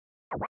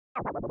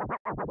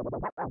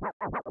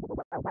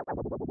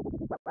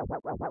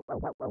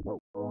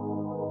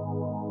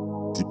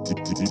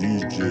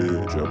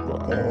DJ JABA.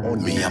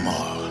 Mi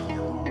amor.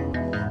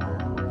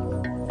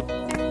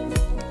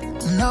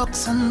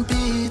 Knocks and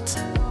beats.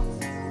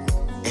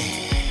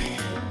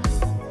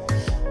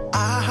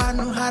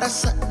 Ahantu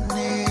harasa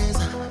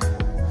neza.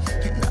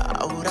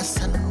 Nawe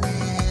urasa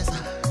neza.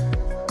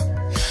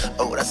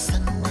 Urasa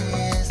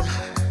neza.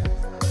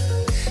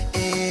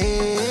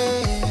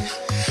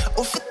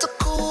 Ufite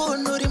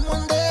ukuntu uri mu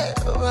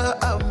ndeba.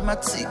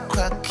 Amatsiko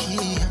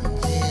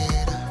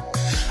akiyongera.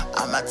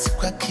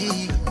 Amatsiko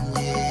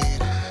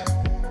akiyongera.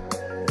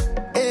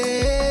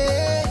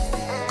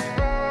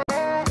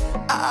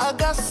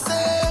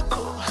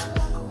 Agaseko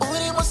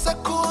urimo se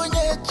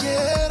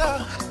kunyegera.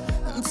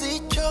 Nzi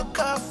icyo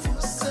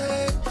kafuse.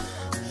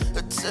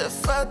 Te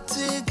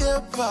fatigue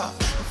pas.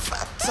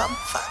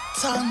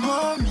 Fata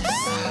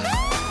nkomeza.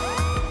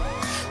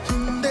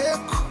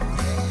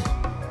 Ndekure.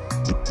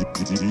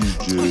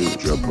 DJ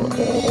JABA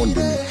on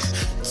the mix.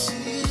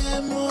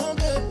 Mon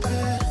bébé.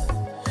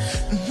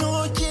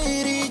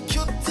 Ntugire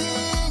icyo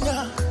utinya.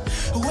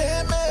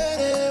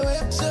 Wemerewe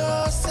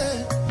byose.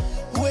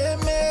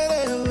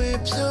 Wemerewe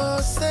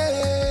byose.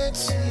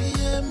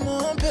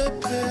 Mon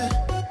bébé.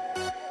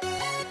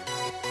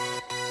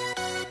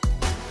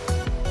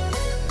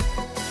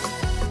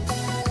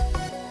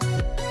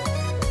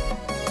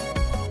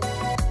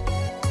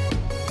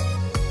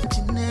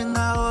 Kine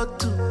nkaho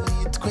turi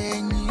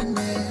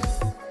twenyine.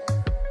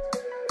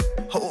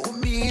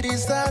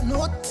 Humiriza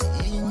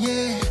ntutinye.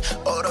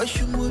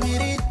 Oroshya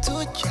umubiri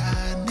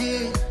tujyane.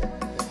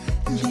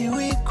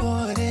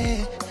 Ntiwikore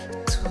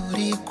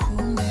turi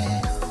kumwe.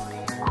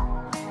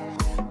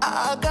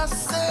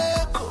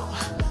 Agaseko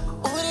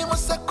urimo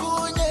se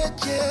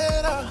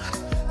kunyegera.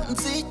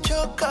 Nzi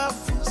icyo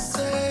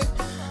kafuse.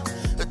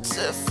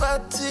 Te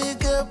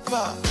fatigue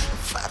pas.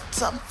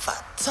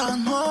 Fata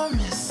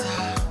nkomeza.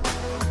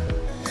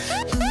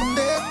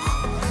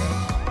 Ndekure.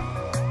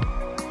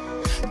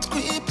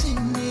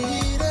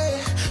 Twibyinire.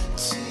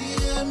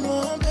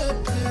 Mon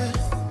bébé.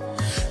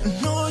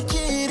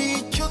 Ntugire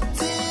icyo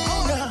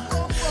utinya.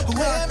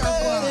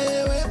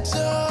 Wemerewe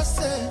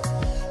byose.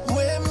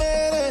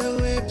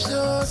 Wemerewe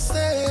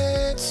byose.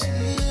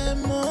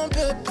 Mon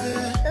bébé.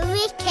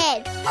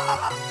 Wicked.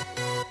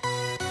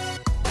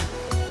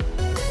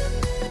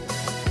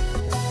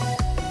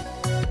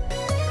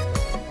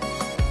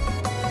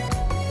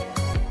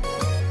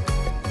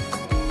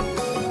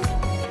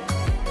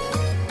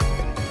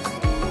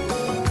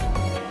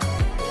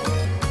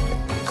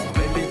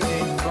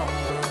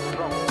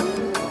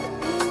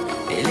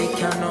 Et les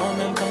canons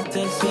même quand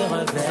elle se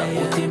réveille. Sa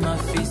beauté m'a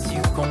fait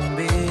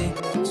succomber.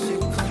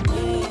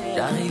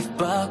 J'arrive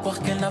pas à croire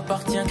qu'elle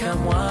n'appartient qu'à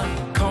moi.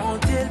 Quand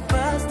elle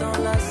passe dans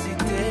la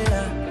cité,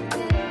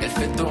 elle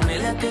fait tourner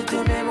la tête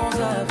même aux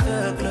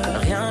aveugles.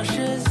 Rien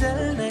chez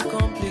elle n'est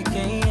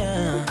compliqué.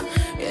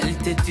 Elle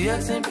têtue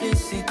avec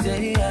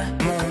simplicité.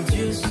 Mon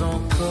Dieu, son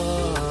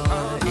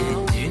corps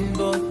est d'une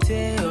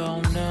beauté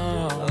hors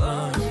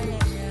norme.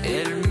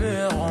 Elle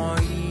me rend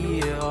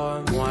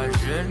ivre. Moi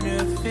je ne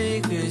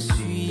fais que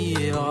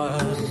suivre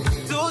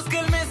tout ce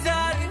qu'elle me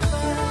salue.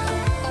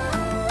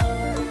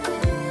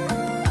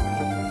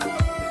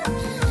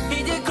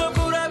 Il dit que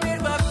pour la vie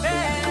va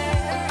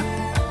faire.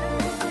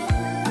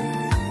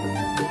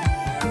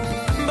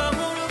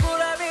 Bamour pour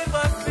la vie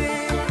va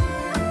faire.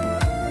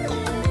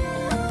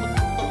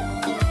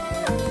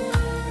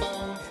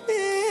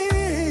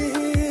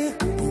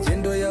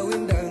 Ingendo yawe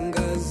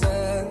indangaza.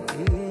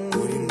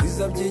 Uri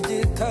mwiza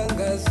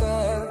by'igitangaza.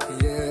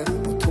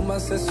 Utuma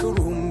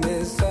sesura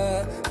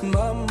umeza.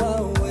 Mama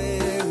we.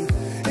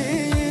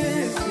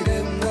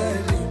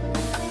 Siremwari.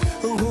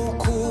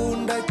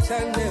 Nkukunda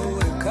cyane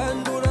we.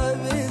 Kandi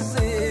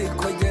urabizi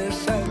ko njye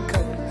nshaka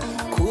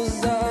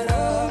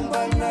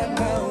kuzarambana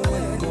nawe.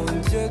 Mon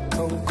Dieu,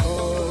 ton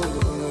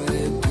corps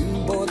est d'une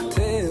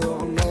beauté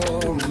hors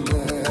norme.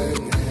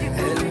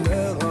 Elle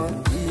me rend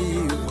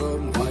ivre.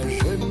 Moi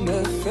je ne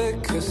fais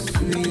que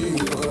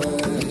suivre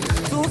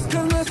tout ce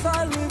qu'elle me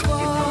saliva.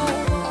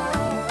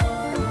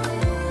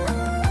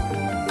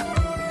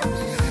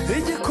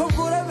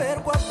 Igikorwa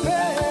uraberwa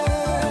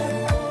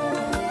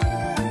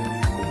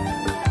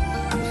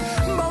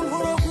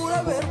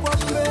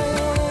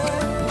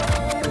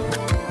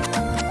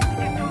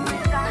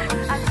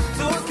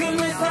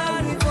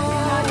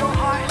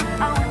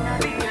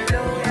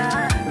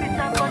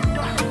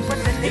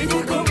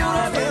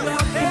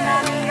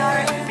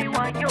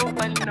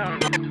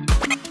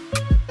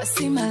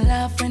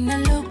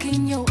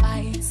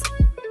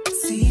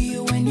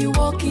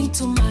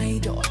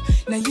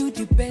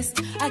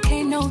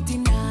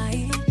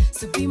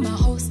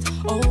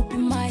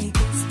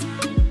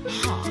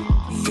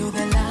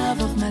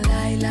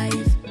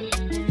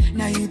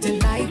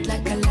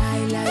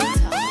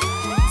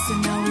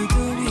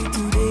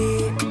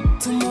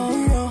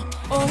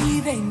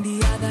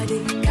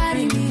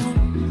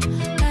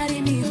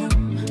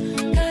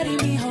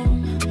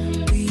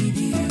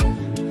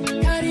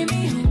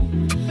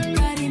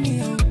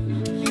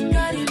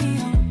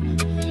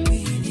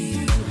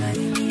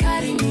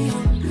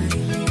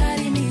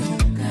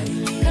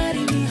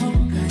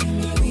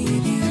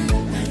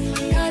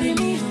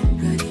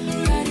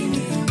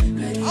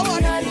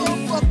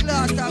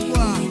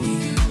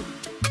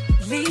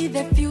envy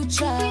the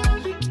future.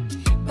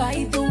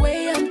 By the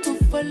way, I'm to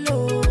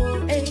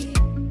follow. Hey.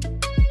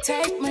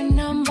 Take my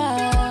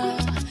number.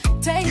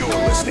 Take You're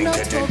my listening not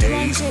to for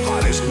today's granted.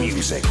 hottest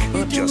music.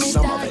 You do Just me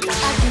some that, of it.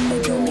 I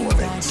can do me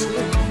that.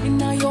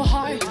 In your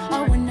heart,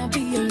 I wanna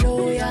be a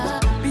lawyer.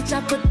 Bitch,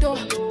 I put door,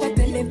 what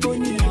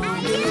telephone in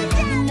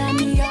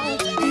me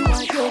out, you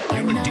want your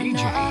banana.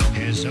 DJ,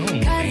 his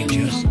own Carry ain't me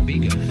just home.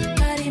 begun.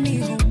 Carry me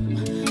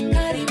home.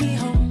 Carry me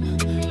home.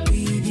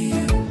 With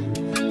you.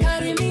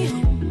 Carry me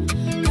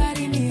home.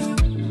 Carry me home.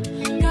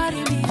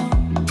 Carry me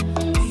home.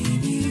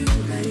 With you.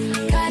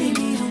 Carry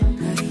me home.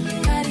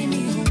 Carry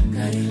me home.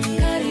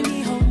 Carry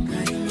me home.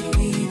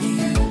 With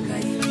you.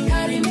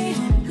 Carry me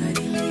home.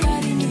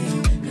 Carry me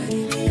home.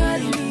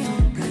 Carry me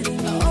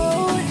home.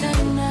 Oh na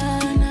na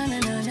na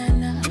na na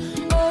na.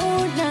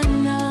 Oh na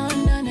na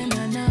na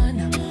na na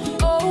na.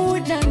 Oh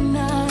na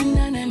na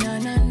na na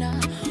na na.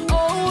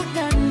 Oh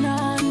na na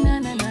na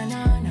na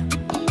na na.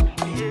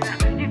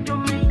 You do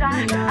me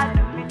that, I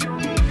do me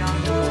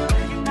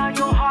down. You know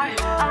your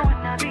heart, I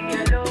wanna be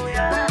a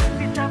lawyer.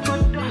 Bitch, I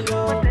put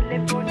the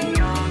telephone in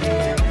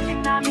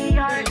me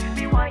yard.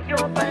 Me want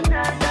your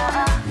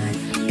banana.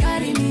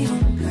 Carry me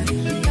home,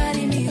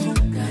 carry me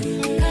home,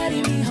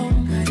 carry me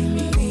home, carry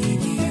me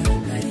with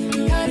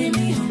you. Carry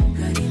me home,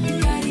 carry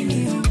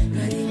me home,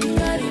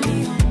 carry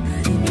me home,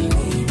 carry me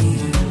with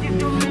you. You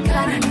do me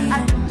carry me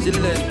home,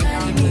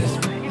 carry me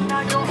home. You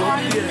know your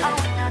heart, I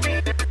wanna be.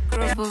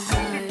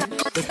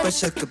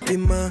 Prepara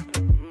kapima,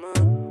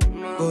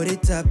 body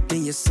tap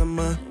in your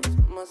summer.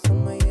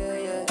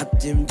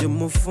 Abjim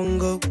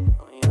jumufungo,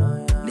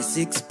 ni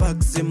six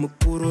packs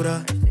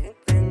imupurura.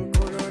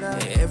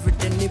 Every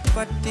day ni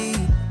party,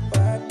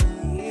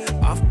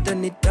 after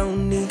ni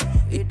downy,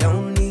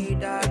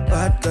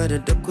 bad got a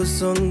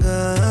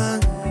dokusonga,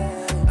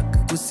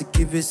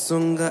 akakusikive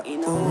songa.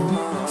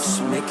 Oh,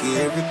 she make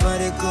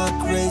everybody go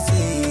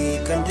crazy.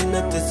 Can't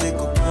to say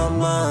go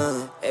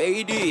mama.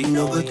 AD,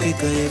 no good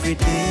quicker every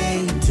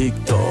day.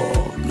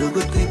 TikTok, no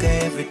good quicker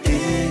every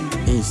day.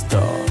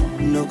 Insta,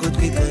 no good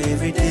quicker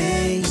every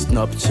day.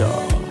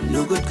 Snapchat,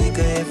 no good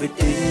quicker every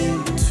day.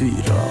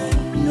 Twitter,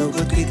 no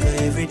good quicker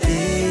every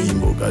day.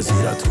 imboga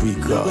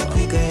ziratwika, no good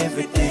quicker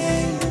every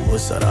day.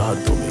 osara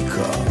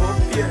hatomeka.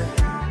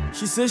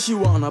 She says she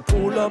wanna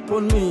pull up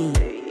on me,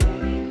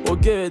 or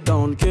get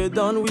down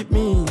with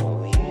me.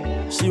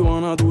 She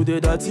wanna do the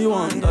dirty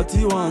one.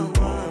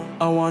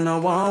 I wanna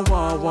one.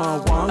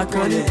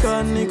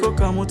 Akanika niko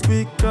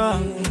kamutwika,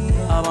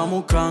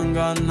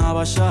 abamukanga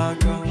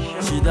n'abashaka.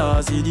 She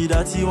does the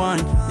dirty one.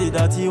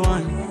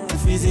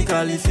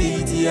 Physically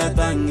fit,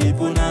 yatangi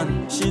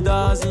punan. She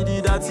does the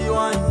dirty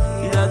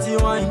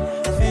one.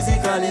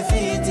 Physically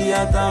fit,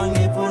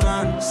 yatangi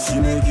punan. She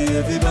make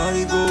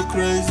everybody go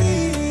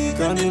crazy.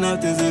 Kandina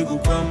teze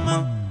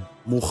kupama.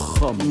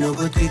 Muhammad, no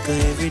good quicker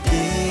every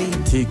day.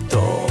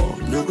 TikTok,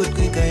 no good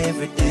quicker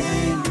every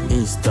day.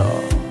 Insta,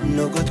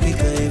 no good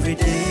quicker every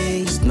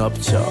day.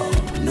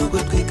 Snapchat, no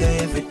good quicker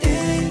every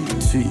day.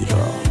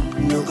 Twitter,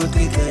 no good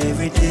quicker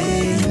every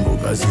day.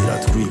 imboga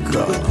ziratwika,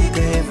 no good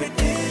quicker every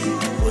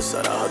day.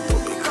 osara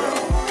hatomeka.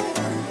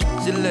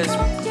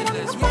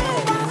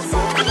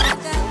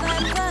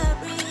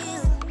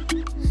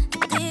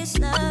 This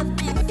love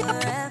me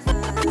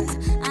forever.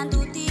 And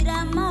do the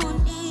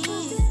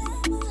harmony.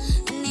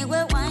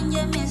 Anyway, one you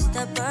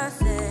Mr.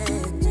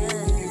 Perfect.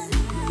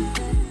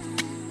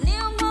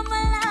 New mama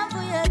love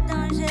for your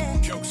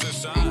danger. Jokes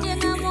aside, And you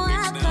know more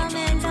I it's now come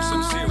time for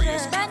some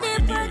serious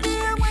Daddy, birthday,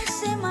 I want to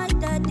see my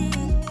daddy.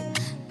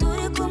 Do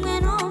the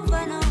coming home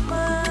for no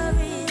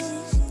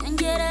worries. And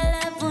get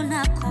a love on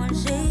a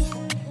congé.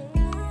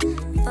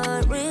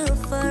 For real.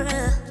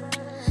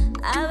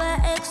 Our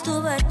ex to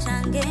a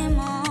change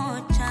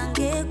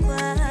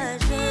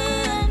kwaje.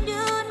 And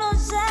you know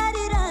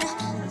Zadira,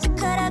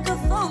 Karaka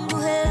Fongu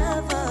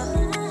Helava.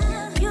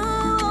 You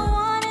are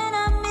one in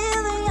a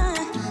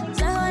million.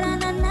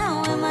 Zahorana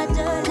now, my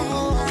darling.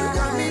 Oh, you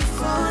got me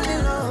falling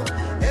in love.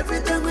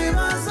 Every time we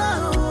was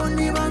out,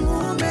 ni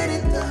bangu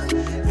merita.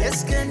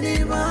 Yes, can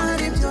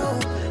nobody know?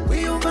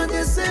 We over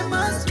the same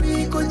as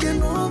me, cause you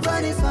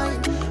nobody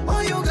find.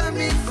 Oh, you got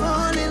me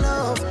falling in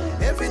love.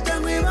 Every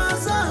time we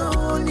was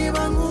out, ni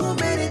bangu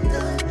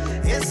merita.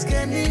 Yes,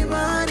 can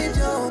nobody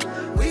know?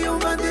 We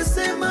over the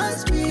same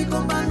as me,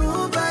 cause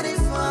nobody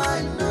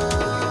find. No.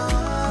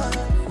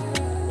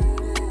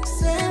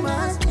 Same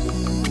as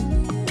me.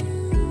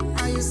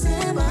 Are you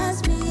same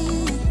as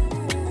me?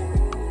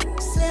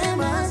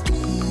 Same as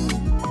me.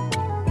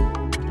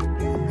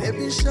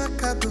 Baby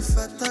shaka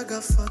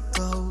dufataga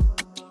photo.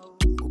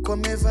 Uko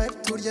me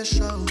vibe turya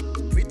show.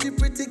 Pretty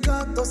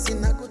girl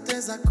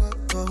sinaguteza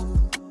koto.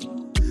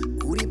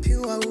 Uri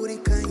pure uri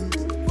kind.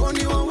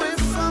 Oni wawe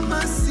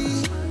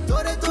pharmacy.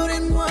 Dore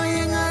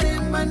nwaye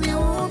ngaremba ni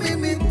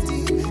umimiti.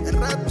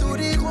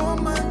 Raturi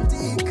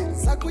romantic.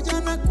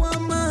 Sakujana kwa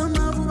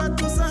mama vuba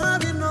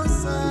tuzabi no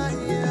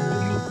saya.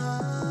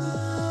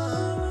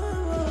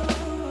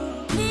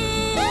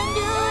 And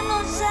you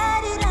know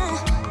Zadira,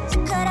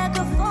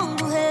 Karaka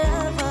Fongu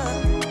Helava.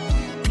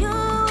 You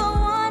are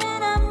one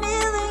in a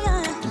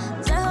million.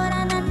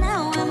 Zahorana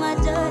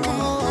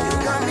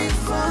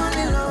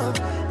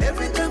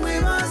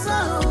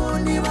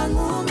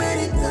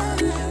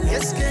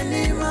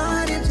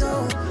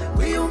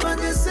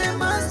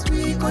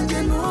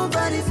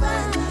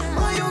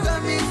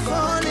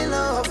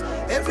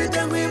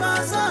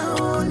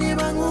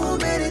niba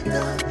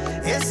nkumerita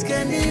eske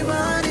niba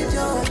ari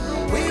byo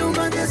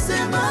wiyumva ndetse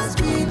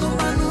mazwi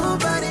ngumva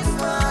nubari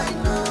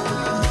fine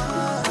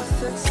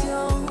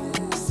affection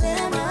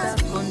c'est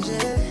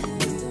masconje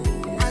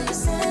ayo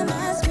c'est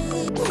maswi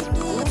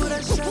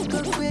urashaka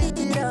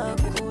kwigira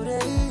kure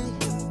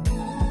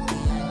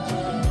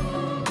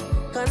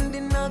kandi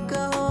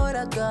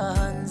nakahora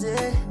gahanze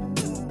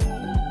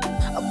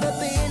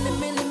baby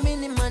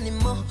mini money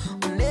mo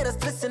unera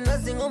stress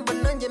nazi ngomba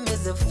nanjye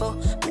meze fo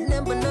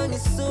minemba nani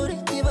suri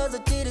kibazo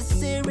kiri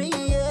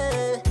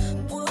serious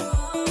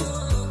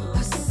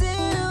I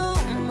see you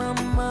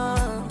mama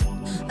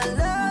I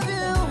love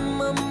you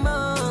mama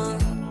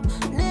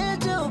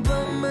need you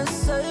by my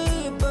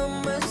side by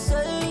my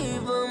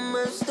side by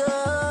my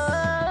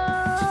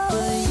side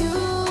for you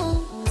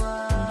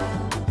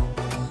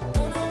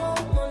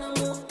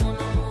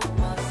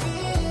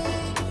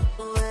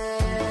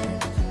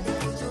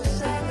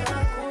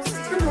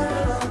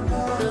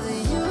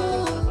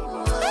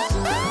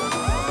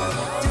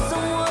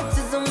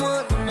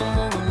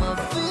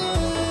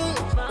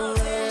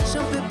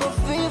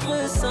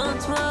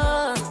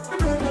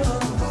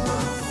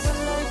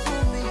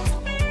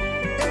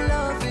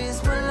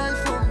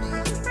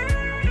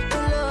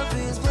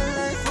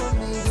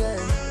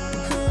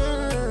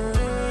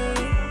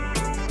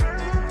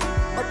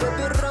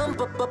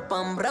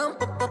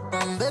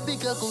baby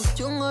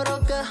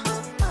kakuchungoroka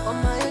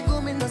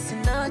wamaegumi na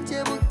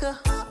sinachebuka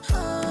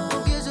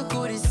ugezo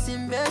kuri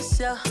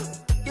simbesha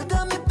you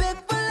got me big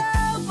for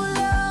love for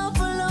love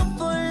for love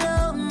for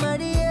love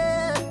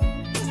Maria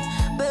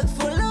beg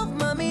for love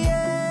mommy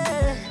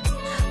yeah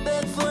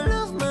beg for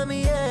love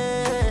mommy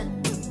yeah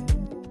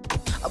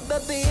oh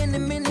baby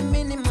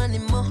mini money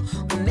mo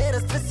unera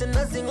stress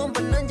nazi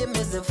ngomba nanje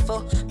meze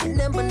fo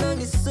minemba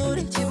nangi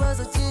suri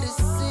chibazo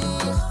chirisi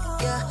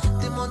yeah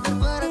demonder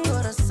para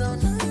corazón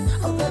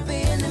oh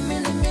baby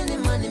mini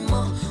money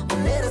mo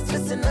unera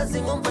stress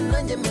nazi ngomba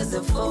nanje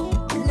meze fo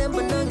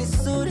minemba nangi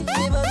suri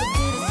chibazo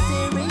chirisi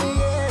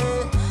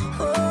yeah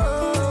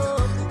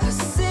oh I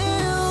see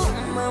you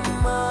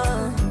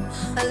mama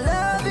I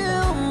love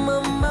you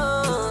mama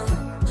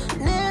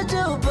need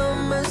you by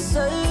my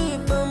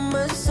side by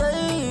my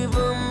side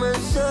by my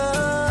side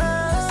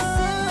I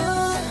see you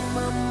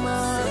mama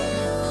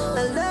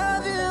I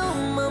love you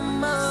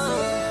mama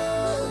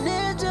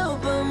need you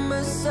by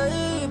my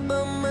side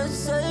by my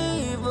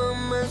side by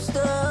my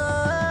side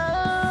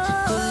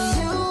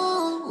for you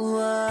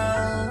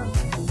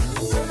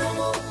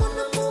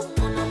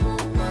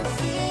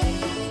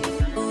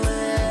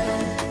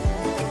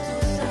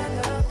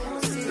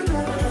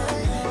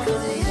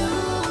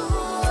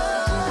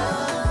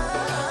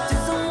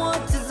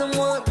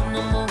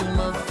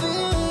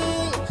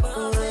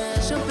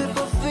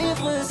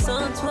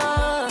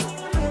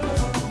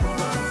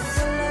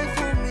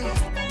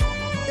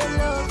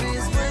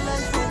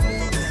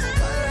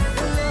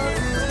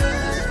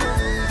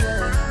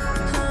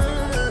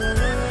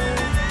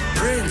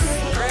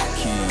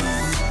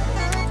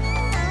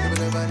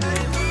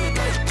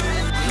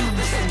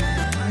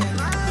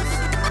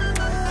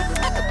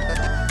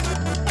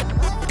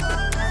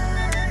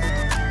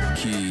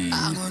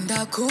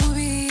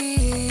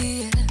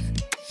Kubi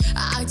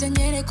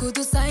ajanyere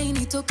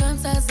kudusaini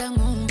tokansaza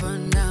ngumva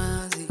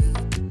nazi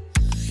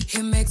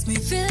he makes me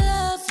feel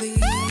lovely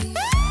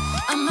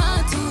I'm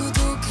not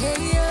to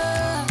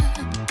care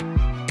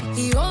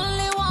he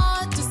only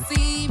want to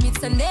see me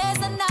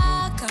tsaneza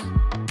naka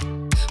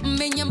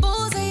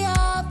menyambuza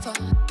yapfa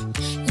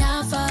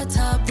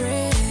nafata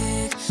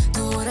break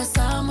dora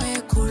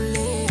samwe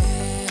kule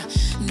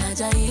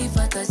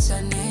najaifata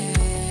chane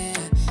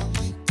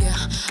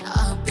yeah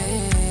I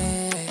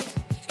bet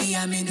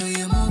yeah me do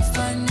you move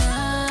fun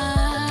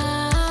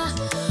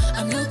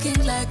I'm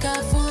looking like a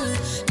fool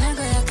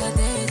naga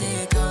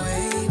yakadede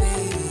kawe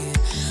baby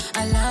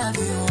I love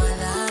you I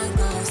like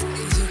those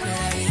you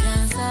cry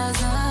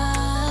dansaza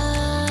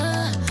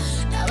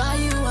now why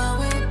you are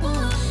wepo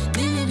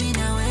mimi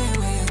mina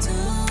wewe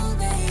too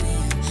baby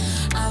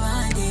I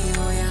want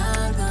you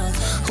yeah girl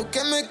who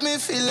can make me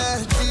feel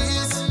like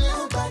this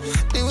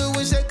the way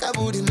we shake our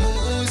booty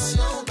moves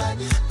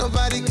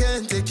nobody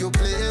can take your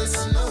place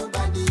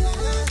nobody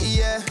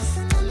yeah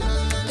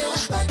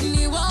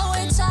ni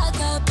wawe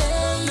chaka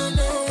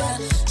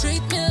baby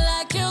treat me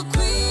like your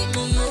queen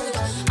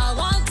yeah. I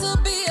want to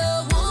be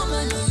a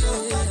woman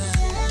yeah.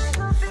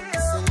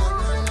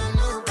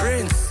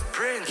 Prince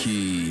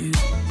Key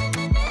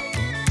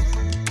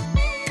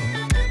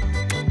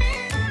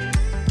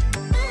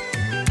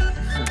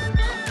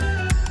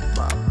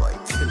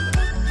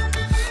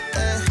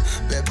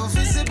bébé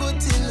fils et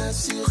beauté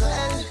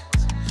naturelle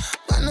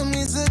mon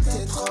amie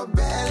t'es trop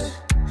belle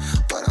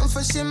voilà me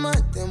fait chez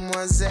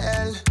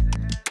mademoiselle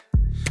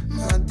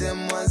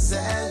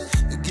mademoiselle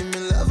you give me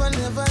love I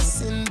never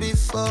seen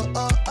before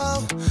oh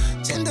oh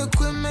change the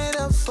queen made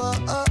up for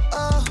oh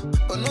oh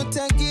but no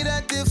take it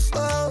at the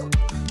fall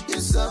you're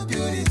so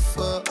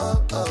beautiful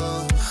oh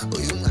oh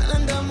uyu mwana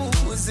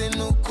ndamubuze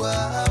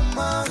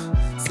nukwama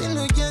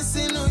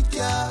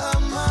sinuja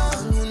ama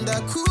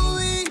nkunda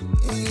kubi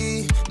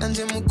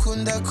nanje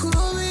mukunda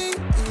kubi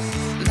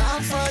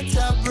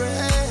nafata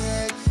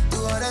break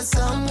duhora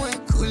somewhere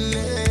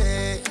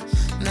kule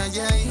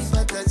najya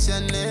ifata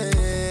cyane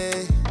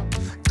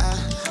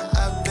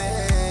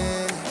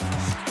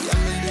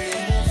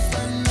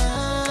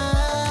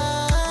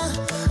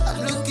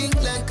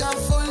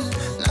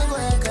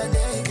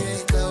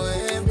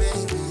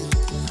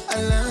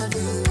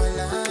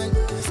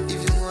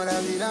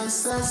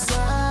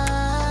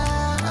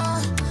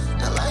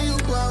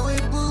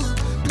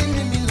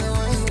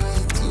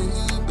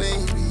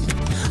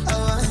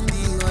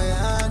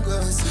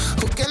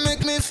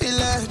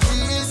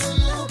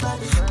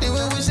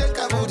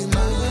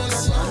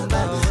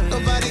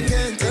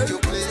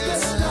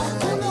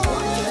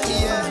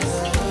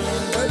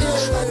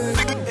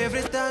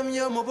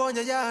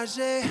mubonye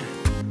yaje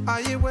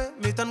ayiwe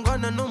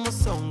mitandwana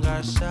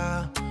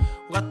n'umusongasha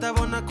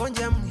watabona ko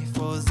njye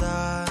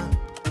mwifuza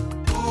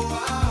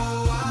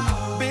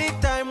big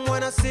time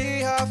when I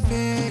see her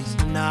face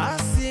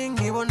nasi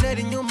nkibonera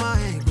inyuma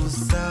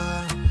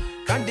gusa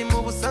kandi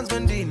mu busanzwe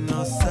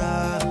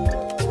ndinosa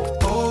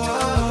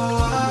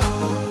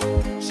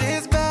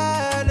she's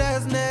bad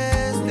as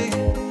nasty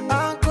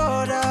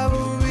ankora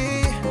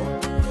bubi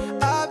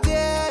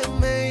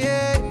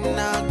abyemeye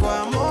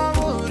nagwa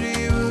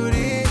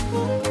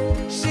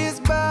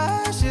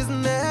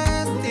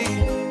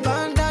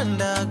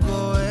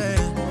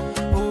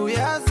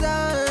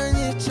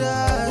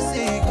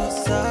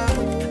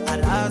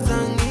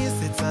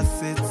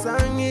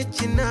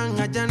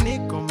nkajya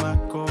nikoma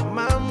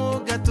mu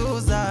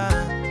gatuza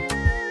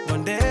ngo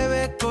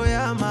ndebe ko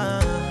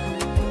yama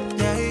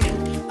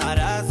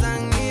araza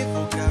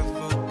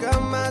nkivugavuga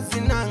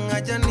amazina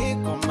nkajya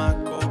nikoma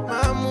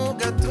mu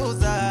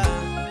gatuza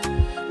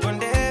ngo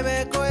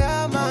ndebe ko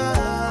yama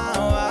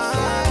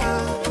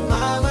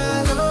mama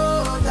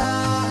loda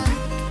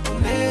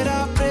nera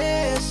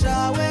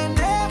pressure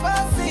whenever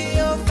I see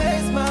your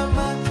face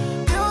mama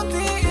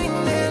beauty in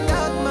the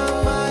dark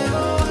mama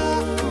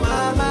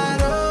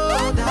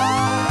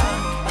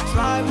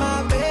try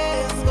my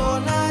best,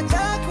 gonna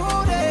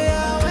jakure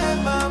awe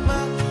mama,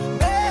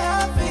 be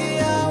happy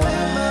awe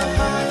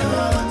mama.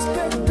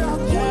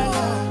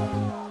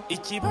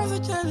 Ikibazo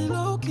cyari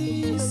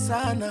loki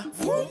sana,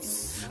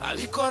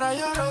 alikora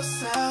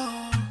yorosa,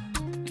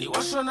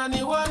 niwashona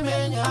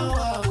niwamenya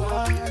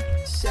wawa.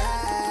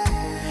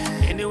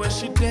 Anyway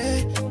she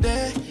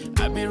there,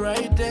 I be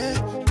right there.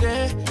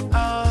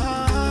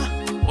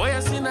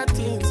 Oya sina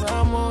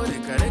tinza mo,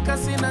 reka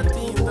sina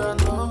tinda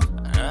no.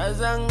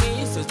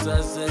 Azangi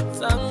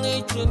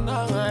setsangi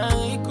chinanga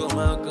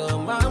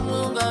ikoma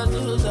munga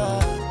zuza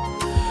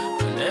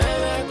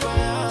ndebe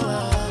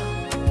koyala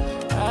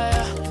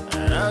aya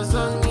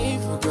azangi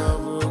vuga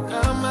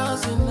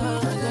mazina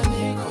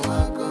yani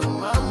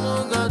koma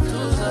munga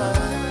zuza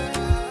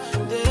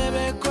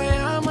ndebe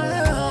koyama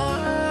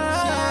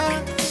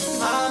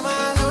mama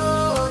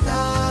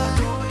loda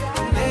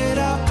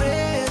nera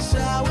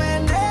pressure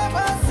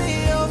whenever I see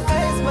your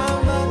face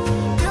mama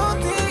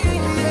beauty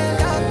in the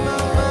dark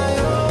mama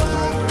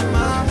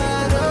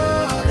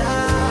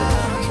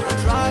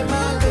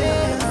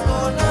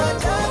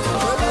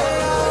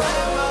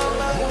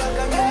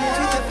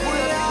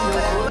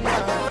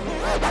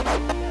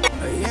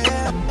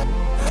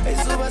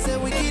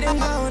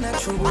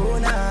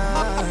Chubona,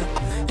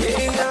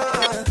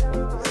 yeah.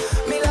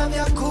 Me love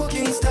your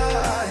cooking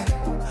style.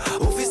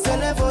 Officer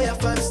level your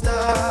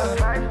 5-star.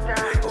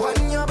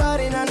 On your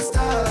body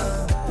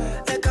non-stop.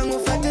 Like I'm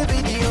gonna fight the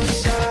video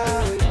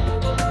shot.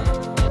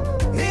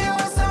 Me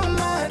was some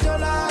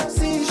dollar,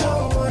 sin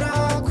show,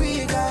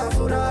 quick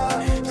fura.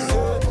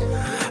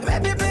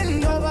 Maybe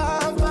been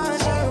over,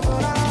 passion for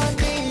a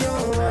deal.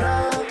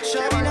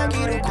 Shawty na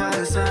kiru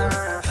kwasa.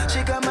 She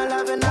got my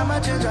love and I'ma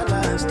change her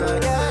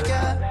lifestyle. Yeah.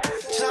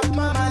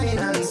 My money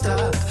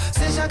non-stop.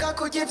 Say shaka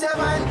kujipta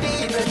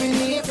bandi. Baby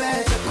nipe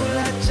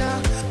chakulacha.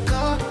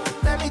 Go,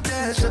 let me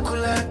tell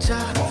chakulacha.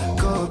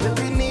 Go,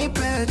 baby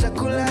nipe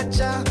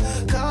chakulacha.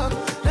 Go,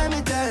 let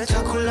me tell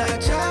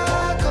chakulacha.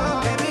 Go,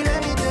 baby let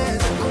me tell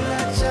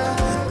chakulacha.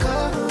 Go,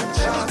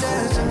 let me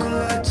tell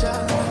chakulacha.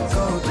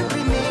 Go,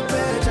 baby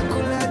nipe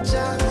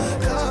chakulacha.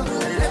 Go,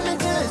 let me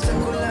tell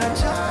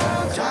chakulacha.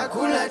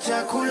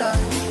 Chakula.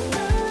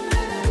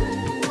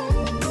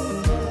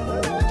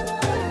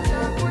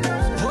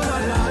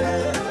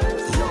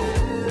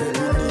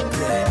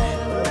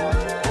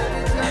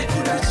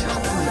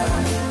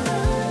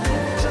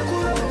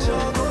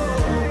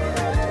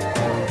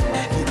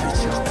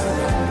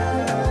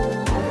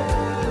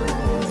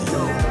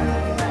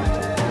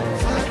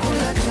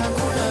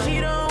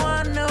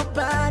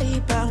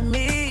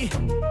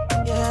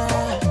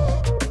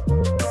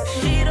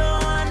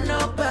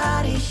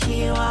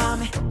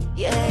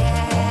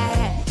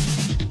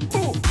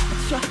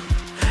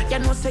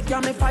 Say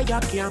girl me fire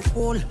can't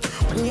cool.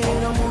 When you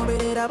ain't no more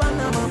better than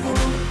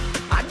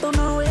I don't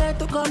know where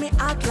to go, me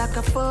act like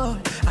a fool.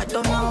 I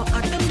don't know,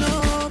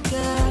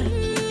 girl.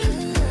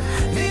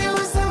 Me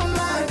was some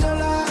my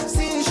dollar,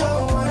 see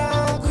show what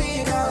I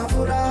quick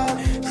fura.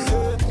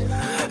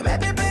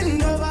 Maybe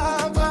bend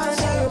over, pass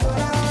you for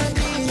a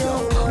deal.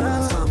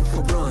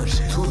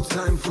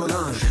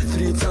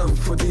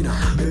 for dinner.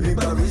 Baby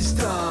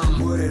barista,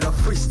 morera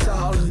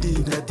freestyle, ndi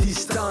na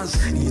distance.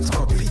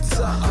 Nitwa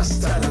pizza,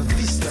 hasta la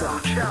vista.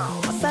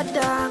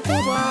 Sada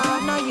kuba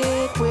na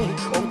yekwe,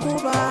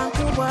 okuba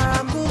kuba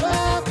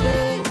kuba kwe.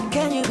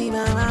 Can you be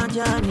my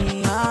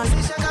Johnny?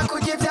 Sishaka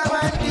kujita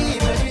wandi,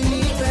 baby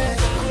nipe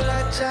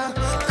kulacha,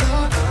 go,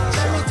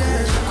 chanite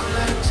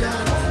kulacha,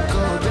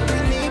 go, baby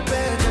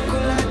nipe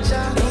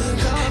kulacha, go,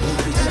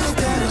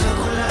 chanite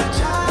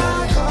kulacha,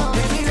 go,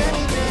 baby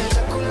nipe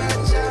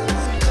kulacha,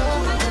 go,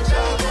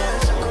 chanite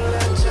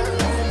kulacha,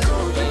 go,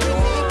 baby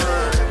nipe.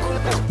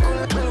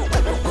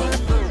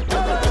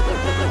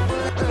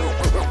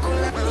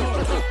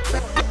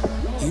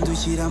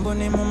 Indushira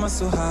mbone mu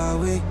maso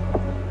hawe.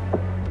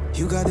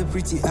 You got the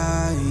pretty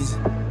eyes.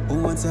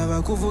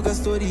 Uwansaba kuvuga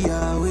story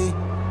yawe.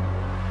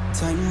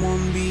 Time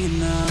won't be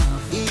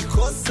enough.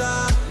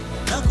 Ikosa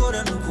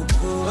nakora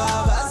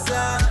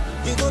nukukubabaza.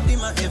 You gon' be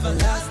my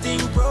everlasting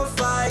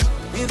profile.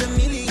 With a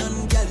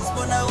million girls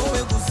mbona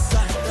uwe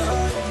gusaka.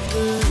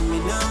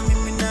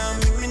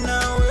 Mimi na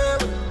wewe.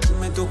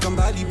 Tumetoka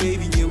mbali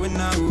baby nyewe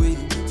nawe.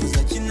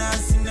 Tuzakina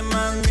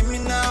cinema mimi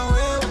na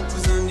wewe.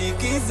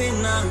 Tuzanikize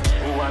na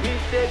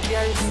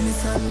Give me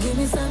some, give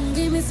me some,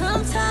 give me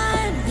some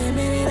time. Give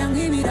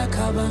me that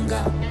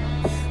kabanga.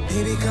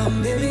 Baby,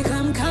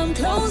 come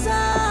closer.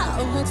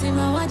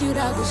 Umutima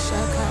wajura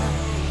gushaka.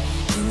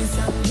 Give me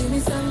some, give me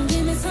some,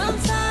 give me some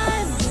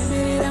time.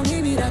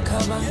 Give me that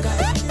kabanga.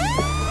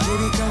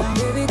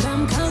 Baby,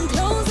 come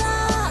closer.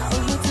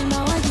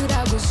 Umutima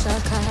wajura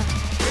gushaka.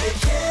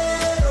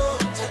 Quiero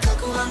taka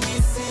kuwa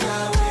misi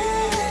yawe.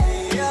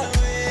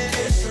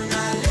 Kesho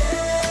na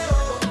leo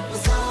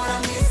uzahora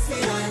misi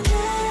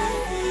yanjye.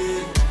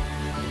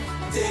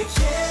 Te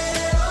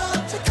quiero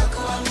taka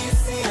kuwa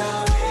misi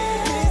yawe.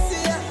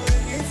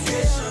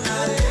 Kesho na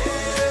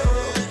leo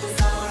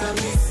uzahora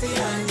misi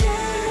yanjye.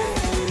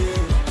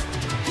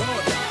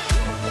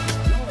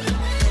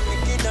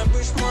 Nikita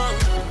Bushman,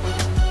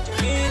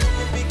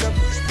 Nikita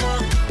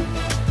Bushman,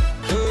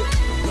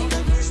 Nikita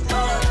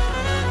Bushman,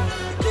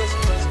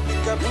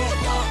 Nikita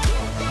Bushman,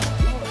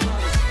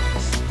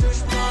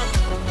 Bushman,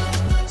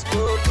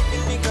 spoke to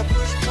Nikita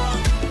Bushman,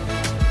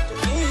 to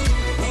me,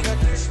 Nikita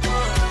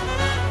Bushman,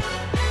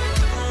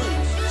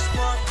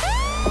 Bushman.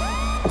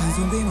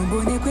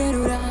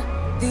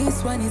 This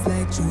one is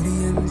like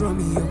Julie and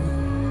Romeo.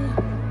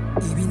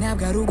 Even I've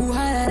got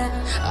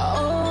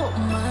oh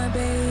my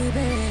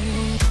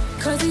baby,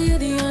 'cause you're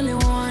the only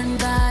one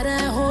that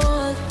I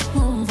hold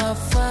on for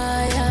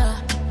fire.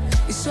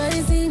 It's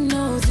crazy,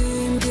 knows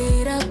him,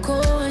 get a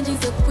call, and she's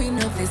the queen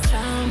of the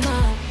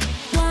summer.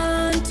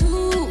 1,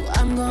 2,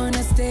 I'm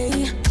gonna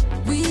stay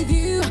with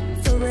you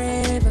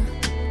forever.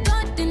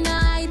 Don't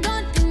deny,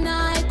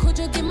 could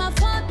you give my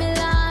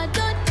formula?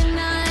 Don't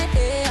deny,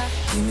 yeah.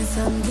 Give me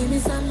some, give me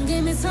some,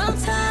 give me some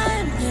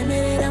time. Give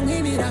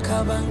me that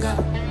kabanga.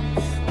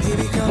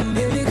 Baby,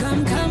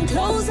 come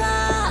closer.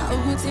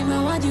 Umutima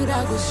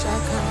wajura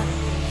gushaka.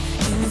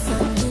 Give me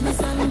some, give me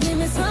some, give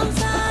me some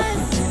time.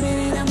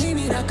 Give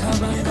me that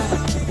kabanga.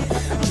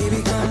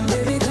 Baby,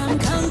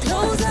 come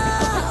closer.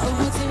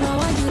 Umutima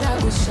wajura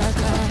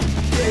gushaka.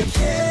 Te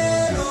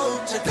quiero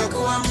taka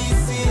kuwa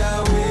misi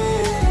yawe.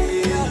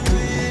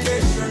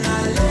 Kesho na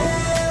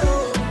leo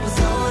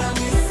uzahora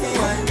misi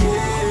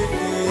yanjye.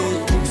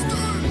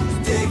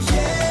 Te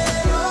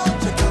quiero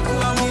taka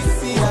kuwa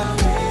misi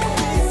yawe.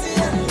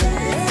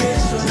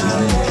 Kesho na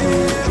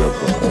leo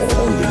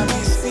uzahora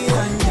misi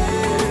yanjye.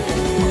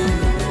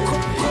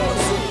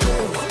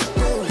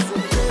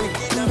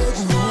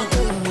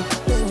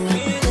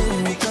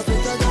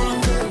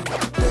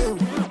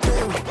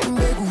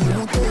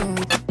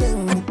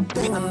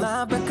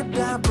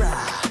 Abracadabra,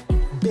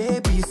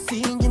 baby,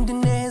 singing the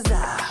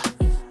neza.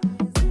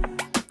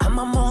 I'm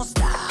a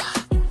monster,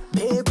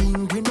 baby,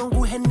 ngwino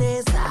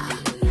nguheneza.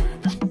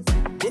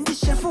 Ndi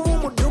chef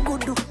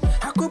w'umudugudu,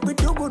 hakubi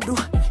dugudu,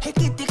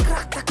 hekiti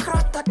krata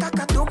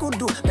kaka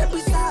dugudu,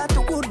 baby sa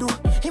dugudu,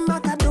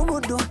 himaka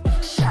dugudu.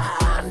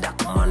 Shanda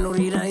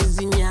kumanurira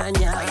izi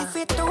nyanya. So if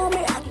you do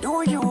me, I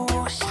do you.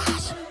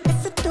 Shash.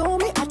 If you do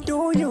me, I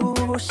do you.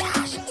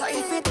 Shash. So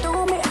if you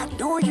do me, I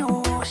do you.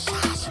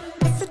 Shash.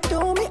 If you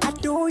do me, I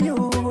do you.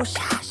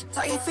 Shash.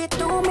 So if you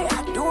do me,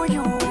 I do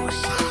you.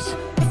 Shash.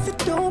 If you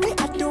do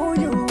me, I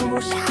do you.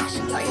 Shash.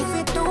 So if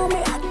you do me,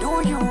 I do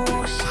you.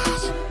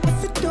 Shash.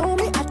 If you do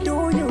me, I do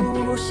you.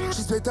 Shash.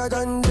 She's better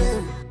than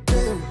them.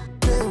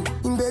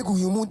 In Begu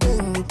you mu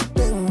them.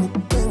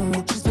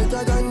 She's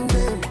better than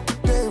them.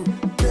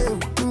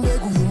 In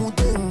Begu you mu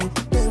them.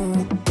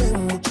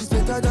 She's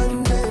better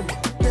than them.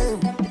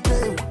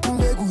 In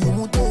Begu you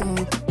mu them.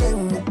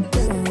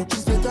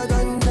 She's better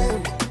than them.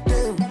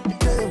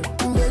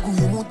 In Begu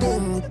you mu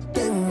them.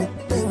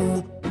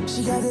 She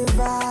got the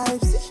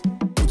vibes.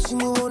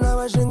 Uchimuona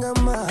washenga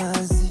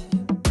mazi.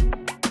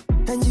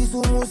 Yanjiza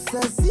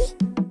umusazi.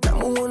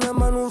 Namuona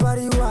manu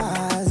vari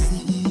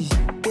wazi.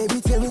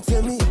 Baby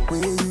tell me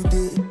where you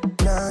did.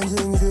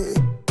 Nanjenze.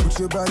 Put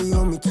your body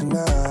on me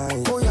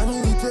tonight. Oya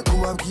nilite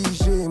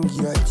kuwabwishe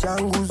mbwira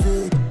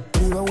cyanguze.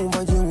 Niba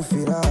wumva nje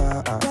ngufera.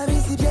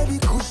 Ndabizi baby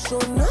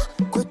kushona.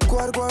 Kwe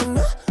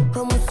twarwana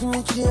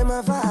nkamusunyikiye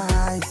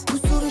amavayisi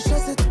gusurisha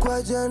se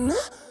twajyana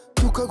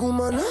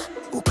tukagumana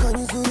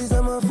ukanyuzuriza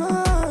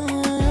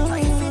amavayisi.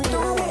 If you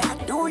do me, I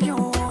do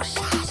you.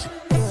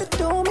 If you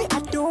do me, I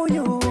do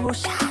you.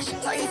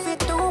 If you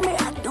do me,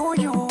 I do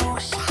you.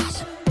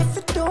 If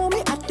you do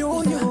me, I do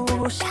you.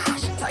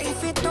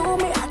 If you do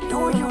me, I do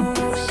you.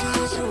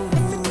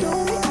 If you do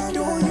me, I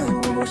do you.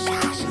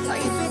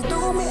 If you do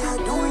me, I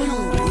do you.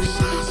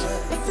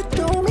 If you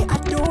do me, I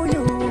do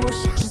you.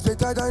 She's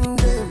better than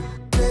them.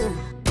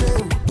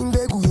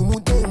 Imbegu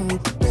yumudemu,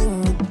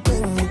 demu.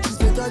 She's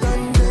better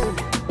than them.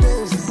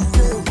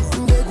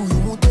 Imbegu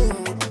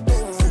yumudemu,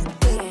 demu.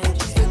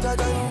 She's better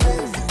than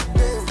them.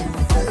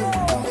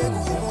 Imbegu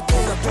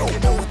yumudemu.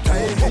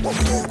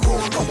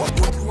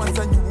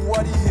 Wanzanye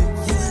ubuwarihe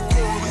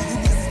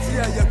imiziki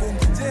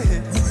yagongejehe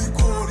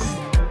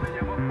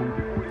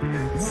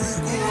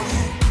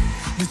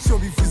nicyo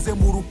bivuze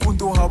mu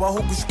rukundo habaho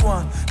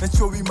gushwana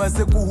nacyo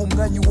bimaze guha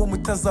umwanya uwo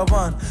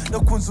mutazabana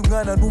nakunze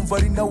umwana numva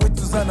ari nawe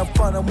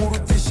tuzanapfana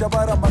murutisha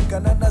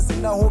baramagana nazi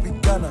naho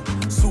bigana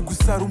si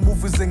ugusara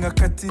umuvuze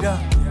nkakatira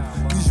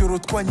nijoro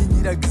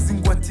twanyinyiraga izi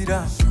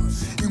ngwatira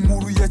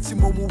inkuru ya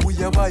kimomo ubu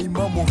yabaye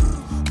impamo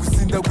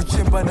gusinda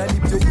gucembana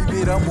nibyo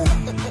yiberamo.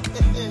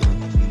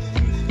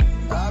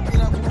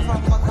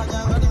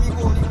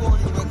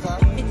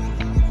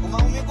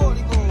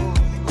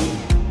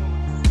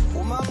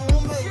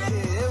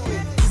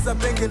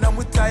 Isabenge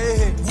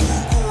namutayehe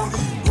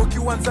Roki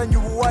wanzanye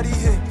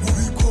ubuwarihe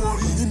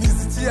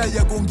imiziki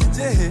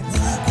yagongejehe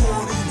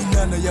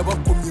inana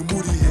yabakomye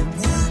murihe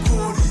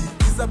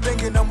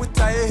Isabenge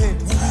namutayehe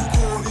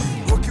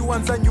Roki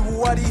wanzanye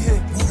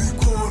ubuwarihe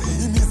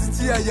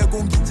imiziki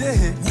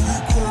yagongejehe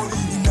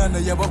inana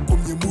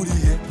yabakomye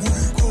murihe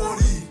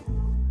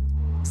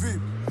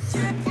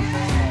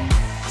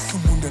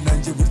Sumunda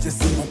nanjye burya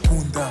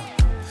simukunda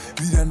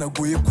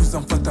biranagoye kuza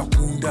mfata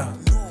kunda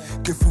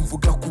defu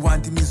mvuga ku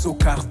bandi nizo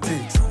carte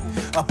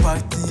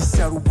aparti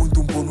y'ishyari ubundi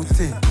umbona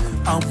ute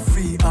I'm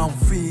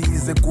free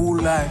is a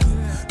good life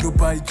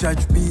nobody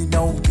judge me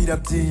nawe umbwira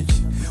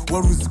byinshi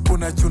wari uzi ko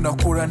nacyo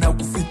nakora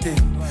ntagufite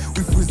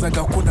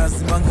wifuzaga ko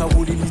nazima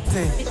nkabura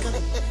imite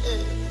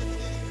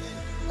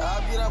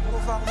abira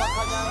kuva mu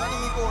makanyanga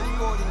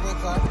n'ibigori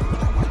reka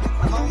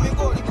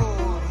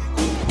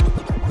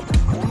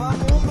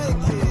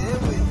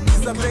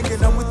Isabenge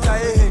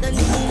namutayehe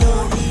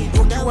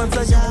Roki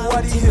wanzanye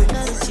ubuwarihe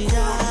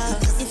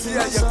imiziki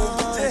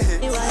yagongejehe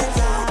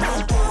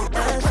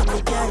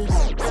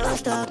Don't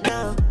stop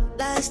now.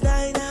 Last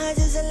night I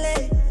just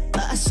late,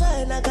 but I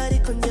swear I got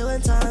it on you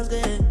when time's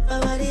good.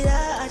 But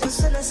I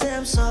just wanna say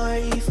I'm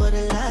sorry for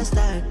the last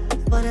time.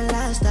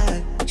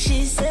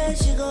 She said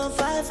she gon'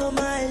 fight for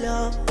my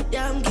love.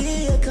 Yeah, I'm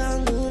giving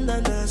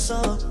kangunda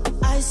so.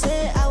 I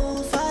say I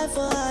will fight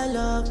for her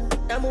love.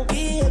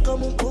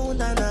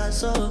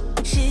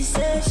 She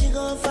said she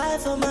gon' fight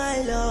for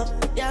my love.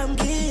 Yeah, I'm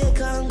giving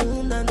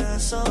kangunda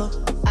so.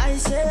 I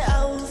say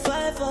I will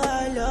fight for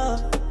her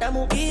love.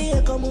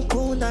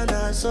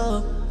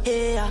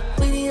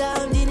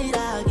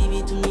 Yeah, give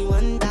it to me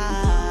one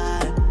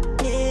time.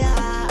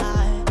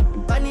 Yeah,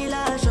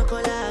 vanilla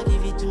chocolate,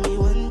 give it to me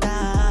one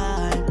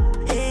time.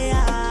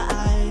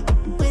 Yeah,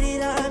 put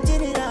it on,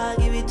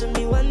 give it to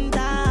me one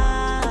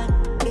time.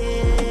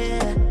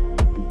 Yeah,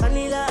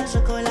 vanilla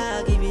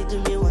chocolate, give it to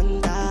me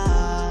one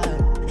time.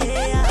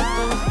 Yeah,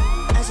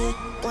 I said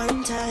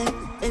one time,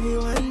 baby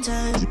one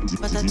time.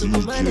 But I took my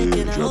money,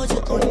 can I hold you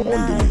all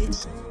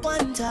night?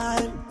 One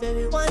time,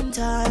 baby, one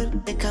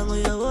time. They come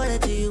with your water,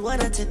 do you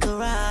wanna take a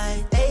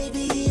ride? Baby,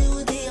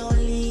 you the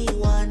only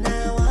one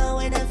I want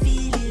when I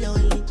feel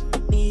lonely.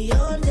 Me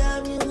on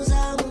damn news,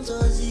 I'm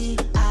Zozi.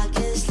 I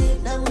can't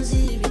sleep, now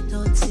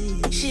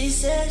Zibitoti. She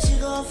said she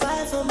gon'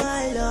 fight for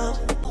my love.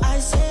 I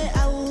say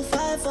I will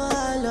fight for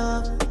her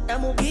love.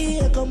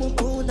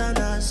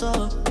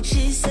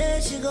 She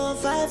said she gon'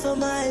 fight for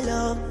my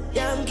love.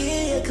 Yeah, I'm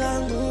giving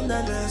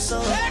kangunda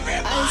so.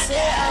 I say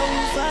I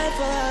will fight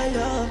for her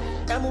love.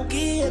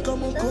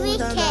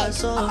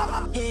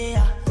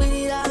 Yeah, put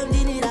it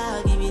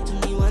on, give it to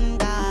me one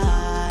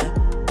time.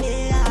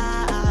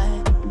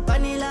 Yeah,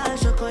 vanilla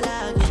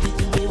chocolate, give it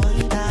to me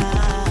one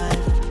time.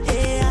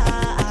 Yeah,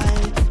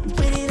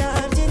 put it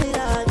on,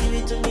 give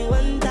it to me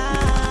one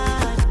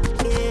time.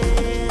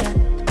 Yeah,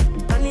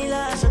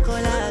 vanilla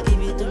chocolate,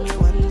 give it to me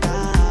one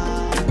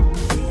time.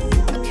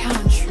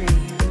 Country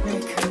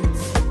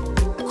records.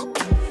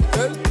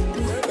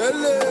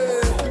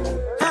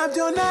 Have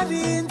you not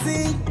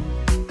easy?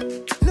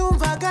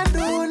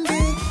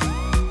 Vagadundi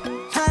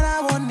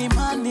Tarabona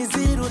impani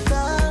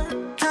ziruta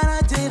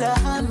Taragera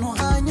hano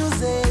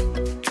hanyuze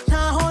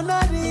Ntaho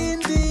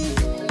narindi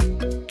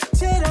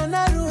Kera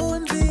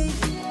narundi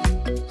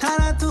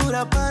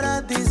Taratura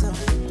paradiso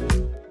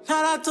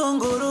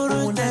Taratungura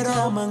urugero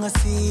Ndarama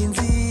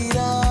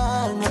nkasinzira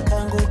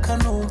Nkakanguka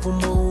numva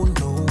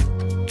umuntu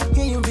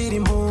Nkiyumvira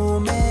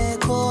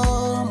impumeko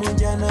Mu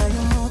njyana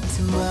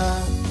y'umutima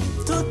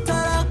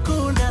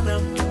Tutarakundana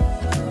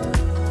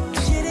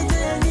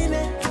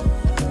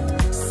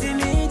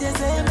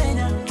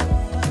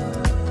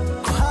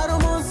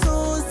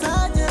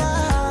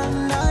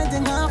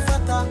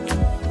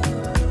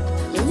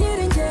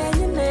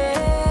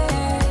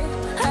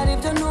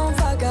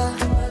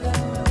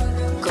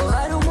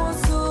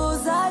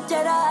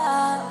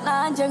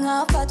nanjye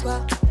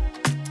nkafatwa.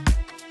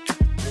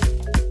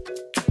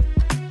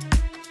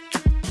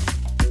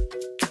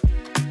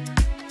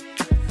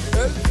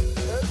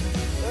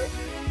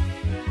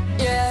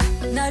 Yeah,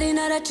 nari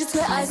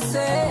naracitswe I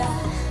swear,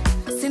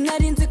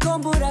 sinari nzi ko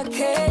mbura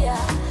keya.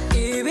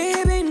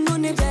 Ibi bintu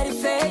ntibyari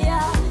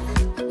feya,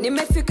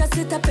 nimefika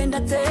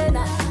sitapenda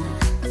tena.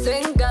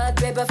 Thank God,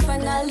 babe, I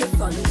finally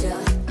found ya.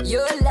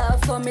 Your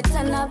love for me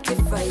turn up the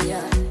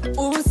fire.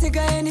 Ubu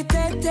nsigaye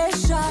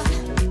nitetesha,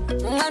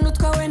 umwana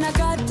utwawe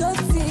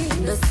n'agatotsi.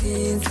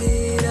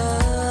 Ndasinzira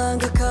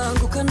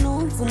ngakanguka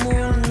numva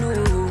umuntu,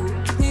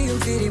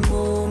 niyumvira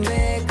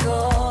impumeko,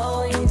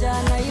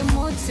 injyana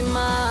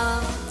y'umutima.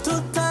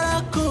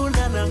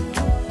 Tutarakundana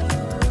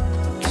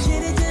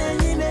nkiri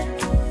jyenyine,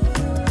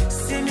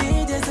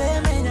 sinigeze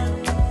menya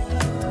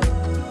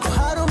ko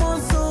hari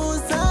umunsi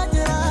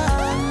uzagera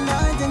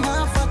nanjye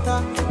nkafata.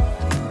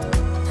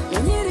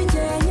 Nkiri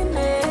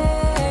jyenyine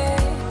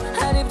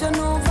hari ibyo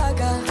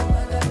numvaga,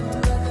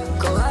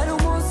 ko hari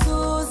umunsi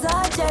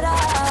uzagera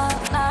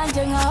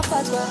nanjye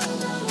nkafatwa.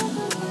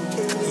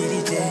 Nkiri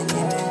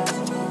jyenyine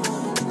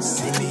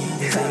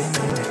sinigeze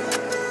menya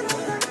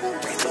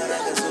ko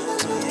imbaraga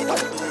zuzuye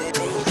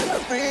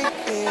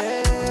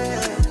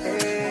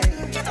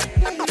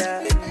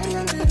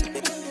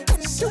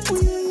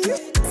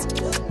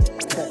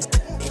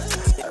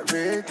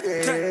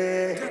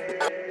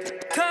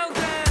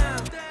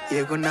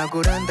yego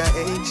naguranda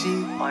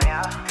eji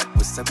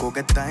gusa ko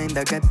gataye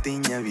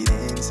ndagatinya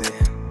birenze,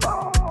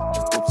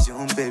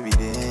 ubyumve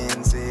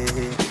birenze.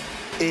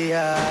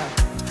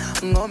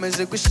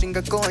 Nkomeje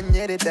gushinga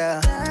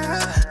konyerera,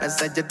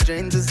 nazajya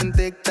trenze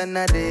zindekta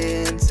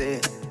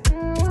narenze,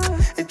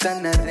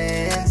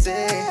 itanarenze.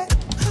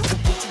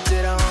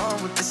 Ukigeraho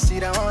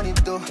mutishyiraho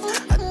nido,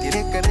 ati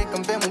reka reka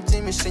mbe mu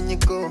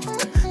by'imishinyiko.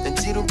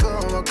 Ndagira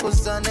ubwoba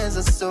kuza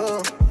neza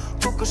so,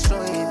 kuko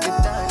ushoye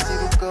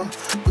igitangira ubwo.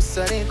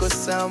 Gusa ariko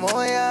saa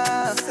moya,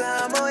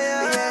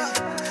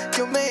 yeah.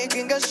 You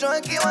making a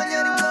shock iwanyu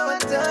nibwo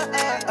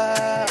bataha,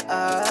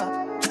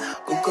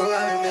 kuko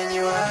babimenye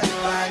iwanyu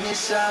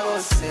banyisha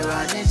bose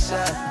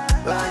banyisha,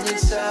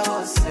 banyisha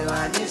bose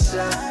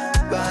banyisha,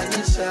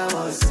 banyisha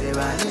bose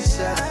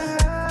banyisha.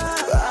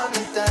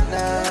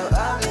 Bamitana,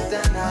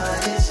 bamitana,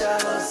 banyisha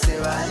bose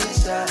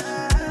banyisha,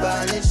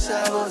 banyisha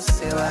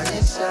bose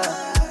banyisha,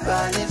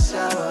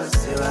 banyisha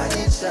bose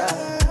banyisha.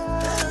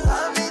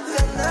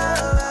 Bamitana,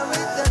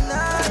 bamitana,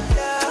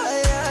 yeah.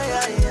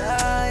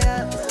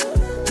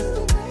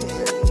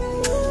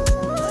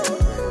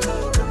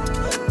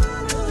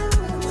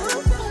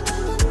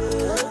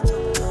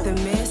 The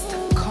mist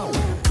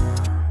color.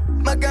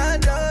 My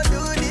God, don't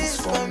do this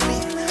for me.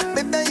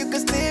 Better you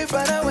can stay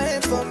far away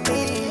from me.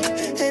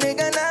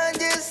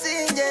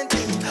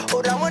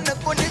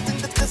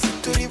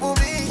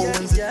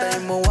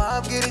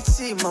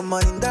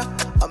 Mama inda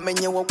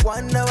amenye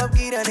wakwana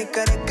babwira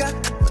nekareka,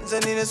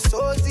 wanzanire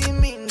sozi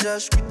minja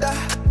shwita.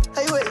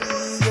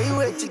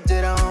 Aiwe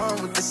kigeraho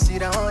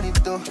mutishyiraho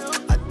nido,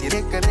 ati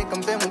reka reka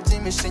mbe mu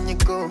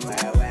by'imishinyiko.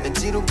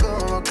 Ndagira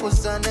ubwoba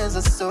kuza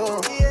neza so,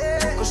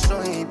 kuko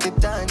ushoye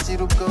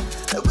igitangira ubwo.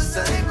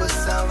 Gusa ariko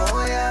saa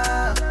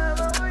moya,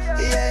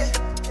 yeah.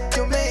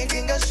 You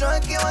making a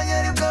shock iwanyu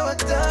aribwo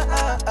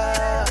bataha,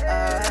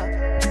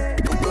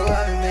 kuko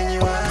babimenye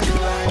iwanyu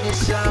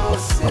banyisha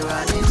bose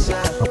banyisha,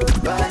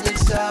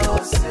 banyisha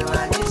bose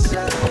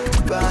banyisha,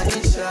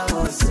 banyisha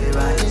bose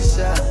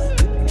banyisha.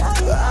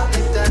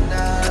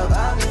 Bamitana,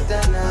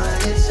 bamitana,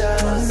 banyisha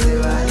bose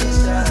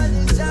banyisha,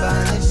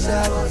 banyisha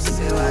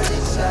bose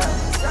banyisha,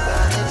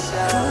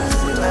 banyisha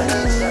bose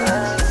banyisha.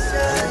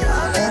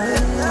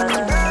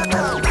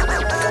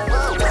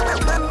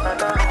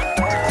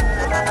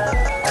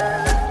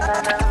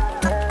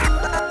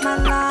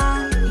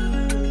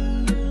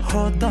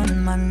 Hold on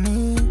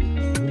mami,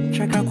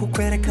 nshaka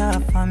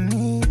kukwereka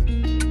fami,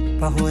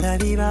 bahora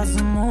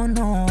bibaza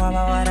umuntu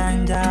waba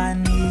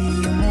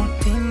waranjyaniye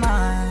umutima.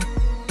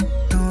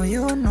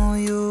 Know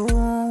you,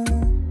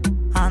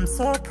 I'm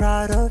so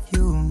proud of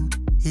you.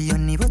 Iyo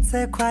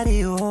nibutse ko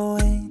ari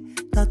wowe,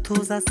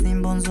 ndatuza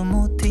simbunza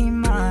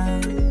umutima.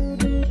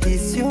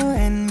 It's you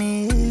and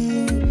me,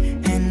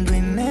 and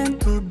we meant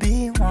to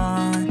be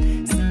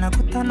one.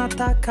 Sinakutana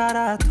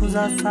takara,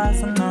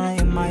 tuzasaza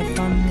nayo my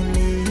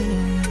family.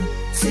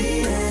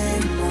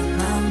 Tiens mon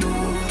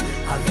amour,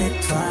 avec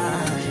toi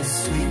je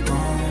suis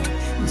bon.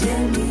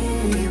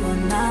 Jenny,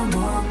 mon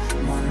amour,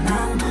 mon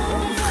amour.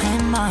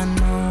 Vraiment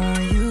know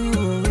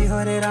you, we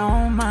hold it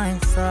on my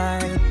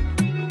side.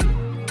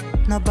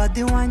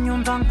 Nobody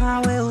wanyumva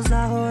nkawe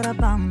uzahora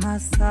by my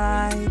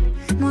side.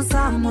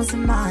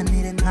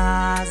 Muzamuzimanire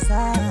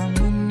ntaza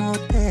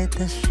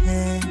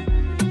mumuteteshe.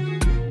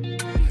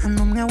 Nta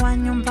n'umwe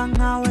wanyumva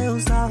nkawe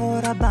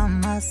uzahora by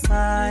my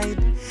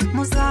side.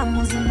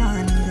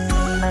 Muzamuzimanire.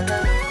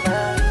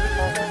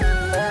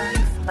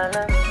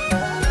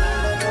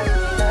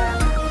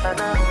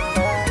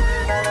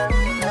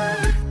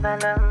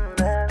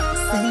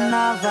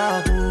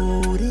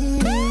 Sinavaburi,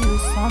 you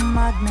so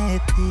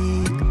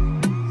magnetic.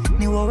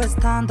 Ni wowe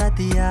standard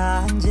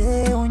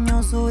yanjye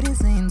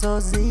unyuzuriza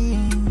inzozi.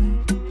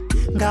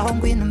 ngaho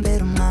ngwino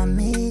mbere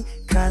umwami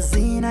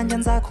kazi nanjye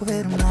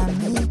nzakubera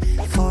umwami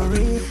for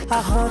real I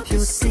hope you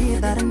see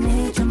that I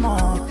need you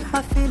more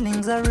my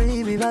feelings are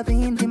real biba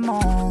bindimo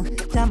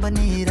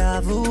byambanira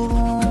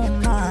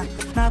vuma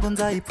ntabwo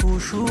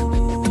nzayipfusha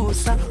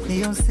ubusa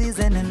niyo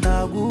nsize nenda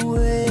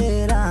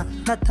guhera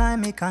na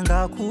time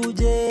ikanga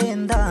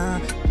kugenda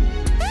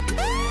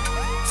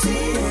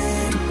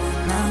Tiens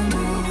mon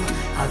amour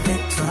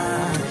avec toi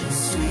je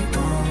suis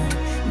bon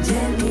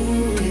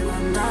Jenny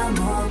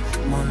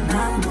mon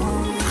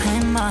amour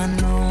vraiment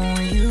know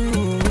you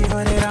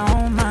got it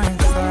on my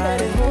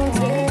side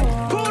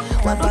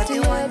my body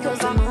when you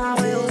come my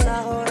way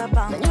uzahora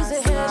bang you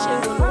say hey she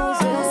go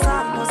lose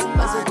it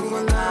basi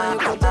kuwa nayo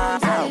kwa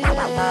dance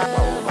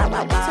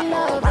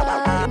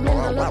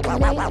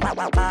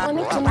I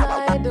need to know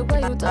the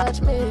way you touch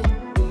me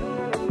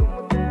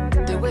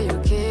the way you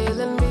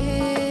killing me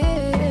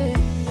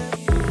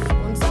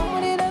when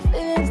somebody that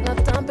feelings not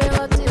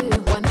temperature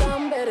when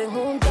I'm betting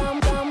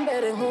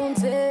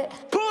hunte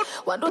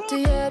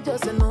wadutie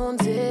byose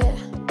ntunze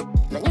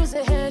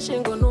nanyuze henshi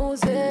ngo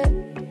ntuze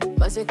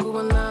maze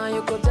kubona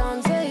yuko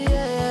byanze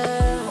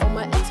yeah oh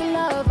my ex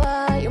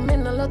lover you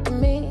mean a lot to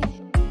me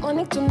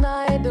morning to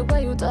night the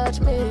way you touch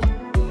me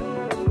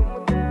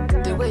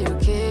the way you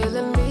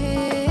killing me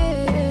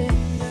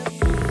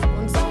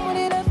when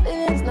somebody that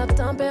feelings not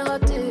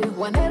temperature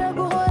when I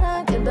go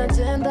around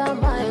genda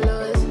my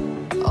love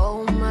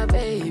oh my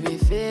baby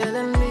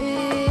feeling me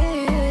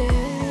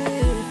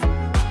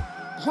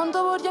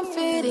Hundo burya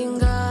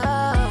mfiringa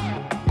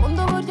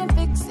Hundo burya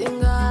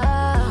mfixinga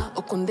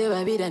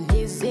Ukundeba bira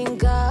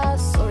ntizinga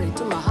Sorry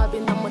to my hubby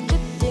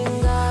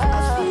namuchitinga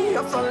I see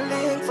I'm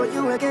falling for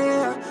you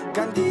again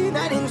Kandi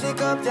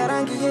narinjika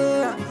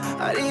byarangiye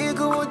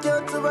Ariko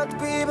uburyo tuba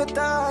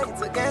twibeta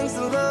It's against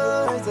the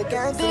law, it's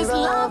against the law This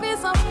love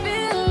is a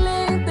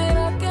feeling that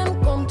I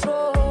can't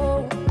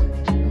control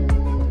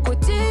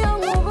Kutia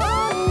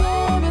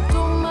ngubonye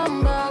bituma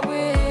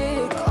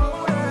mbawik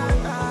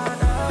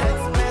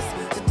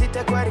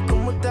Kwari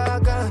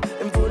kumutaka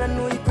imvura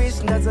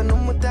nuyikwish ndaza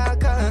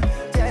numutaka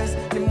yes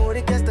ni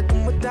muri kesta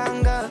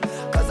kumutanga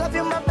cause of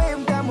you my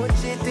babe I'm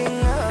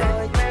cheating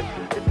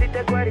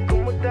tita kwari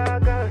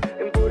kumutaka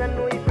imvura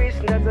nuyikwish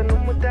ndaza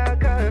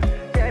numutaka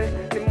yes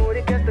ni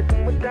muri kesta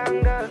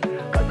kumutanga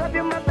cause of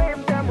you my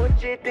babe I'm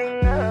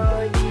cheating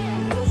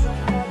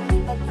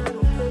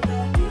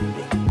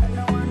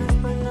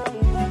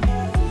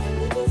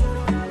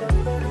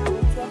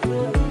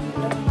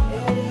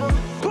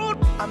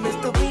I miss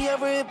to be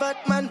every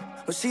Batman.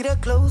 But see the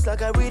clothes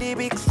like a really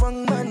big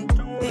strong man.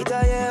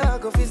 I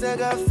go feel a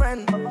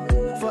girlfriend.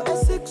 For a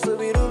six, so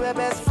we do my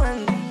best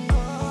friend.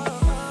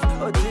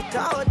 Oh, the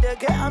tower, the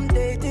girl I'm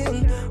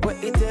dating. When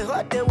it's a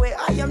hot the way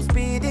I am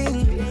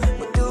speeding.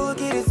 But do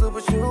get it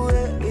super sure.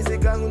 Is a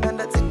gang and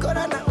that's a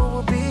corona who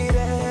will be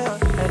there.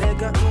 And I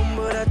got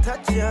number to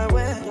touch your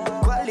way.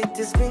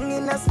 Quality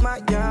swinging a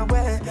smart your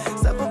way.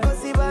 Sabu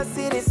kosi ba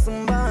siri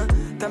sumba.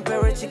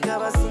 Temperature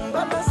kaba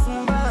sumba ba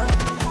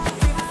sumba.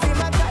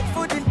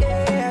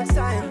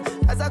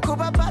 As I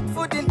cover bad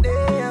food in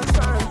there,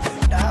 son.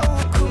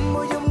 Now, come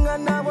you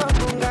mwana wa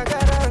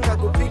mungagaranga.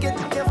 Go pick it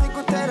up, you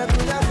could tell I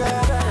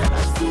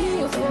see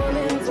you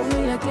falling for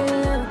me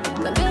again.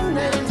 The thing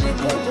that is you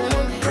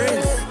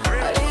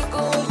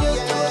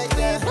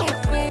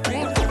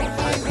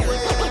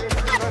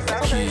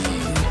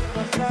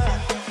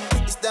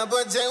It's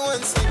Double J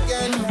once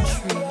again.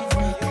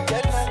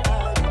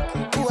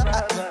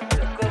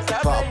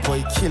 Bad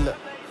boy killer.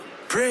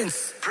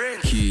 Prince.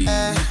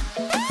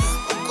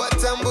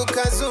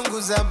 Tambuka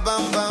zunguza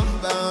bam bam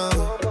bam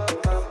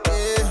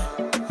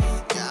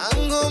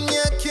yangu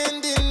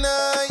myakendi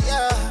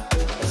naya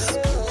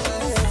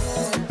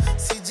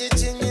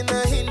sijijinyi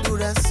na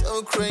hindura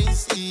so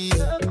crazy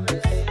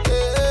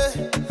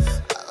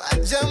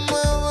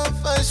abajama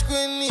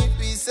wafashwe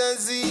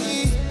n'ibisazi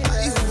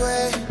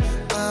aiwe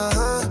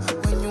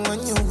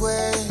when you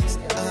waste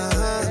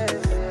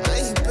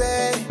my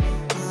babe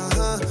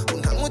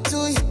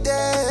unamutuide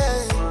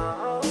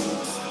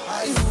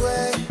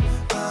aiwe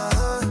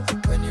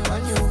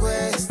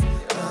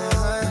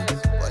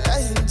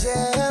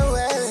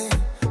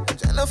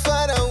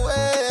far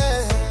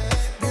away,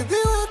 baby,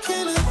 what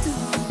can I do?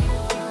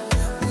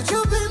 Would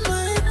you be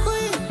my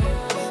queen?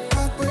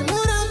 But we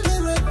wouldn't be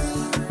ready.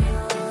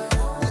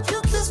 Would you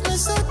kiss me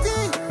so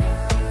deep?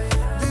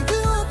 Baby,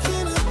 what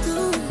can I do?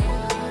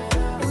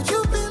 Would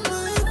you be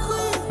my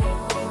queen?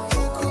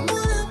 You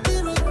wouldn't be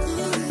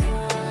ready.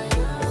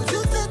 Would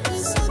you take me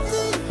so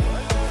deep?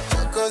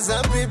 Chocoza,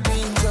 baby,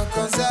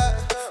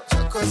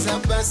 chocoza,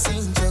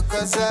 basin,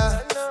 chocoza.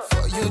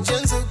 For you,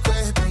 gentle,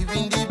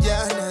 baby,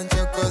 Diana,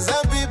 chocoza,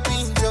 baby,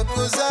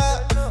 chocoza,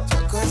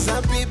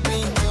 baby,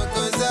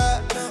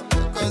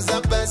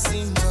 chocoza,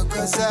 basin,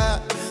 chocoza,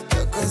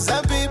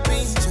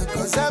 baby,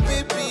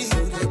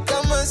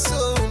 come on,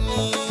 so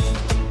me.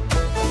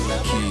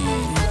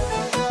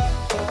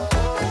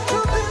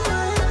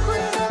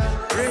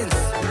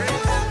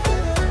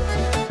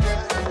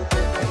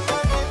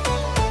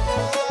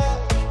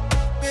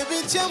 Baby,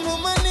 jamu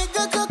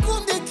maniga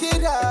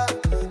kakundikira.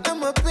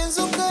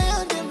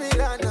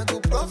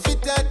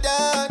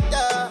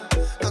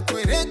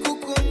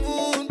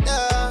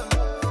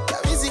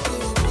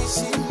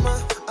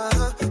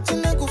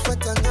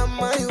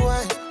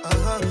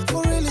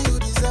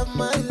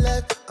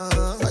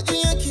 back.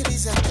 Wajunya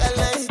kiriza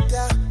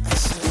kalaita.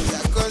 Ashinja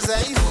koza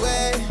iwe.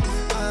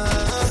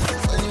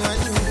 When you on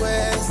your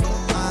west.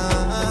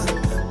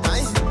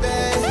 My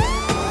babe.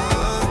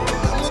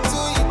 I'm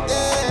to you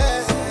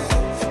there.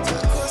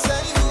 Koza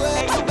iwe.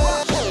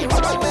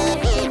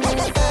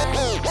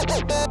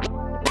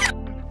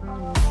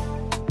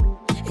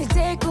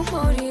 Iteka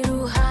umuri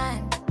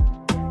ruhande.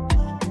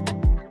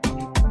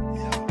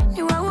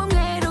 Ni wowe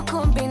umweru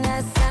kumbi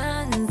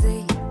nasanze.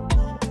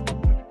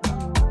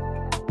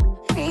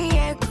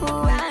 Niye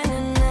kubana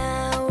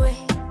nawe.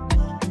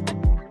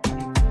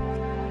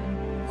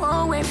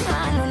 Wowe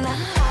mpano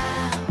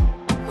nahawe.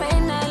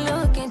 When I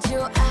look into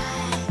your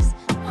eyes,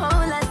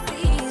 all I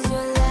see is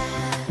your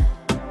love.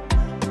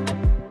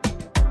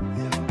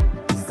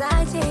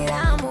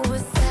 Uzagera mu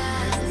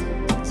busaza,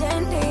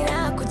 gendera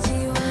ku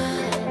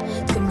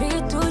kiwanja, twembi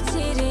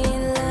tukiri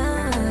in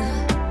love.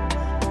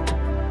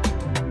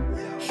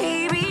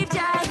 Ibi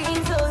byari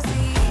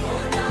inzozi,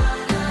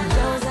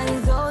 inzozi ari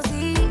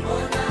inzozi,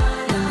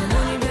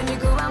 muri byo ndi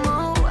kubamo.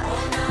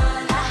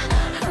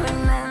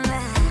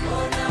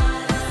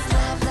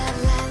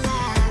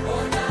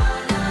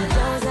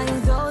 Inzozi ari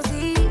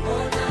inzozi,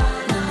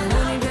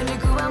 muri byo ndi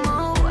kubamo.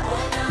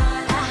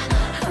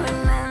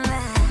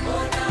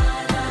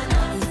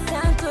 It's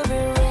time to be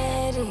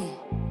ready,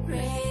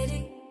 ready,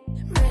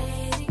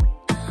 ready.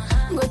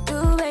 Go do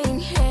it in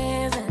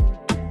heaven,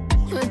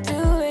 go do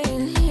it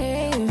in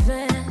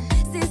heaven.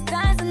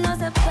 Sisters and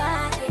us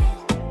apart,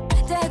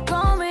 take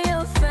on me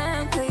your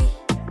family.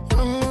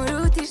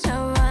 Umurutisha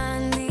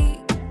abandi.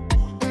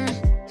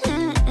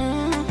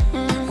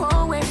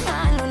 Wowe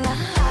mpano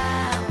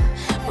nahawe.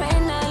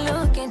 When I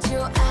look into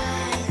your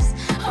eyes,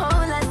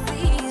 all I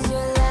see is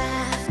your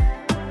laugh.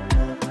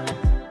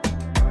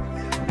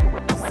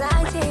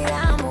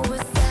 Uzagera mu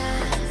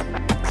busaza,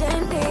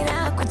 gendera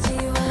ku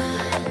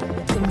kiwanja,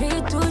 twembi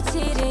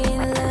tukiri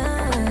in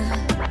love.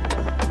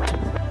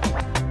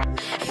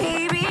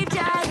 Ibi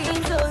byari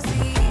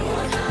inzozi,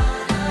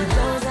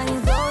 inzozi ari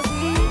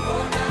inzozi,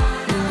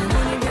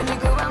 muri byo ndi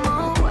kubamo.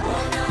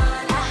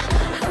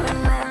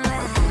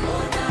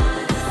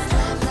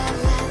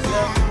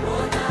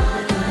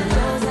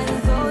 Inzozi ari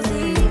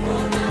inzozi,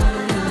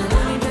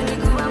 muri byo ndi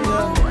kubamo.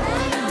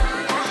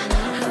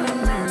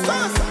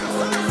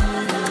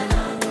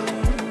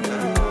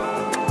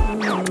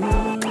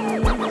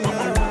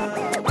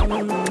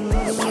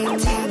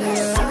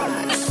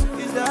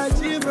 Is that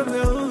you from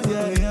the hood?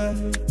 Yeah, yeah.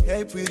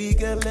 Hey, pretty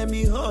girl, let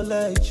me hold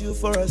at you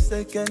for a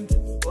second.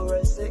 For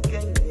a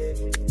second,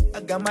 yeah.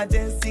 I got my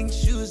dancing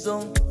shoes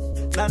on.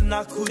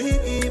 Nana kuri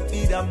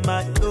ipi da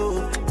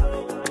mayo.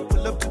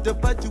 Pull up to the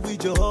party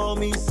with your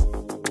homies.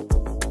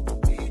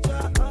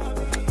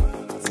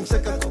 Sing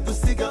shaka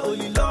kupusiga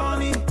oli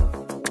loni,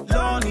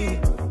 loni.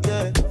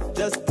 Yeah,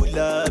 just pull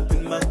up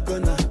in my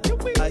corner.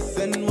 I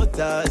send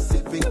water,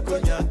 sipping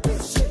cognac.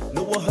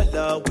 No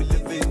wahala, we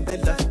live in the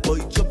life. Boy,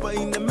 chopper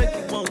in the make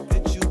it won't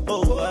get you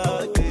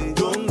over. Yeah.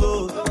 Don't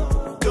go.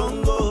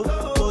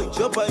 Boy,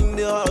 chopper in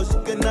the house,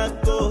 you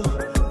cannot go.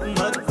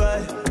 Mad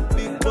vibe,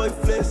 big boy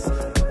flex.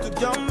 To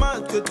your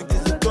market, to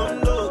get a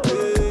condo.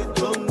 Yeah.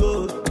 Don't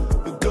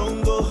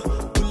go.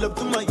 Pull up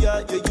to my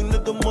yard, yeah, you know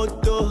the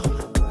motto.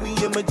 Me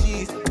and my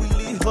G's, we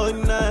live all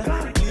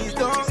night. Please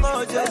don't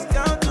go, just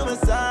come to my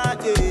side,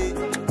 yeah.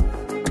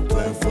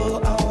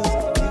 24 hours,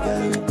 we got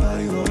you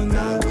party all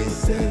night, we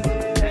say.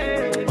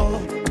 Oh,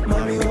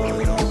 mommy,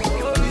 hold on.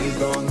 Please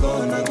don't go,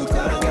 now go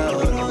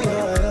oh,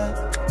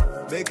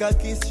 yeah. Make I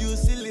kiss you,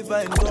 silver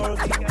and gold.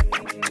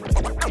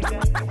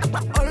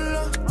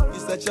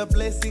 You're such a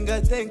blessing, I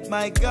thank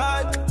my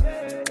God.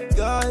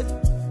 God,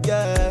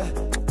 yeah.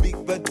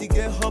 Big body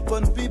get hop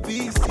on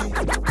BBC.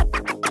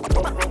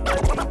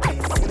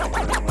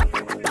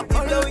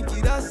 All we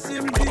get us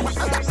simple.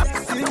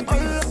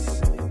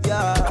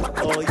 Yeah,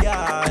 oh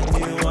yeah,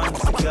 new one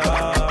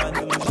cigar,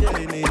 new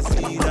jelly,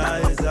 see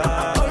that is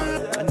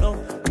I know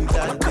you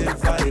got the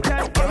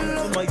vibe. Come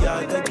to my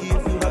yard, I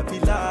give you happy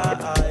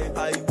life.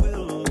 I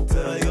will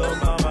tell your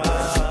mama,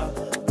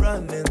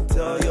 run and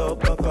tell your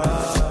papa.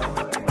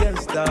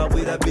 Gangsta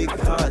with a big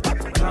heart.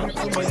 Come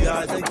to my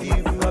yard, I give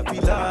you happy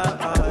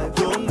life.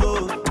 Don't go,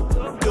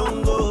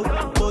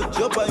 put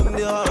your boy in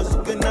the house,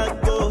 you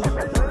cannot go.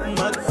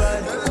 Mad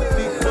vibe,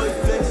 big boy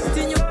flex.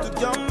 To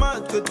your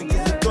market, to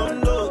get it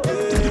done.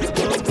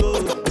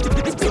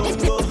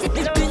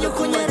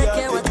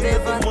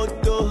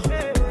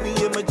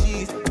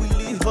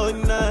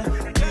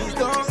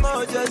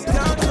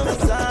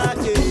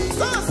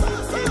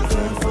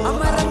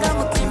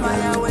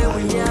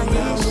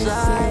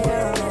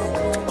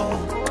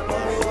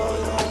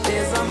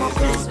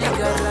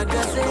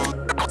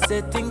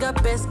 Setting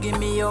up best, give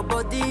me your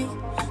body.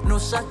 No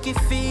shaki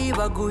fee,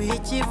 baguhi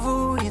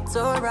chivu, it's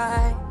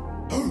alright.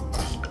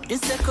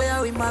 Inseko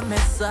yawe ima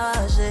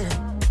message,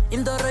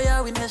 indoro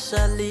yawe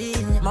inesha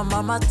linye. My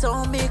mama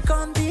told me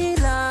can't be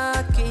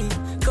lucky,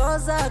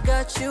 cause I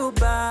got you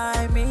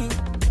by me.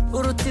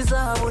 Uruti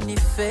zahabu ni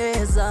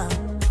feza,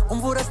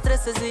 umvura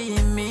stress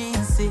z'iyi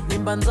minsi.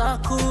 Nimba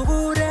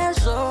nzakubura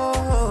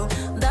ejo,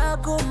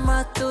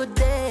 ndaguma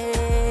today.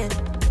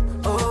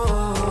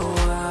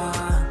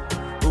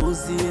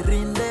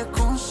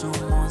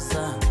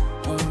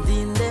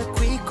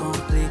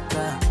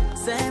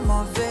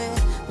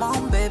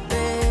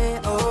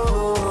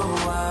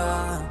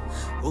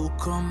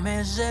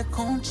 ukomeje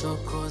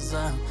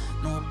kuncokoza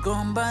nubwo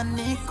mba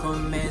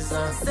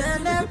nikomeza ce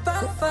n'est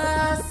pas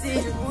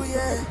facile.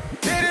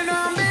 Mbere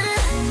na mbere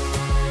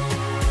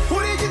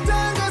uri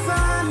gitangaza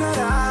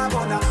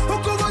ntarabona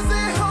uko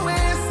ubuzeho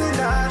wese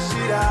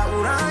ndashira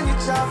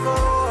uranyicavo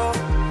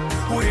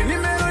uri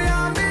nimero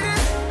ya mbere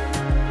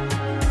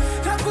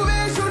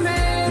ntakubesha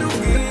untera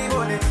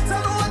ubwibone sa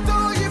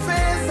n'uwatoye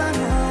ifeza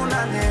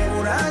ntunane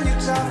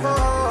uranyicavo.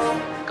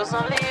 Cause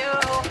only you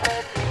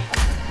make me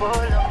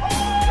fall on,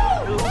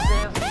 lose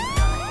every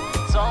night.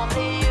 It's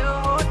only you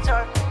who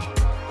turn me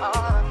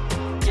on.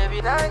 Give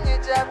it on your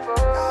japo.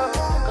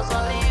 Cause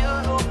only you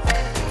who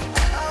make me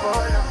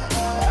fall on,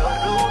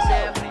 lose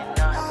every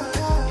night.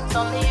 It's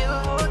only you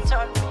who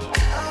turn me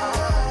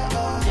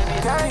on. Give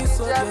it on your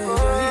japo.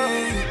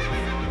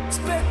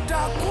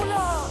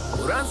 Spectacular.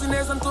 Uranzi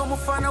neza ndi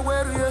umufana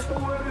weruye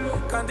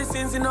kandi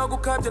sinzi no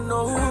gukabya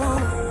no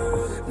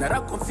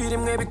narakumvira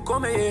imwe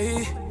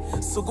bikomeye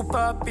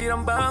sugupapira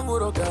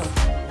mbanguroga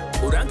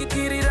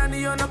urangikirira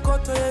niyo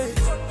nakotoye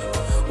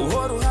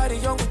uhora uhari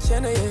iyo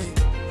ngukeneye.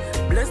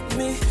 Blessed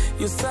me,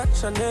 you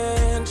such an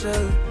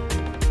angel.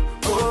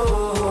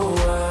 Oh,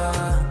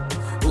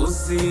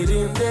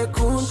 uzirinde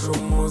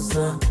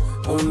kunjumuza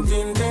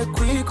undinde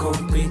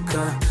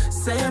kwikomplika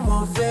c'est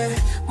mauvais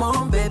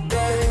mon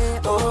bébé.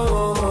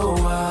 Oh,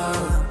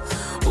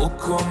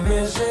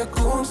 ukomeje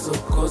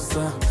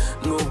kunsokoza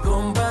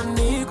nubwo mba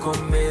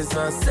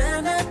nikomeza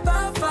ce n'est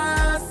pas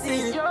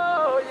facile.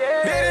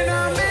 Mbere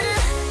na mbere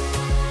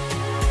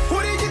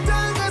uri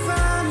gitangaza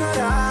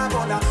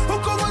ntarabona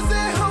uko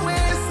ubuzeho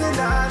wese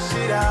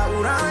ndashira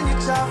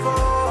uranyicavo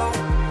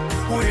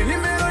uri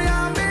nimero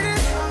ya mbere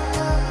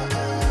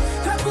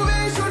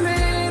ntakubesha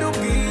untera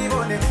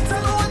ubwibone sa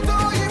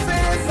n'uwatoye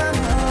ifeza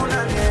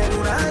ntunane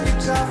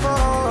uranyicavo.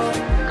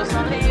 Cause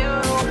only you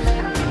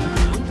make me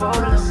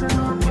fall on,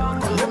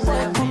 lose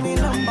every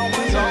night.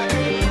 It's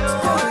only you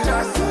who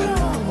turn me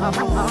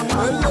on.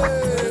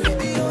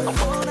 Baby, you're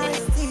so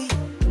nice.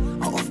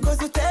 Of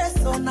course you taste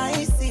so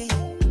nice.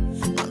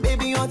 My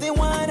baby, you're the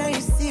one I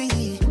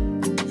see,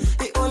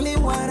 the only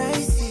one I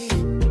see.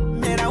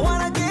 Man, I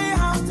wanna get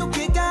house to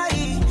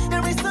Kigali.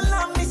 There is a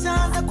long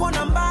nishaza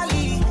kona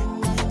mbali.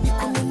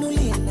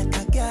 Nikununulie na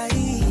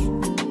kagai,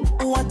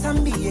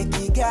 uwatambie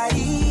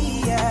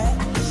Kigali. Yeah.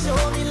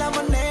 Show me love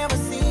I've never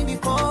seen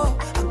before.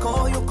 I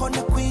call you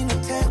the queen to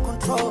take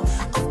control.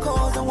 Of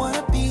course I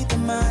wanna be the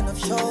man of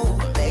show,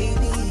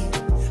 baby.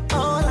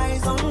 All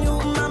eyes on you,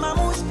 mama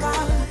mushka.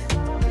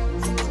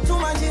 Too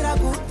much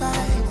good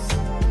vibes.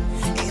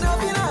 It'll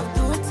be love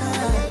good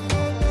time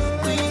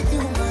with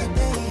you, my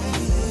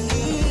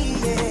baby.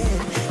 Yeah.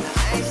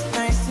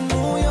 Nice to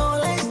know you.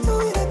 Let's do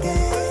it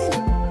again.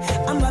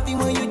 I'm loving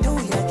when you do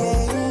it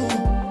again.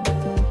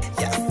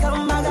 Yes,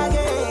 come back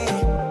again.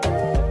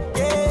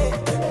 Yeah.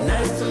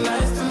 Nice to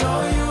know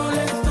you,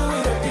 let's do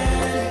it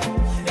again.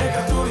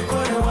 Eka tu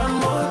record one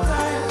more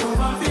time.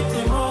 Move on with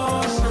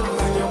emotion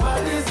when your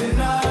body's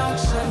in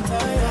action.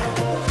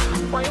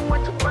 Why you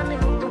want to funny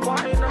with the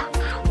wine?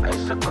 Why you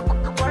suck up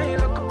the wine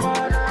like a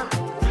butter?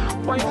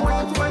 Why you want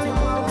to funny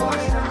with the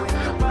wine?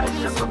 Why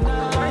you suck up the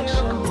wine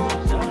like a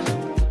butter?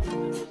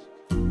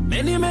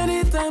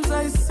 Many times I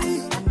see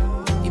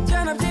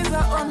Ijana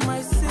visa on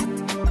my seat.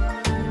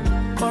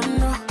 Oh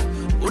no,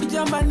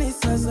 Urjamba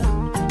Nisaza,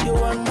 you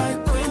are my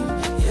queen.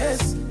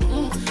 Yes,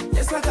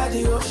 yes I got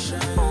the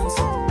oceans.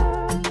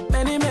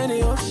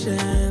 Many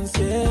oceans,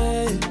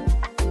 yeah.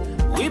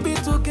 We be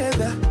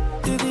together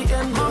till the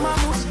end. Mama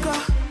Muska,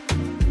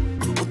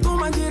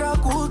 utumanjira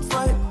good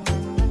vibe.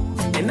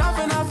 Enough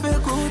a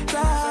good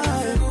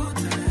time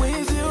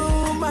with you,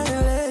 my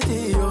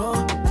lady, oh.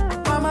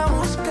 Mama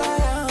Muska,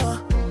 yeah.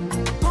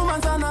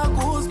 Tumanzana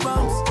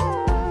goosebumps.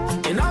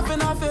 Enough a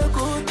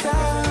good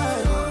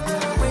time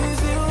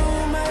with you,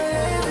 my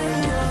lady,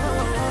 oh.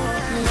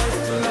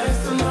 Nice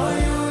to know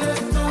you,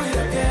 let's do it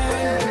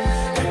again.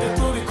 Take it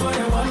to be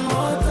calling one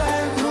more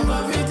time. Number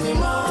 50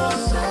 more.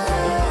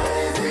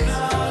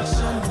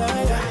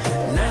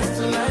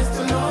 Nice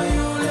to know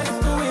you, let's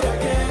do it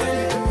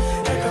again.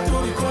 Take it to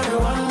be calling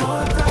one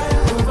more time.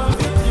 Number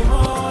 50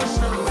 more.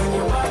 When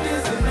your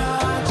body's in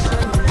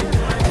action.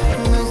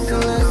 Nice to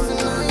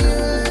know you.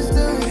 Let's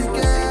do it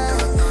again.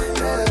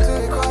 Take it to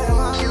be calling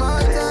one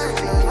more time.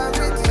 I'm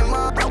pretty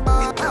much.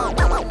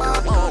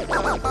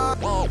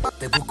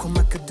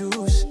 Debukoma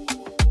kadush,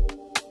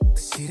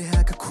 shire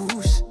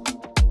hakakush.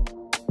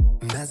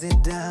 Maze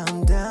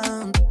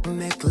down,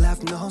 make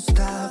love no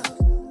stop.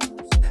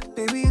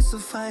 Baby, you're so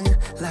fine,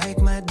 like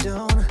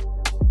Madonna.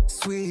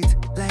 Sweet,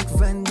 like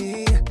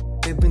vanilla.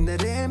 Baby,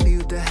 ndarembi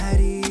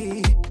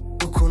udahari.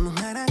 Ukuntu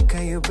nkaraka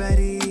your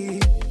body.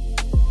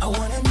 I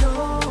wanna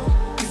know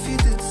if you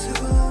did to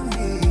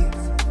me.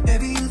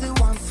 Baby, you're the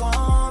one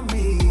for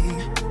me.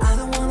 I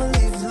don't wanna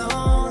live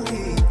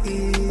lonely.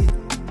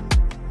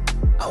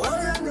 I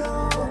wanna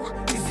know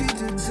if you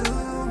do to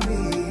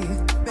me.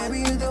 Baby,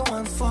 you're the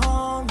one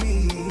for me.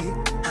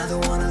 I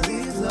don't wanna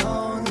live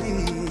lonely.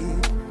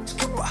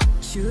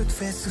 Cute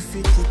face,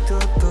 ufiti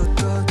toto.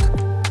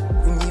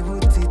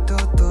 Unyibuti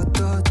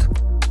toto.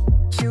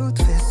 Cute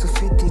face. face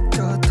ufite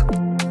itoto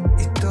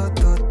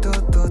itoto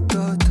toto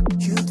toto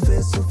cute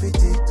face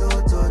ufite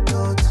itoto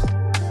toto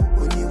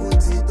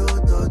unyibutse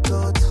itoto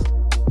toto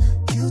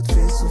cute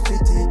face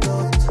ufite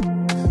itoto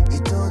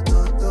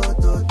itoto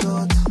toto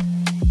toto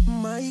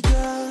my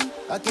girl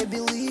I can't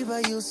believe how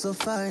you so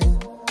fine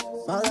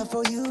my love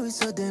for you is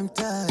so damn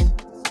tight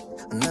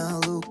now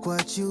look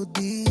what you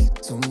did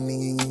to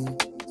me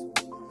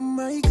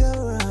my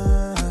girl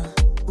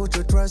put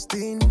your trust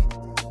in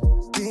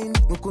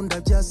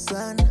mukunda bya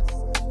sana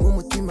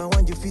umutima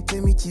wanjye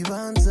ufitemo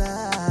ikibanza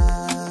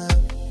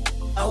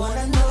I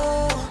wanna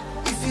know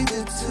if you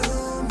do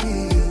to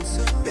me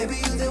baby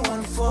you the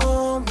one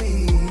for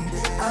me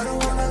I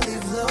don't wanna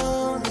live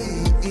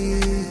lonely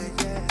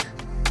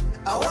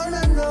I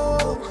wanna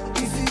know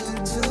if you do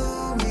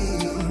to me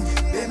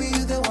baby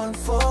you the one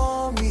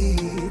for me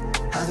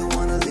I don't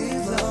wanna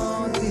live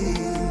lonely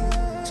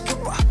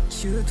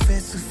cute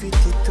face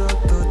ufite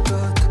toto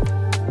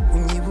toto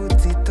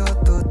unyibutse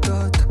itoto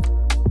toto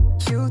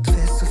cute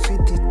face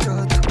ufite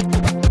itoto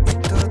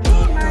itoto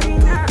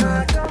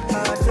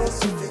toto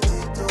face ufite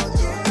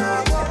itoto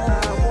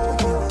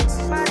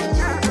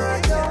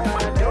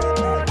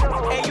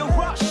hey you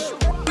rush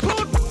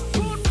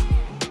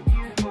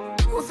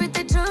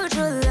ufite true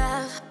true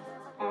love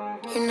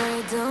you know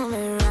you do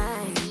me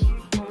right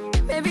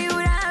baby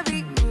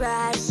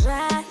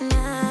urabibasha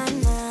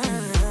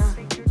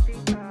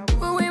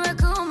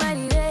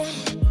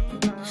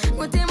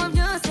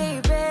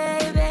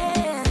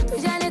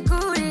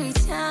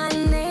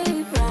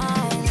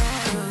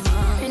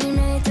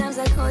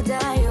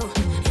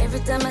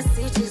time I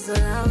see you so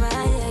love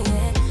yeah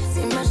yeah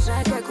see my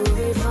shaka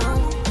kuvivo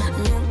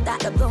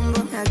that boom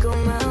boom I go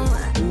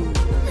mama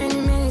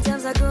many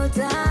times I go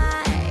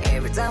die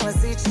every time I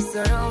see you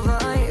so over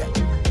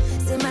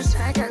see my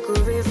shaka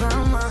kuvivo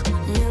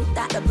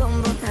that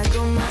boom boom I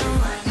go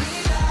mama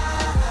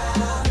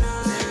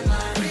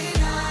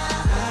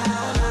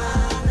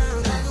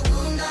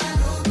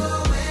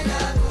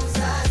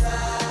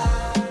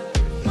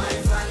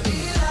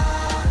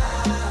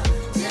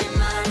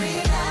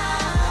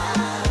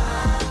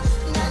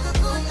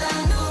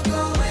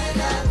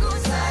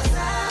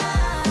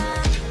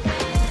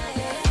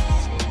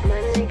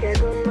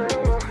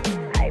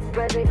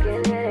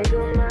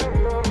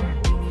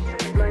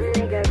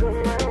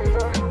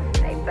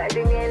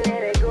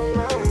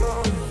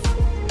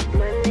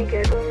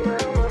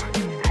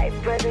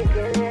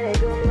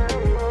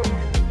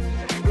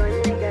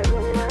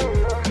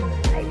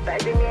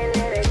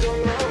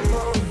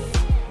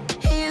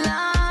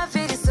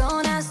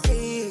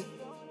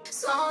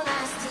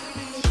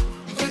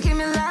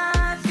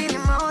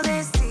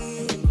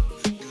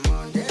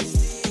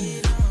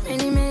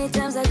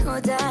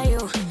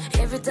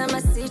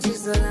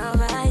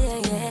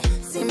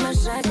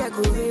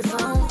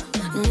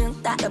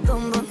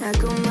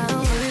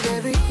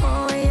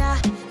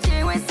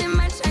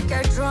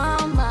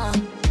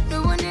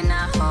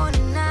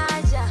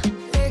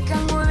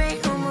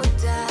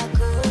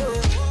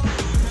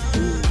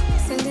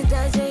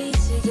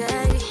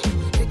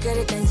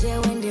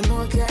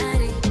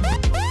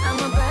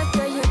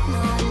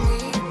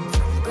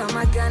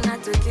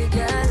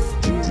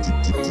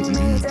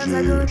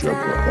DJ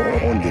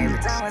JABA on the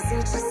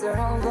mix.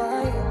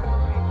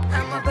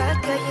 I'm a bad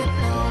guy, you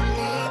know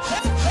me.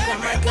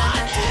 I'm a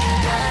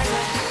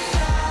guy,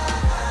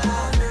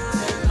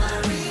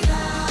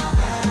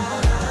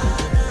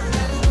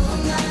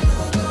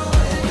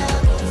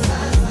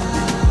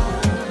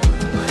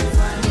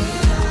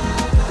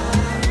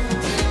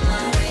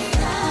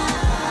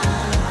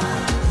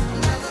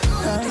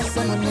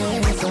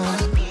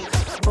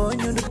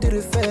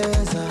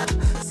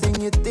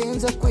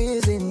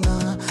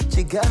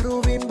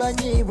 garubimba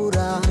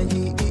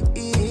nyiburayi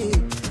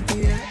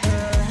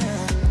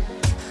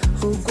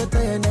uko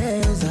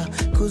tayaneza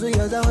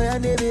kuzuyaza hoya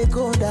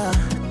nibikunda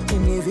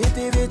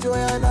iniviti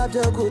bitoya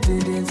nabyo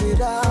kutindi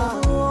nzira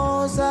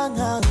oza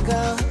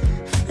nkanga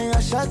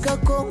ashaka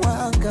ko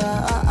nkwanga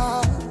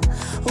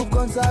ubwo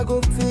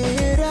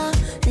nzagupfira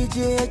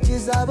igihe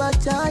kizaba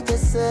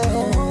cyageze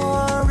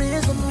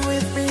reason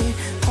with me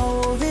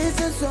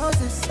bize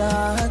zose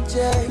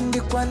sanje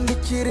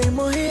ndikwandikira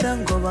imuhira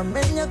ngo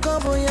bamenye ko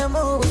mvuye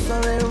mu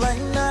busore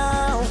right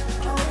now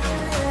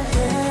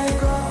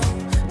yego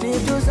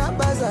nibyo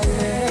uzambaza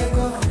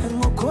yego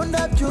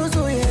mukunda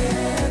byuzuye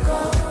yego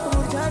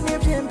uburya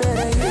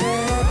n'iby'imbere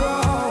yego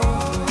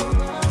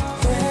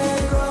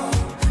yego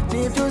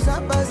nibyo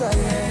uzambaza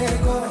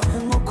yego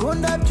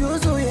mukunda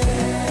byuzuye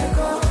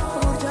yego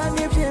uburya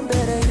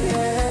n'iby'imbere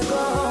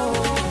yego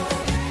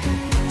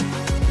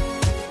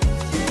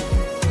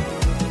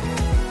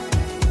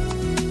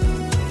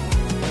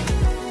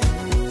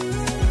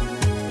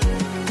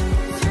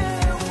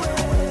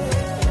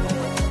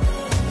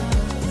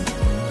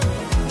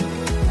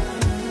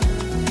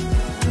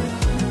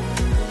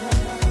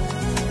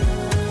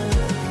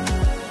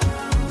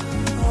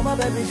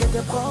baby,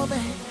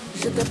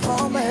 je te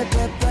promets,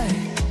 bébé.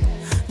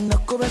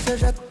 Nakubese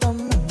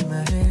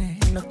j'attendrai,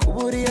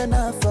 nakuburiya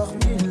na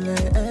formule.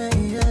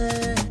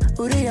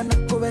 Uriya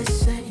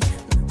nakubese,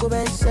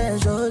 kubeshya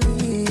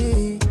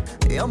joli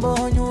iyo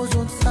mbonye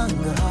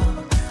uzunsanga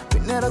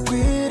binera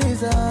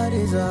kwiriza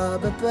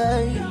bebe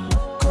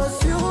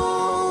cause you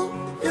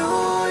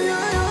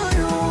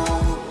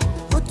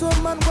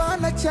utuma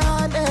ndwana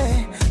cyane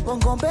ngo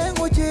ngombe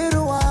nkugire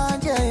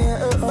uwanjye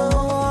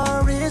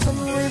reason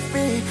with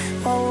me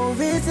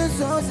wize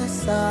zose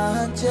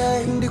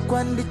sanje ndi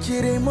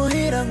kwandikira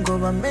imuhira ngo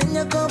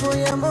bamenye ko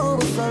mvuye mu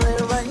busore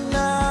right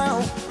now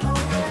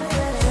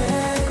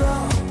yego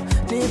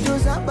nibyo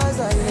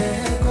uzambaza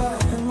yego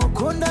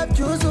nkukunda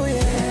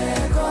byuzuye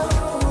yego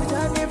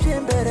uburya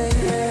n'iby'imbere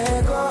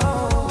yego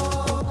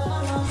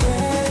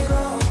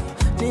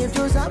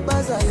nibyo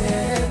uzambaza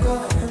yego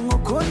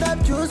nkukunda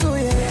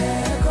byuzuye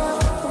yego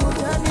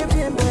uburya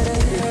n'iby'imbere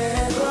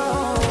yego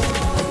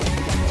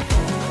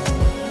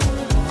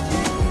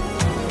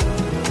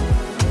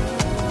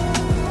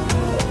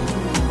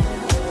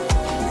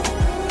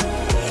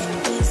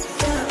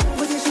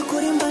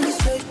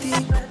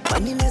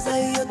ni neza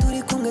iyo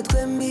turi kumwe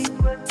twembi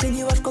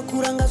sinkibashwa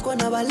kurangazwa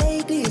n'aba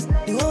ladies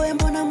ni wowe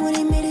mbona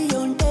muri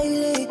million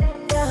daily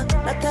yeah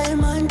nataye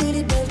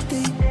mandiri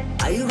bestie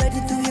are you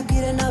ready to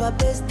yibwire n'aba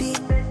bestie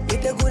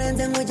itegure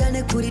nze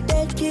nkujyane kuri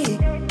deki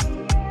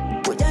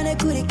ujyane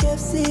kuri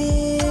KFC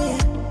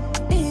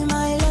in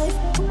my life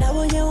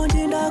nabonye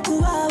wundi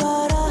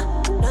ndakubabara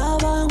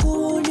nabanga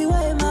ubundi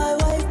we my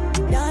wife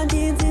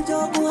yandinze ibyo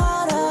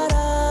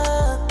guharara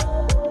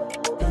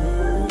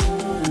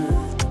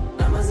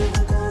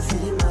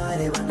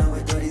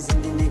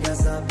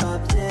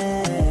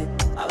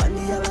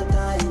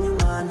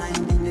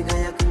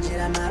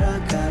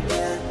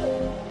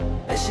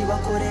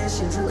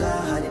bakoresha injuga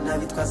hari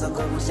n'abitwaza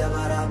ngo burya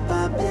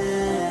barapape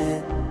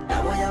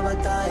nabo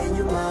yabataye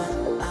inyuma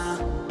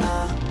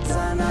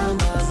za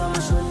namba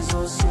z'amashuri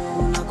zose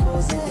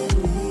nakoze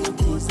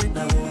imiti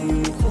nabonye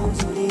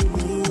umukunzi uri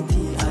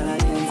imiti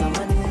ararenza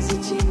amaneza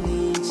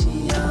ikiniki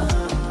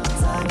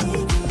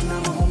zagigi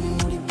n'amahumi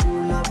muri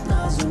pull up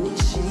nazo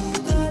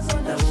nishiti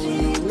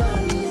nabonye umwana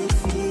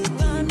n'ifiti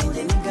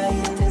ninjye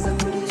nigaye neza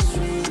kuri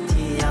street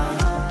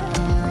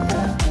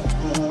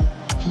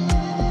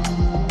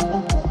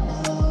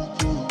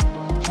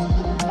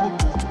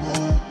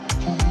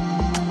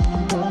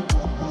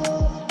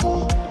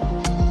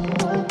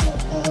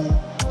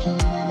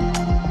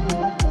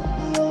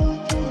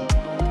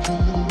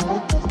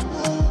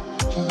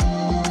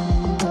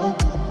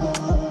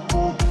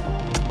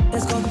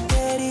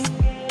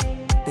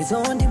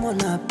Zondi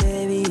mona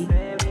baby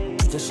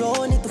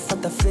Tujashoni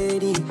tufata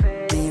feri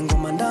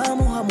Ingoma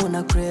ndamuha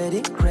mona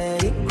credit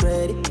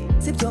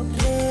Sibyo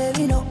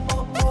revi no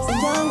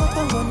Sinjangwa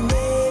kwango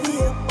nevi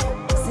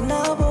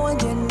Sinabo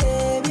wanje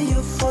nevi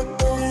you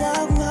photo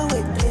Yangu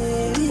hawe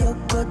revi yo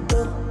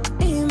koto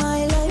In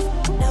my life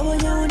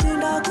Nabonye wundi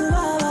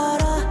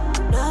ndakubabara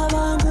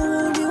Nabangu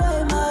wundi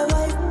we my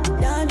wife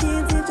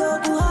Yandinzi byo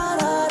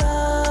guharara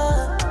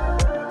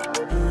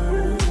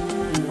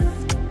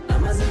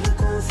Namaze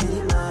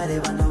gukonfirma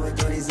reba nawe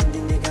dore izindi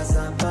nigga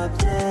za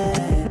papye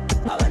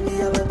abandi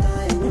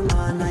yabataye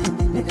inyuma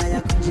n'indi nigga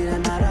yakwinjira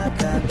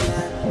narakabye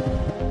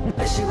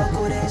benshi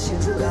bakoresha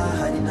injuga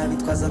hari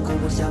n'abitwaza ko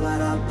burya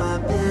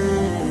barapapye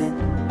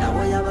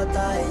nabo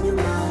yabataye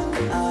inyuma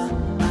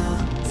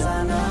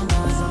za namba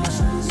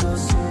z'amashuri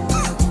zose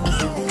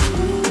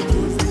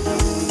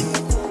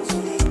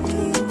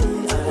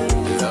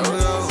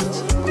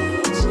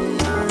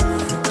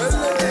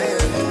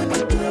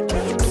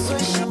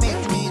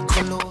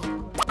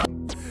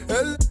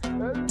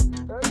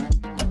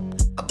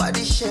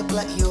shape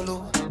like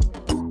YOLO.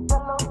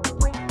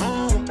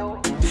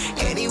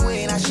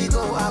 Anyway, now she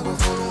go, I go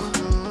follow.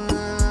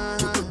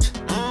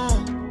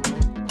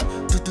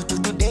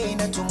 Today,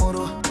 not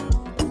tomorrow.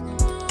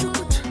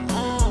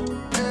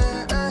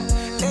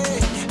 Hey,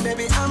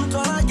 baby, I'm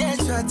gonna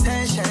get your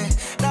attention.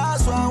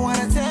 That's why I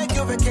wanna take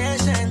your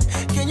vacation.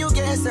 Can you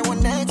guess that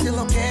one next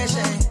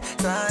location?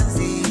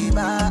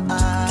 Zanzibar.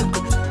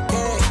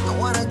 Hey, I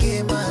wanna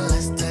get my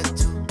last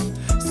tattoo.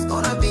 It's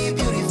gonna be a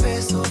beauty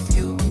face of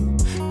you.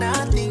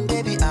 Nothing,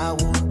 baby, I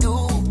won't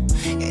do.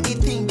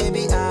 Anything,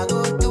 baby, I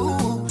go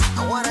do.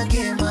 I wanna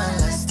get my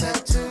last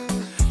tattoo.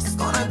 It's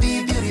gonna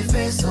be beauty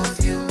face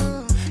of you.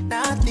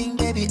 Nothing,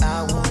 baby,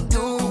 I won't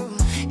do.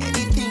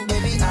 Anything,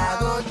 baby, I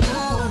go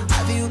do.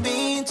 Have you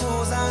been to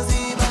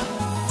Zanzibar?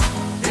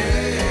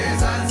 Yeah,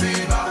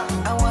 Zanzibar.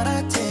 I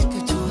wanna take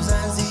you to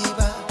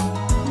Zanzibar.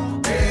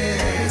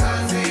 Yeah,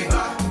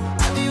 Zanzibar.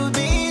 Have you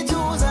been to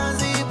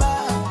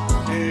Zanzibar?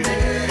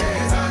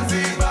 Yeah,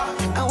 Zanzibar.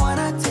 I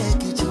wanna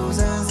take you to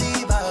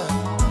Zanzibar.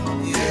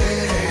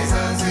 Yeah,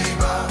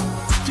 Zanzibar.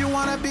 If you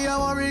wanna be a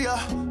warrior,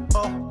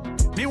 oh,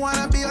 me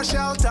wanna be a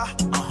shelter.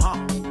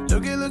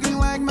 Looking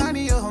like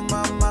money, oh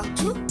mama.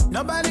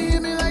 Nobody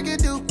hit me like you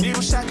do. Ni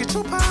ushaki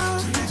chupa,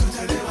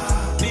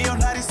 ni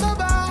onari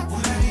soba.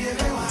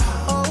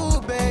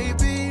 Oh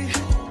baby,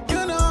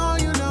 you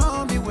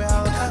know me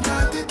well.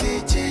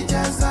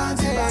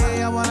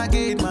 Hey, I wanna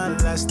get my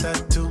last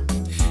tattoo.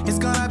 It's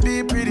gonna be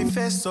a pretty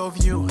face of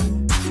you.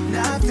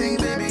 Nothing,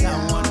 baby, I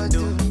wanna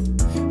do.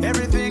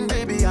 Everything,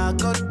 baby, I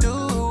go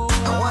do.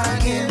 I wanna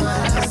get my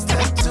last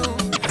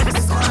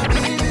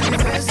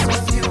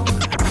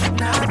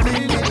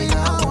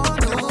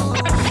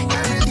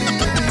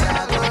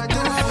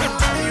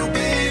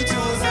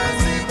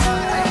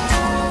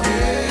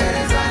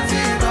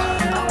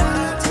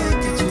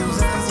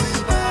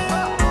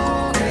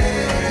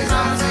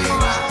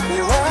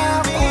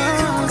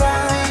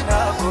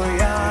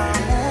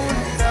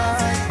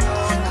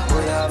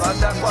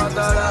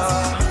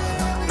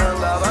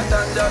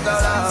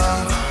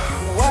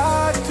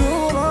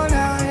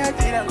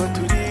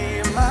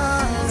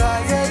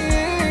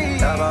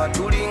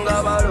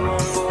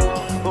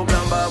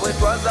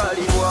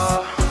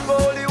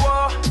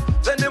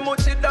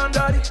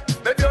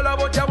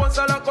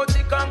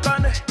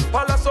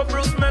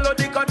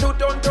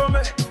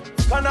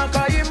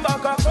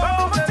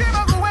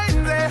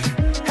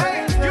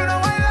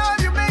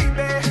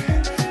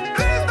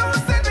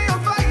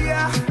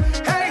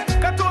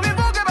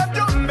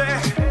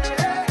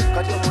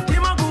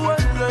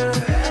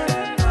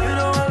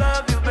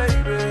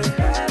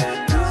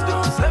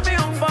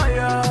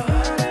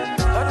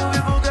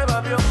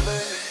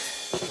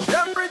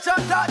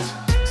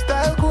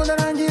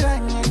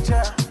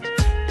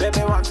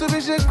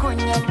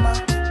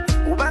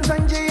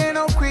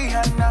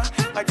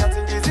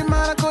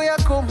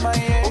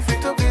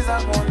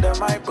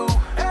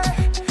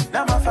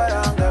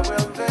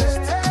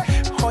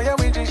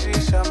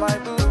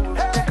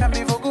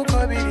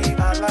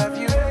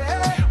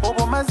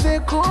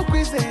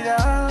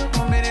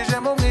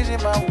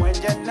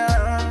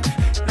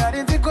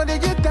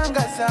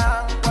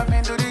birantangaza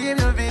waminduriye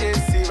imyumvire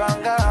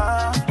sibanga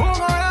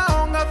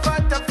unkoraho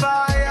ngafata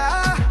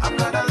fire I'm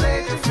gonna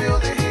let you feel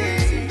the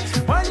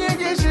heat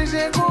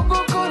wanyigishije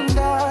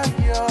kugukunda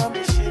yo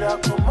mbishyira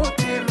ku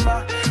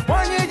mutima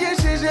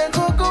wanyigishije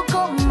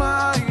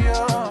kugukoma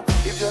yo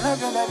ibyo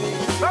nabyo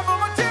ndabizi bava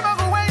umutima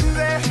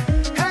guwenze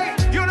hey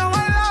you know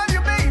I love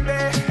you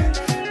baby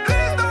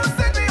please don't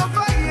set me on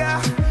fire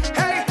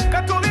hey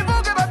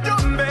katubivuge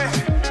babyumve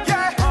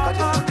yeah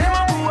bava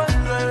umutima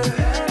guwenze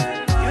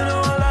you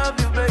know I love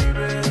you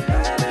baby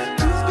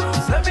please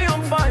don't set me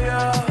on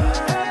fire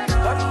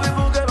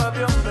katubivuge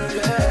babyumve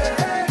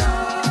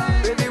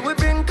yeah baby we've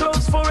been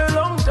close for a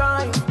long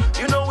time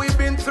you know we've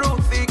been through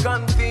thick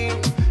and thin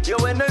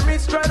your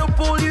enemies try to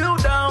pull you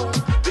down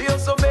you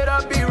also better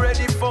be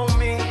ready for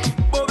me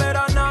but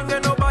better not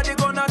get nobody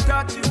gonna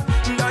touch you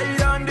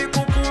Ndairandi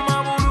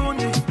kukuma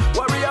burundi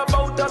worry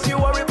about us you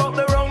worry about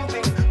the wrong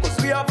thing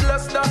cause we are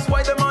blessed that's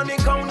why the money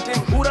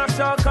counting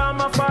urashaka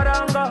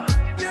mafaranga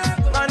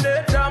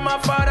andeta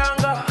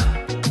mafaranga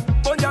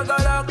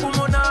bonjagala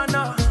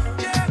kumunana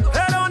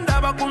ero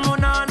ndaba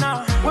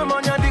kumunana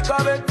wemanya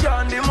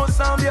ndikabetya ndi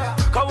musambya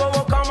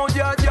kawowo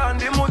kamujajja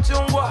ndi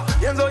muchungwa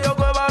yenzo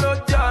yogwe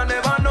barojjane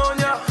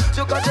banonya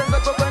chukacheze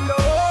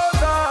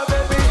kokwendoza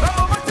baby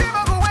baba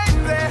mutima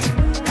guwenze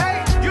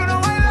hey you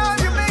know I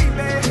love you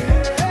baby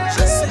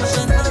je suis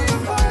jeune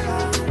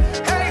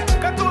hey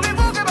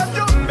katubivuge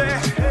babyumve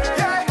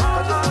yeah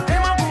baba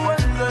mutima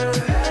guwenze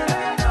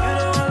you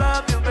know I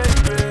love you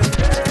baby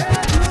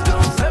please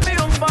don't set me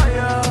on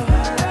fire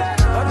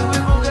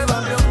katubivuge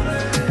babyumve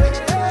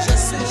je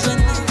suis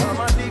jeune I'm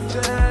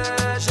addicted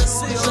je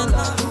suis jeune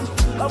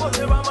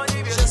abote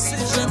bamanyibye je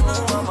suis jeune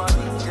I'm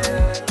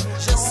addicted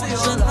je suis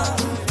jeune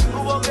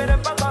ubogere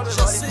paka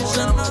je suis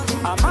jeune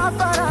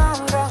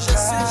amafaranga je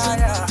suis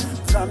jeune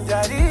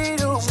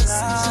zambyarira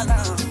umwana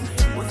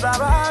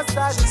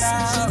uzabasa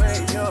nawe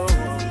yo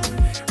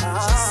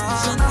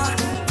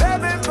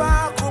baby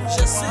bakumu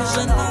je suis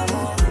jeune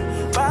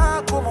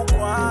bakumu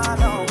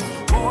kwano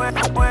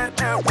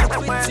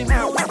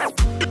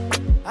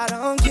I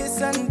don't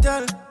kiss and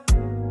tell.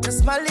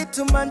 Just my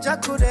little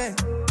manjakure.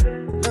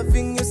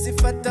 Loving you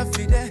sifata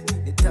fide.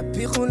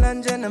 Itapirula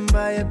nje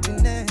nambaya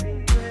pine.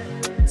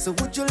 So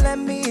would you let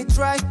me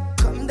try?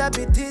 Come da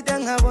biti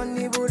denga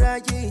boni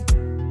burayi.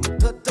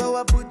 Mtoto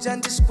wa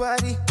bujandi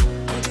squari.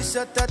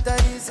 Udishota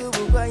tarizu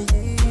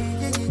bubayi.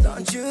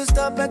 Don't you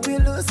stop make me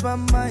lose my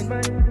mind.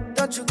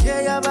 Don't you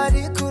care about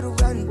it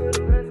kuruwan.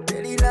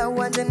 Delila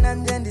wanje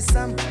nanje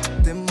ndisam.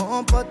 De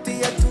mon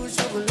poti ya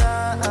toujours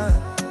là.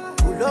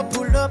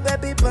 Pull up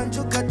baby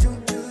banjuka juu.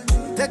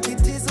 Take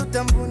it easy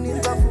utambuni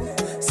babu.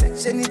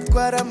 Section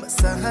itwara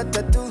masaha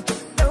tatu.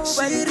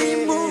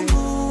 Shiri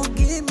Mungu,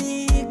 give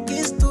me a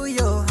kiss to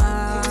your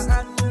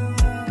heart.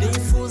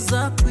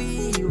 Nifuza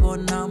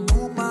kuibona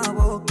mu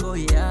maboko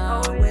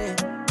yawe.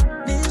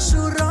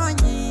 N'inshuro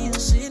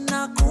nyinshi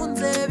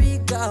nakunze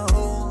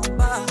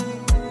bigahomba.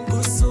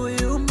 Gusa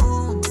uyu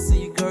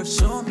munsi, girl,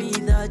 show me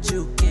that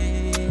you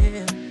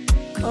care.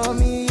 Call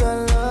me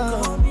your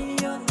love.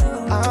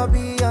 I'll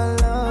be your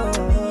love.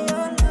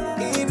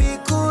 Baby,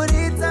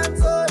 kurita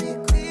tori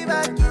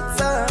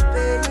kwibagitsa,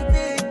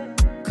 baby.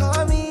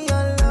 Call me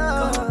your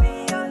love.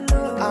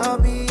 I'll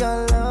be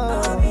your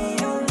love.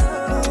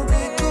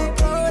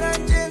 Ubikukora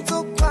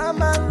njenzo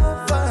kwama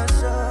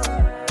ngufasha.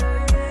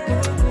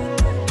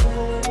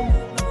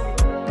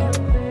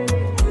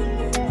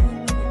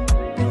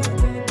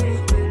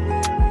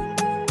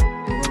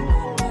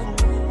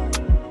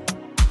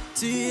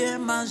 Tu es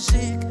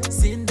magique,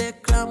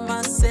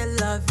 Sindeklama, c'est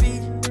la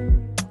vie.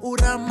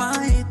 Urama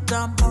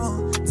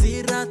itamo,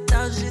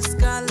 zirata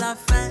jusqu'à la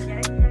fin.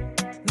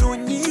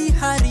 Nunyi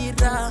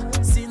harira,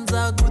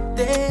 sinza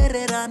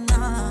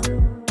gutererana.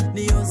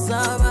 Niyo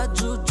zaba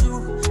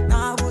juju,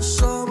 na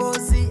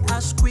bushobozi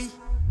ashwi.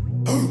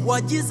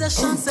 Wagize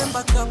chance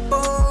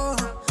mbakapo,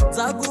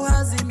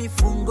 zaguhaza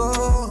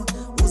imifungo.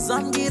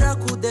 Uzambwira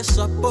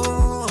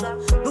kudeshapo,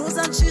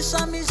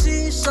 nuzancisha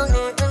mijisho,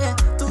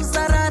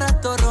 tuzarara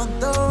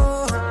Toronto.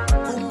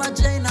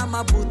 Kumajay na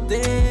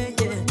mabuteye,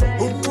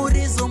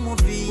 umurizo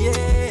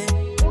muviye.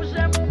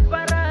 Uje mu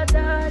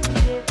paradise.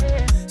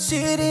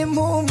 Shiri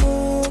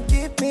mumu,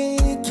 give me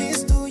a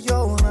kiss to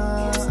your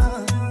heart.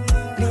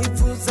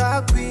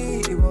 Nifuza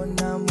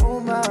kwibona mu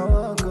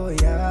maboko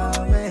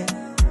yawe.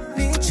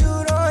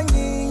 N'inshuro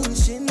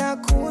nyinshi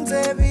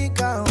nakunze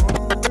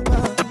bigahomba.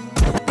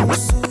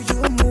 Gusa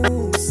uyu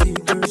munsi,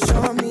 girl,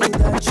 show me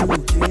that you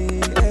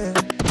care.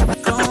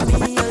 Call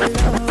me your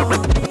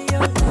love,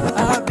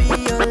 I'll be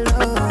your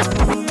love.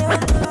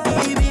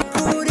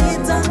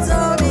 Ibikurita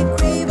nzobi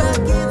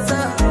kwibagitsa,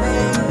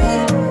 baby.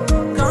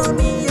 Call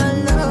me your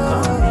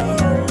love,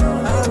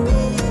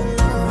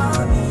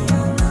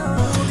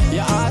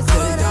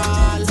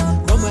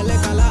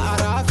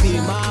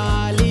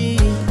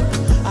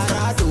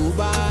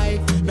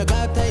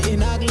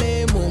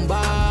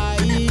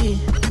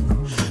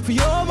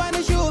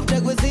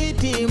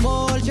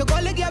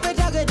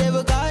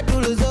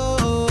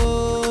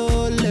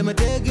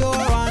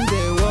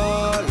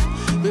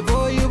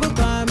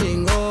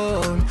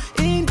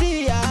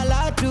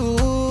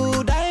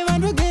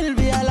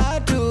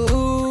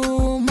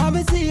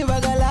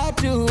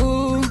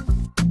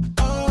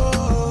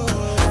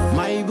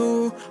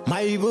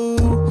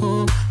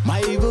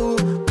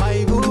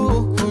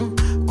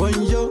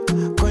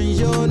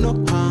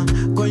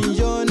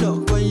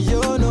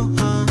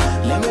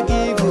 Let me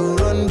give you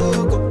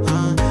rondogo,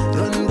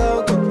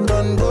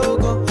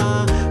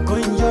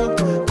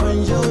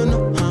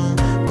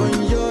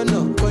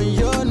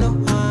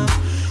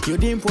 Your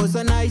dimple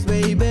so nice,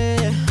 baby.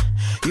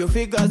 Your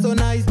figure so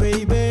nice,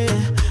 baby.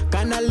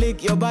 Can I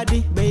lick your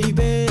body,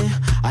 baby?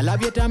 I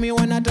love your tummy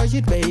when I touch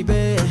it,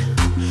 baby.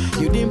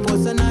 Your dimple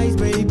so nice,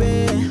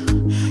 baby.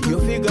 Your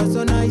figure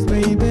so nice,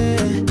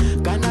 baby.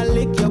 Can I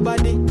lick your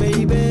body,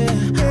 baby?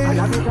 I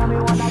love your tummy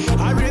when I touch it.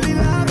 I really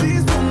love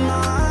this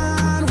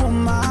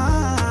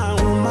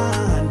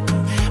woman.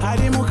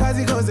 Hadi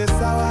mukazi koze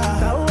sawa.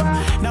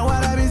 Na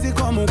wala bizi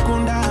kwa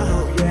mukunda.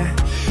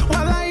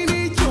 Wala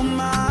ini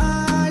chuma.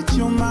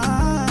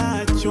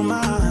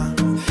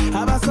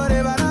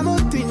 Abasore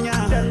baramutinya.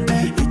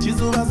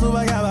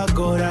 Ikizuba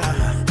yabagora.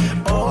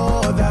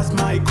 Oh, that's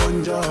my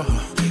conjo.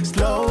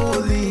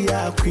 Slowly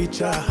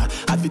akwica.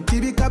 Afite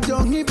ibikabyo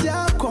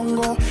nk'ibya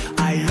Congo.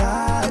 I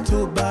had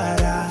to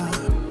bara.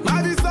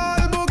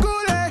 Mabisol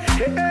bugure.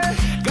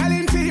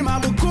 Galinti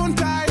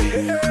mabukuntai.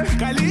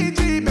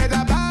 Kaliji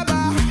beda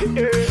baba.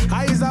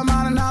 Aiza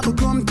marana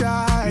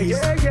bukuntai.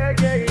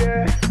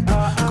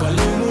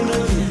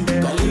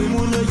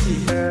 Kalimunaji.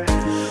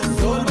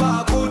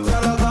 Solba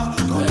kutalaba.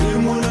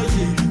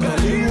 Kalimunaji.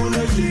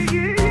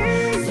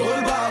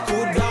 Solba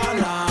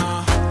kudana.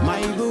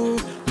 My boo.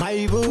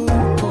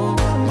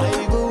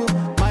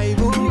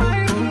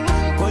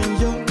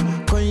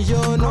 Konjo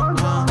no.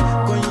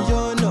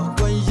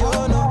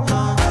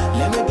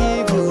 Let me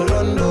give you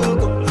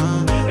rondogo.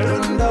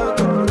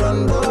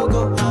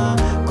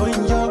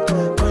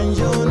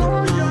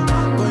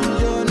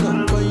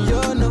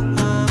 Konjo no.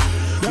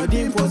 Your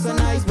dimple so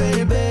nice,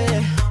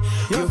 baby.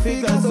 Your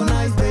figure so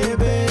nice,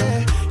 baby.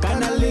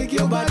 Can I lick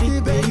your body,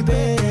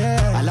 baby?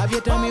 I love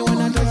your tummy when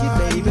I touch it,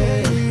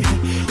 baby.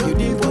 Your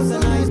dimple so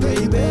nice,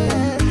 baby.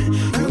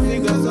 Your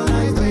figure so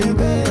nice,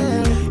 baby.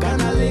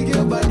 Can I lick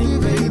your body,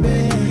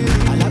 baby?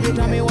 I love your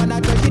tummy when I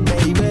touch it,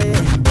 baby.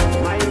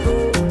 My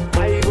boo.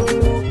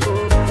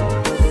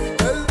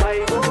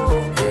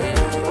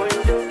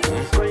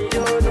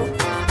 Konjo no.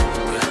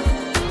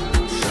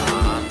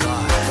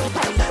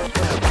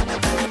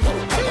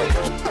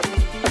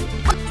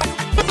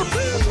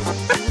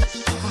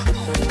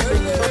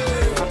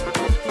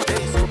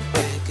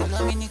 Kila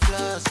mini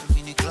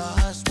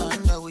class,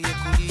 manda uye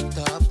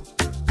kulitabu.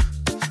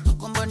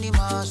 Nakumba ni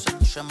maso,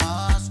 kusha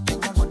maso,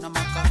 tengo wana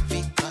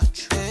makafika.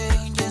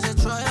 Change a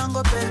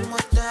triangle, bel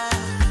mota.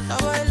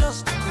 Now I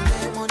lost the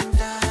kule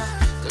monda.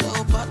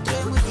 Cleopatra,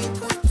 we hit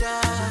puta.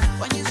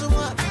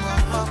 Wanyizuma, niwa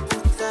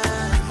waputa.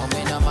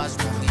 Momena mas,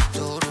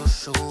 momitoro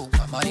show.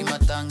 Mamari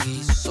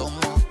matangi,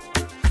 somo.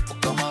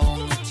 Ukama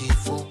wongiti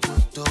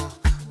fukuto.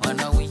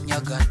 Mana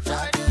winyaga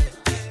tadi.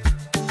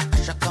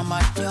 Ashaka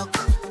manyok,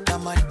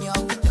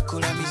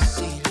 tekula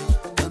misile.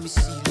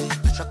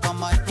 Ashaka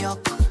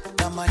manyok,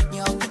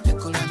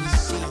 tekula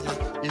misile.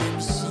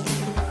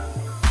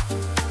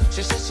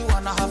 She says she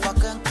wanna have a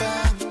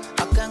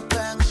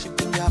gangbang. She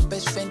bring her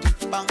best friend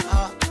in bang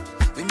her.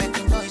 We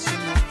making noise in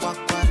no quack.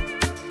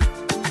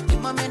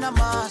 Imamena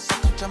mas,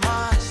 akancha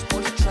mas.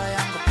 Only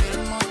triangle,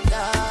 pale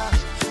montage.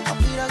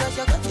 Ambira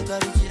gacha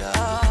katigarigira.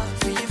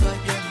 Fili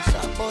vibe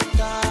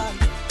sapota.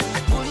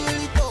 Muri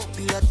elito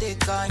pila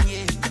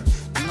tekanye.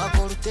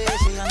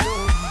 Cortese yando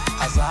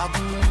azabu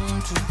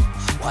muntu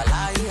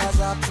walai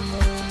azabu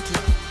muntu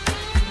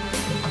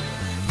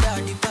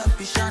Daddy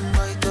papi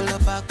shanboy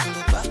koloba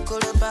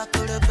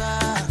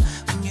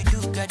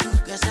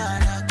Unyeduka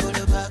sana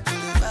koloba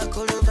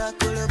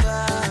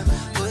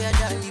Boya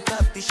daddy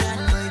papi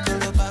shanboy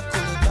koloba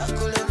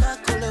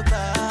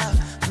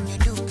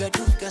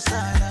Unyeduka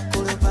sana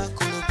koloba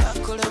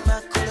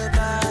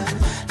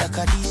Like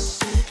a this,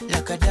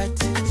 like a that,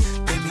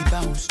 baby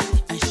bounce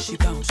and she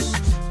bounce.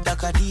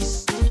 Like a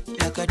this,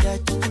 like a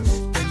that,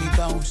 baby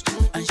bounce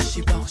and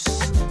she bounce.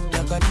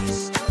 Like a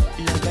this,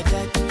 like a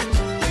that,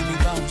 baby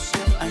bounce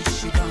and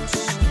she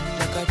bounce.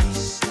 Like a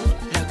this,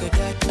 like a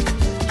that,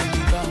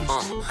 baby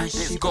bounce and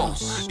she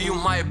bounce. You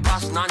my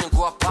pass, nani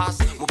go pass.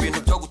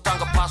 Mubintu byo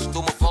gutanga pass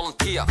ndo mu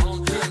volunteer.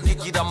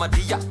 Nigira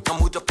Maria,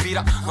 namuja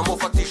pira,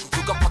 namufatisha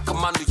njuga paka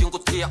mandu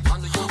yungutia.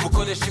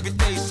 Mukoresha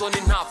ibiteye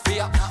isoni nta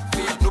fear.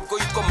 Nubwo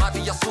yitwa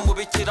Maria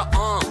sumubikira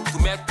to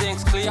make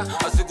things clear.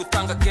 Azi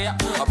gutanga care.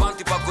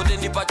 Abandi bagore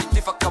ni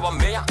bagitifa kaba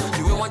meya.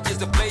 Niwe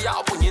wangize player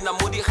abo nyina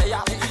muri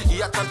heya.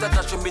 Iya tanta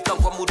dashimita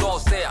ngo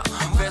murosea.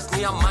 Best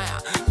ni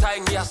amaya, tai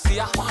ni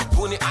asia.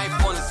 Buni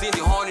iPhone zindi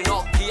honi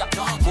Nokia.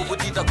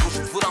 Mubudida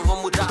kushuvura nko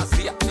muri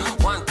Asia.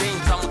 One thing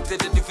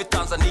zamutede divi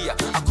Tanzania.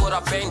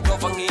 Akora bank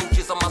over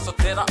nkinjiza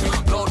masotera.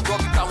 Lord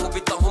Rob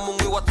kamubita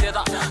nk'umumwe wa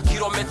tera.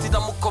 Kilometida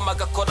mukoma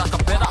gakora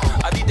kapera.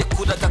 Aride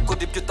kuda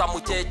gakora ibyo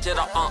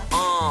tamukekera.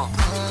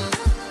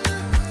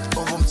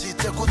 Ubu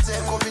mbyite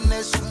guteko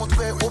binesha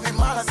umutwe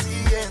ubimara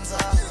siyenza.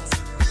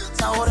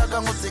 Nahoraga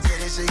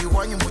nkutegereje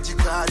iwanyu mu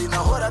gikari,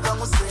 nahoraga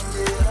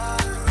nkusengera.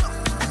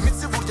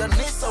 Imitsi burya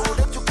nisa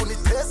urebye ukuntu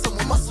itesa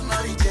mu maso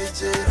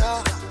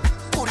narigegera.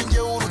 Uri nge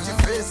uruta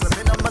ifeza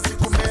mena amazi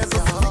ku meza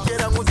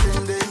sinigera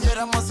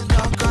nkutendengera amazi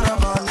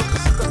ndakaraba.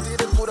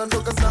 Ntukashikatire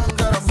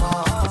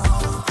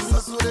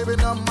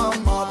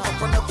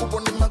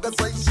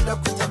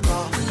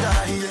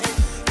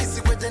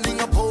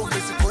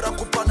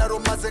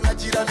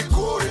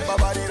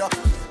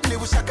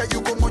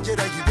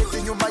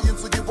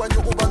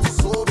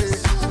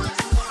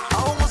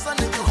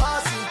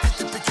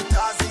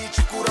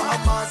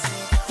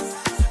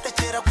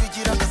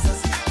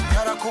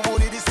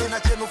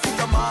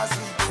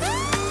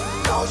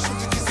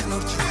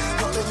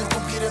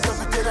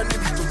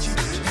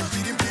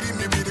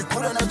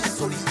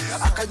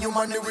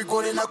nyuma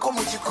niwigore nako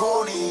mu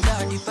gikoni.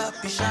 Daddy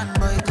papi shan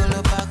boy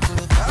koloba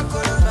koloba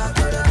koloba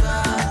koloba.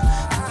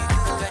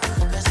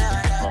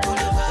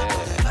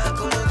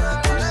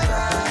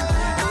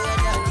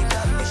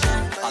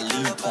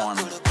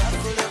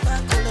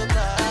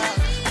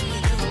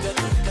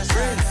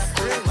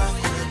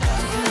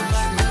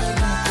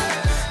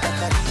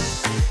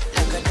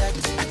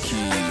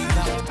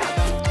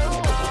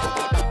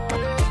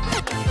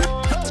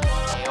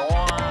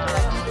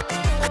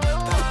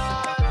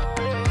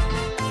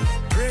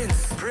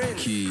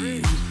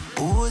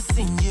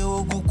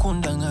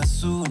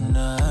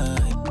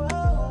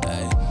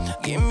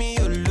 Give me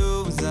your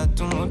love,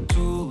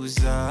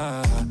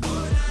 zatumutuza.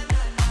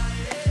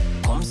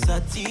 Comme ça,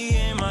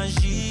 t'es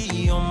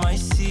magie on my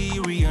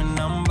serial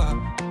number.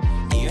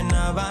 You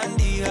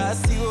nabandi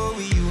hasi wo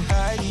you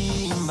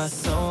harimba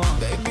so.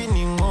 Baby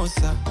ni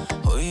ngosa,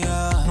 oh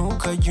yeah,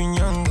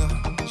 nukajunyanga.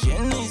 Je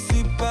ne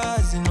suis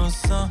pas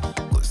innocent,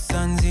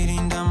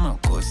 kusanzirinda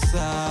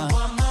makosa.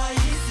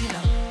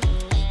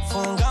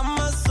 Funga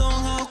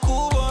masonga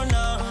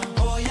kubona,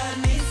 oh yeah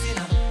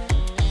nisina.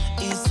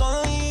 It's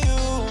only you,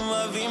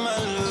 my vie, my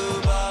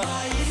lover.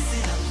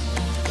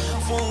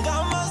 Funga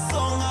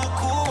masonga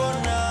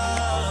kubona,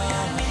 oh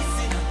yeah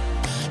nisina.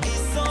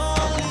 It's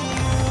only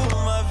you,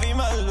 my vie,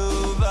 my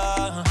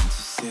lover.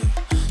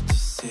 Tu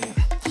sais,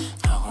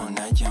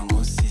 ahona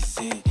jangu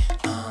sisi.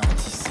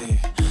 Tu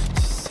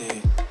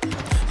sais,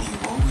 ni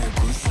wewe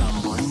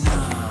kusambona.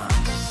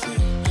 Tu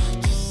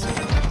sais,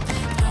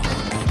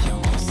 ahona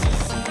jangu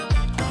sisi.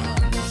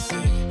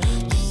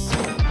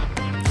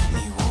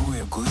 Ni wewe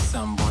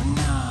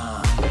kusambona.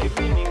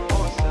 Baby ni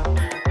ngosa,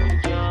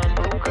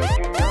 ujana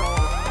ukajunyanga.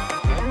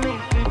 Mimi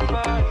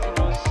sipa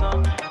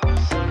innocent,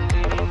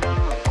 kusandirinda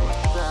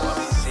makosa.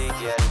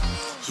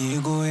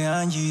 Yego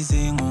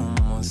yangize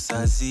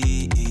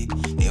nk'umusazi,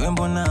 niwe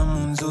mbona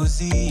mu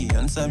nzozi,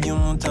 yansabye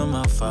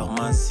umutama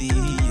farumasi.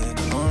 Niwe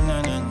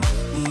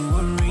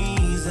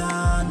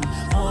reason,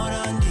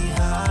 mpora ndi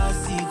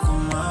hasi ku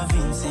mavi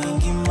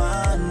nsenga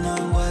Imana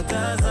ngo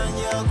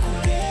atazajya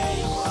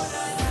kureba.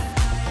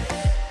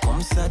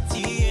 Comme ça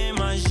t'es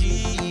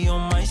magie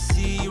on my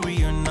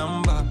serial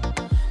number.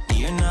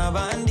 Niyo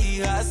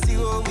nabandi hasi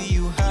wowe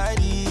you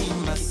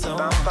harimba so.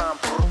 Pam pam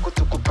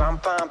purukutuku pam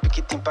pam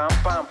pikiti pam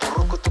pam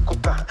purukutuku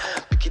pam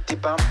pikiti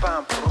pam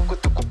pam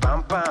purukutuku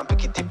pam pam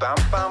pikiti pam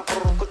pam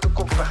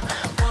purukutuku pam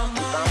pam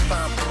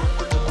pam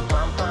purukutuku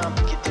pam pam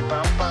pikiti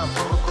pam pam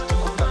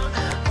purukutuku pam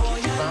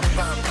pikiti pam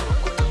pam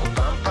purukutuku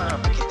pam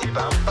pam pikiti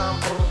pam pam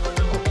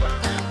purukutuku pam.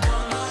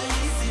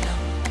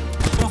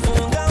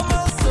 Mfunga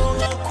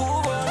masonga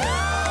kubona,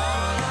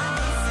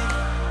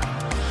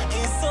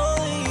 it's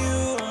only you,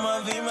 my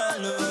vie, my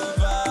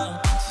lover.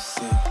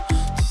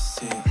 Tu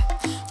sais,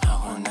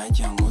 ahona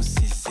jangu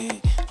sisi.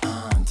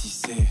 Tu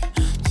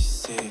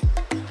sais,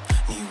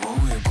 ni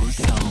wewe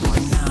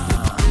kusambona.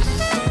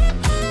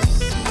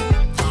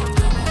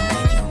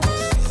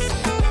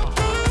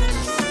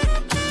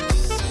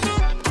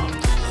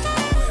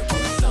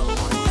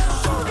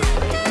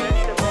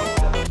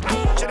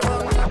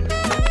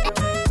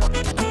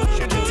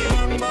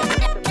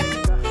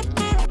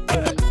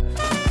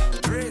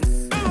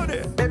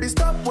 Baby,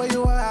 stop where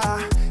you are.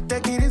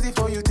 Take it easy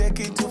for you take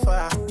it too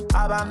far.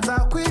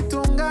 Abanza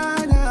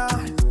kuitunganya.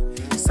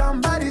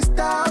 Somebody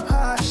stop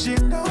her, she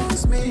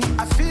knows me.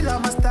 I feel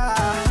I'm a star.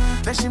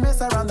 Then she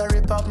mess around and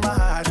rip up my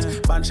heart.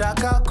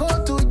 Panchaka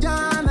kotu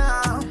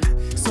jana.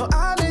 So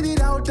I made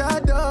it out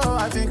the door.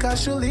 I think I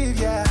should leave,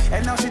 yeah.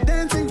 And now she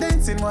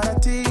dancing, what a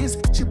tease.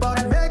 She bout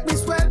to make me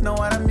sweat, know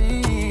what I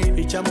mean.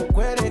 Icha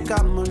mukwere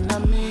kama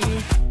nami.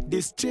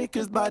 This chick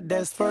is bad,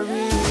 that's for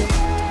real.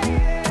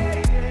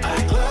 I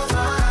close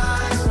my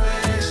eyes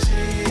when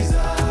she's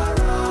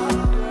around.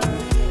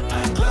 I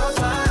close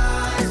my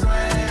eyes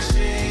when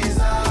she's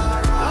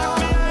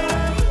around.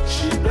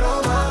 She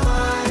blow my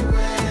mind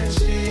when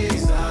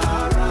she's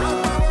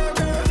around.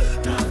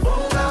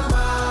 Nafunga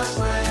mask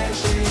when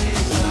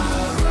she's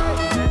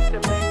around.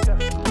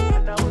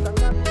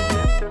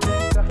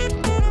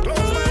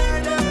 Close my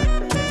eyes,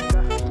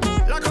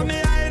 lock on me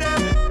eye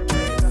them.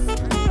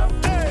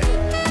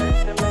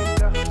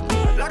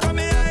 Lock on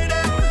me eye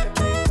them.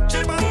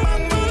 Chill bang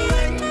bang bang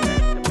bang.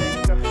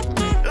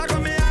 Lock on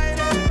me eye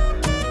them.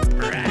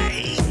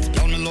 Right.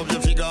 Girl, me love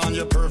your figure and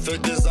your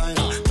perfect design.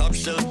 Top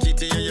shelf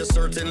kitty, yeah, you're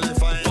certainly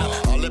fine.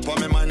 All up on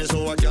my mind is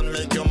so I can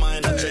make your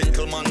mind a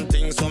gentleman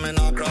thing, so me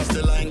not cross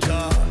the line.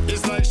 Car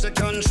it's like she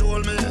control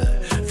me.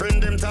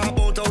 Friend them talk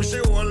about how she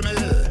hold me.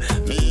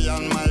 Me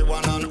and my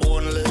one and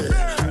only.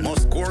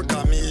 Must work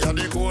on me and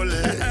the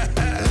goalie.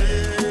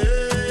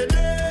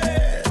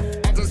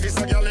 I just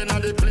feel a girl in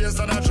the place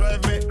and I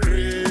drive me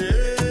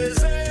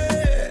crazy.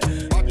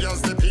 But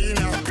just the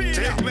pina,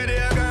 take me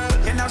there, girl.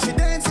 And now she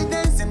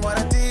dancing, what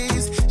a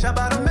tease. She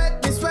about to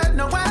make me sweat,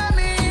 know what I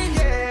mean,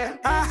 yeah.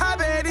 I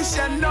have it, she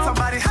know.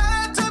 Somebody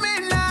holler to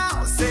me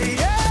now, say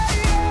yeah.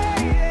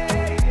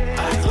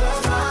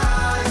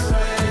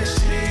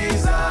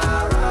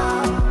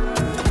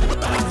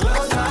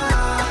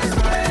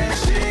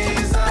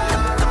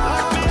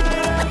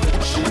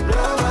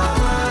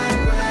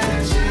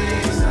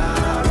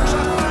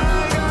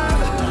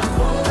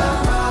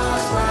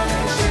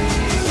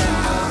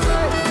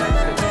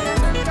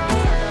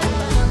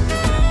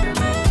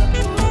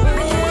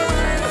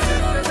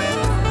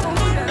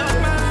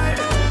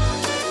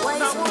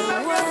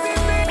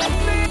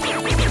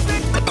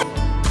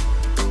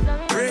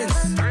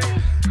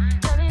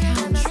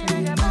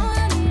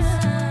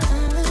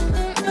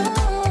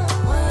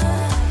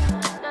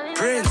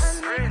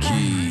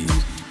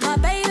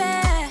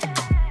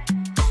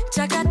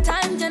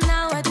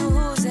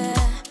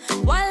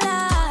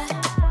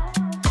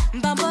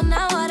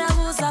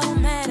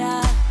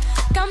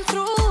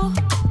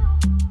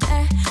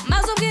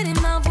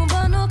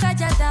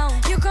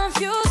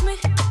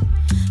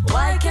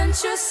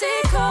 can't you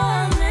see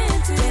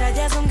coming to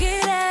gerageza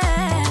umbwire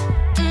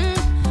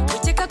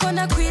ukeka ko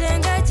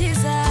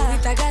nakwirengagiza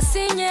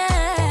bitagasinye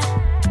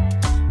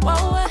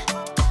wowe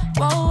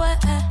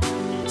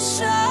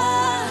sha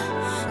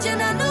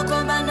jena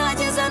nuko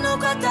manageza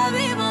nuko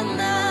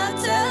atabibona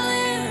tell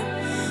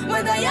him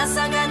whether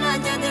yasanga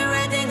nanjye ndi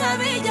ready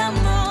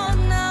nkabijyamo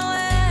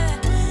nawe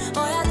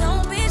oya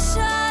don't be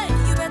shy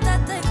you better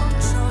take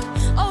control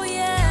oh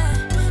yeah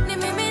ni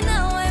mimi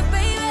nawe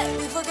baby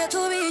before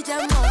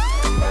tubijyamo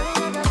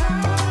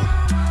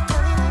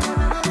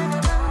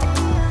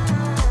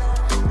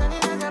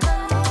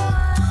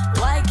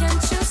why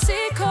can't you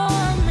see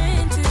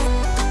coming to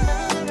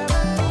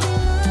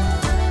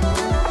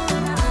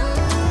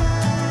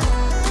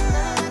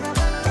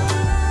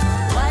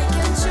why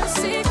can't you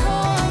see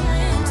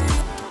coming to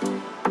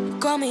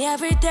call me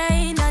every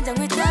day nanjye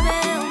nkwitabe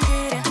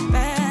umbwire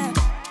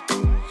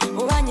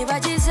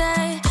ubanyibagize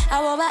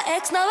abo ba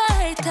ex n'aba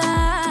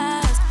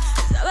haters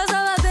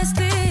zaba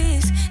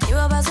besties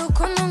niba bazi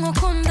ukuntu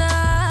nkukunda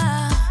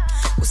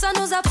gusa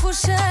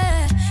ntuzapfushe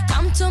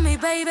come to me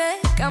baby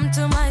come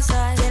to my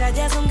side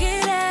gerageza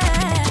umbwire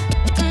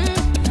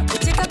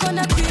ukeka ko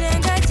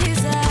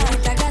nakwirengagiza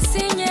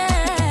bitagasinye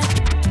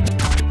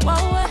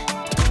wowe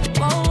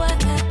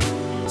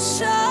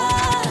sha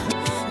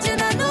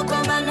jena nuko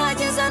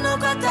manageza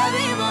nuko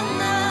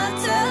atabibona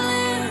tell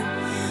him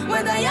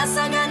whether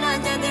yasanga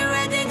nanjye ndi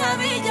ready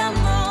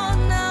nkabijyamo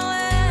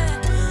nawe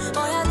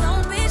oya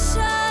don't be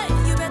shy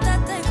you better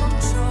take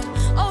control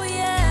oh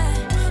yeah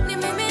ni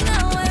mimi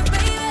nawe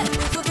baby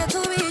before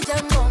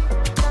tubijyamo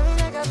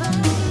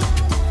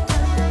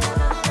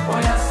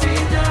oya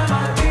sijama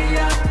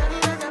pia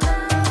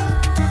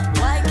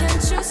why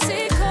can't you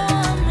see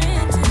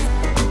coming to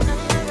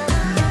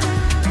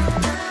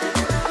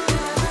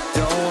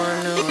don't want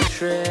no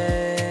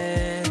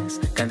stress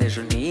kandi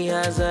ejo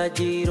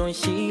ntihazagira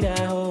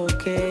unshyiraho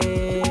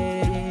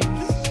case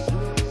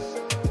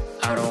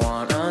I don't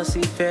wanna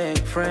see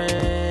fake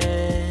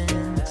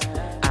friends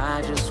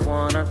I just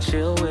wanna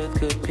chill with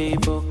good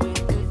people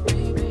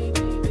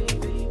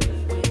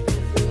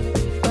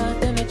but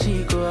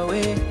energy go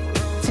away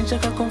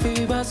sinshaka kumva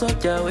ibibazo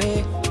byawe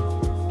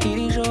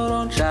iri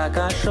joro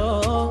nshaka show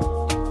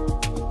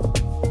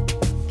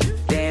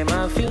damn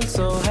I feel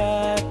so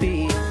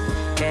happy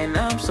and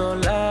I'm so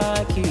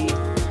lucky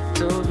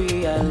to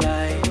be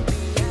alive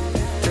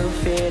to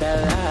feel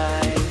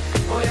alive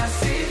oya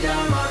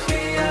sijama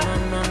pia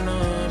no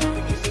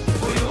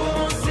uyu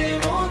munsi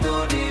mundo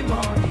ni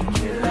morning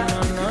killer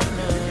no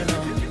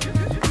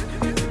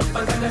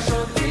baganga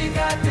shoti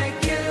ga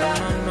tequila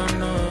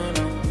no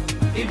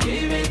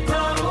ibyimi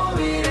toro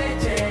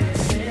biregere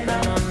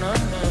no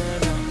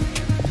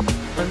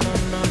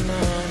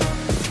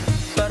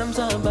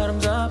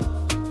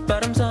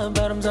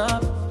bottoms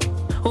up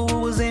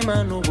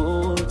ubuzima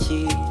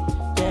n'ubuki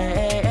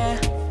yeah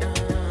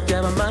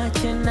byaba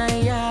make na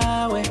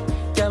yawe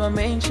byaba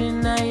menshi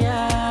na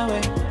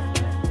yawe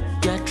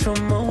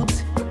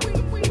yacumutse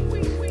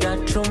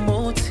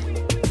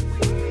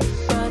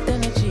but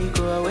energy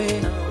go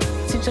away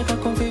sinshaka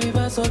kumva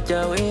ibibazo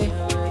byawe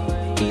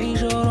iri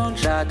joro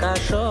nshaka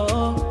show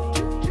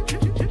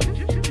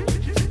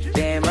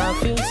damn I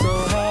feel so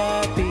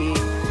happy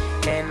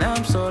and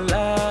I'm so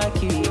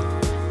lucky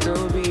to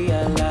be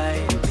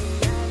alive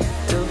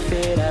to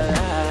feel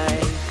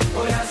alive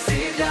oya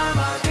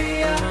sijama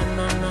pia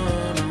no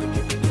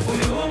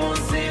uyu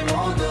munsi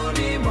mundo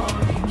ni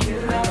morning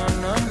killer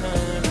no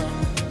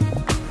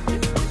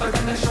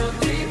baganga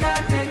shoti ga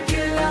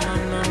tequila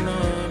no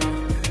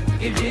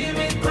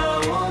ibyimi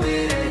toro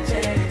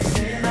biregere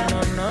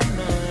no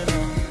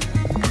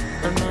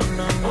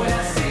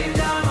oya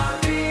sijama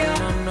pia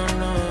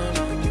no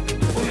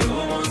uyu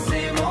munsi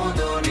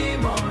mundo ni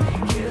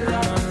morning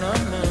killer no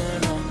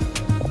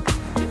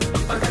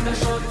baganga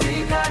shoti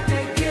ga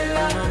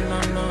tequila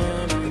no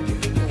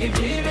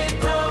ibyimi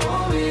toro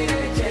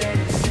biregere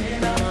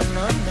no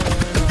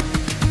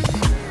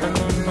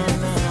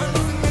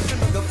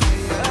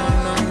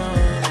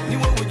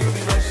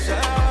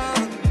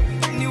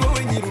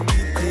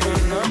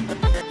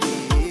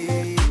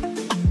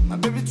My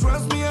baby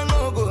trust me, I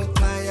no go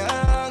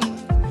tired.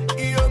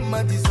 You're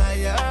my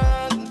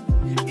desire,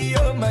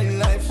 you're my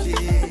life,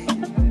 yeah.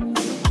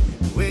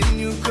 When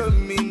you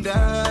coming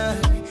down,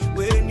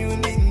 when you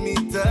need me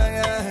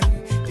tired,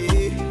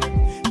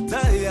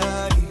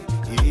 tired,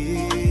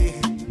 yeah.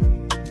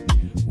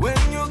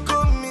 When you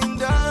coming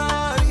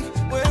down,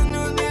 when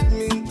you need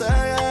me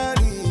tired,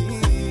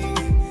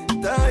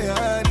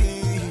 tired,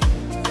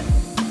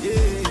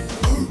 yeah.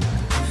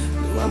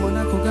 I'm on a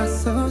coca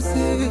sauce,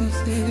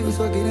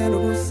 so get in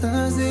the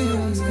sauce.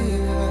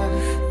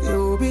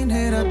 You've been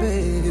here,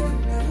 baby.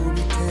 You've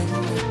been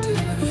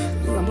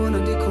taking I'm on a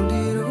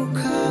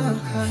decondiruka.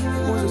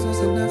 Was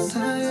just enough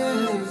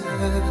science.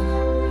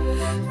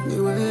 You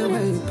were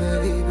away,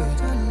 baby.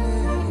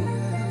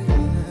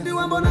 You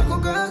want to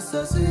coca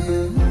sauce,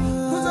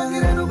 who's a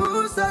get in the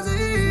sauce.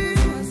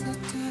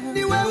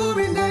 You were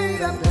been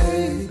there,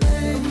 baby.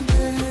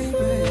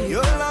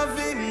 You're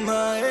loving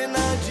my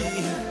energy,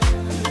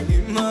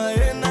 my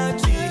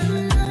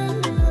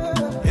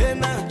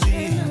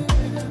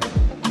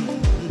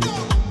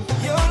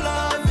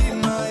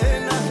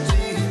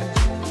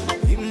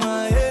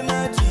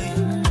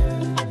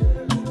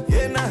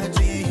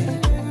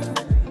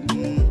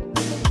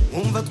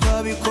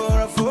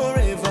twabikora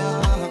forever.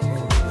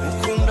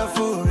 Ukunda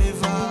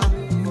forever.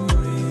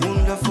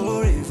 Ukunda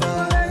forever.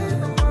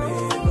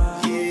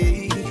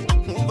 Yeah.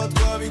 Numva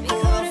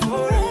twabikora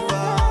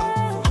forever.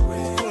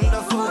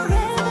 Ukunda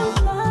forever.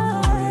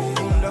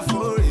 Ukunda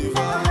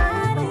forever.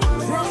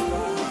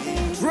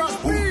 Trust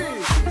me.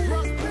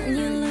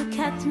 You look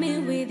at me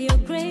with your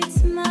great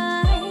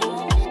smile.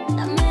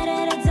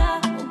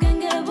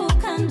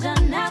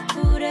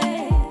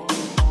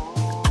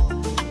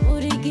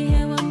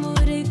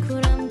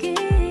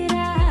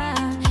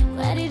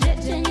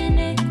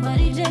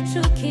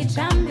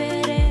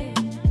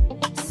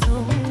 So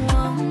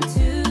 1,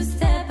 2,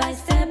 step by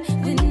step,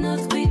 we know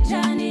sweet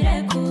Johnny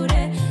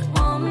Rekure.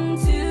 1,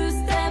 2,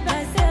 step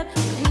by step,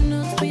 we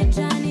know sweet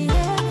Johnny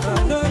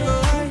Rekure.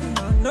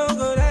 No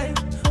go lie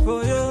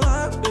for your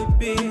heart,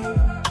 baby.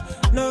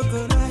 No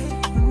go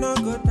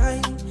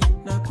lie,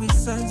 not with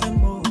signs and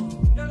more.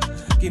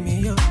 Give me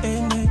your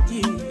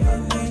energy,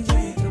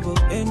 no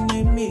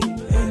enemy.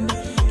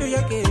 Do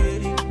you get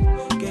it,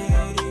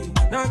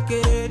 not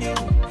get it.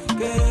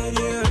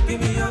 Give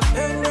me your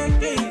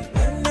energy,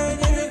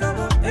 no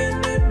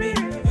enemy.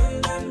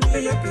 Do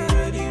you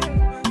get it,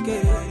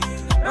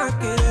 not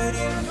get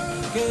it.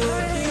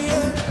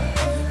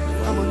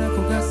 I'm on a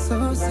coca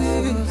sauce,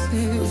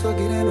 so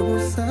get in the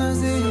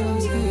sauce.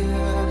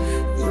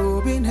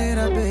 You've been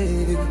here,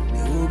 baby.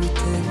 You'll be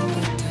taking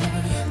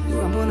time.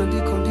 I'm gonna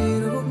decode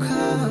the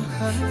car.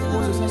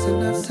 What's the sauce in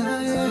that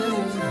side?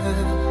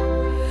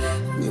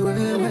 You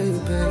ain't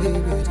baby.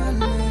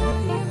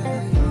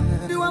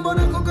 I'm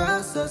gonna coca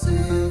sauce.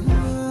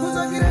 Who's a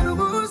get in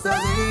the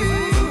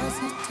sauce?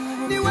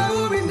 You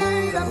will be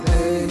there,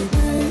 baby.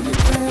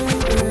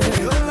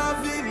 Your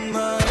love in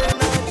my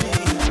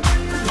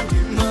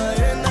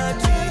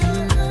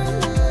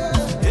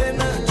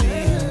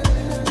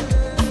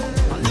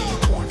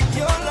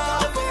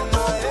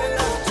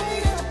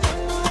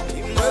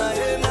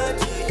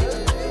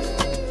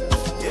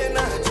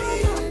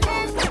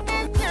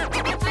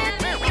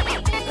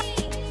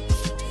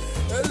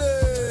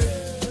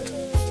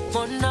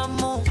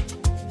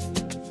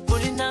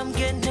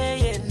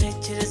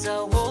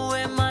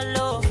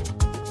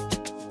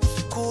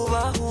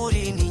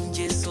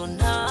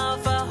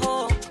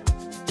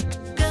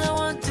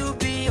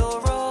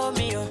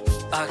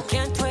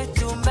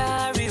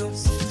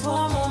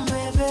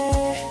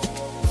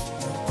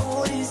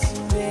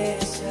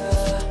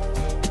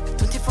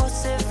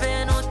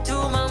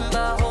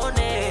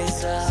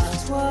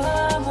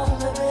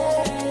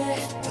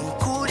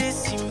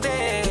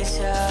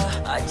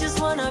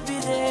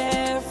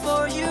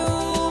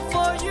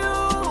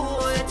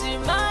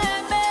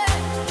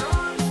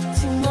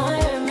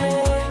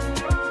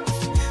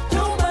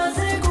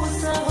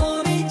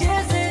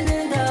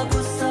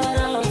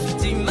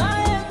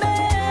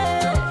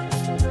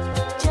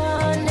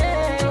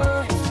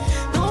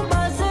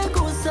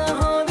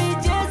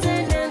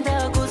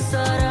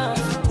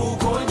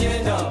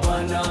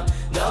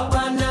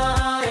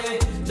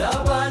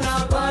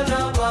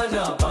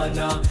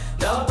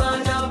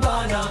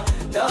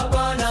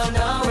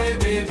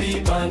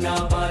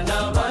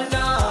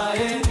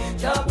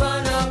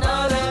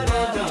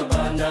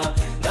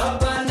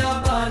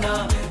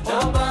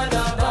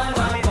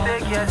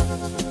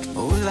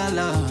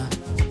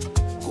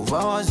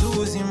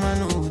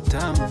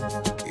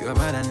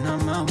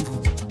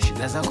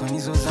zako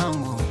nizo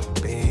zangu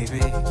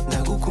baby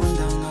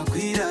ndagukunda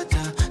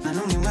ngakwirata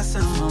nanone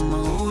ngasama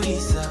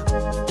maurisa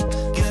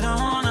Get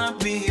on, I'll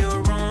be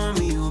your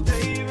Romeo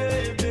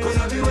baby Cause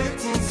I'll be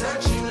waiting,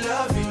 searching,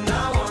 loving,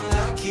 now I'm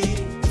lucky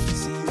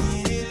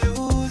Singiri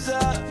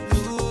loser,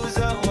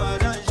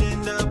 what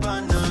agenda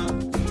bana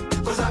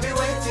Cause I'll be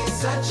waiting,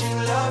 searching,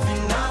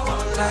 loving, now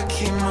I'm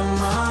lucky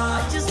mama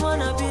I just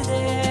wanna be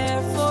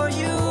there for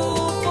you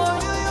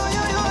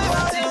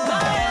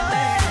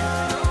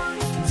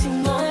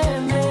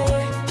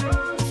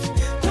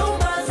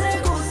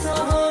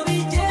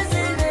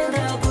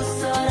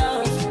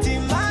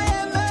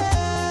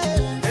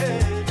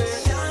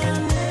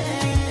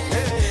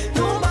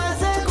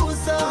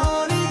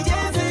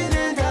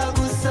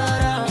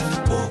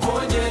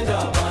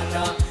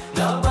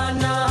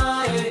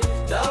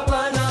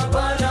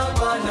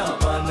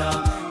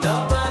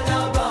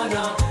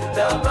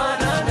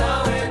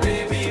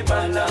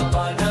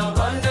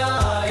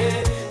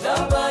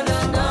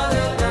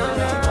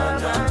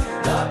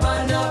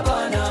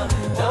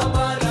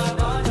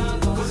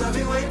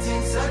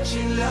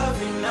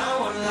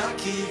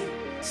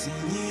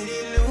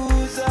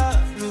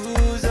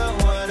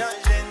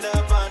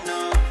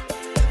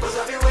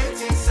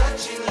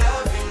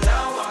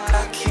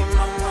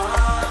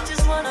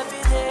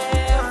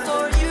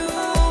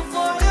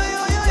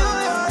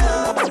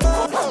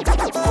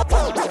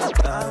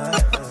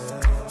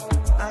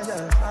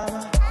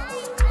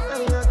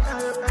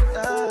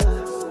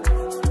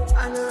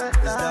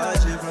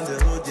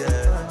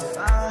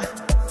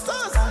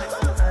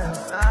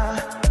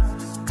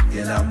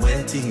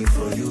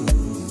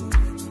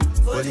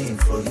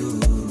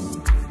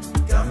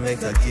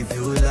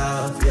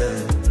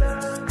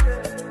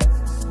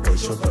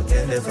choker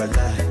can never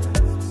lie.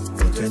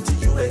 For 20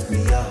 you wake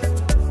me up.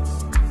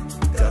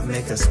 God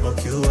make us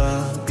smoke you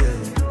up,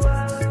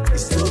 yeah.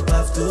 It's too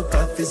puff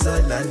is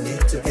all I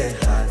need to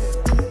get high.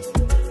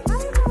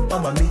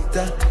 Mama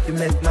meter, you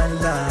make my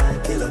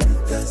line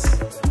kilometers.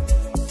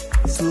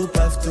 Too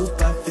puff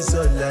is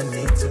all I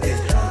need to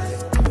get high.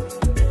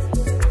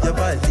 You're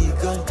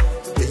illegal,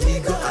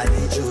 illegal, I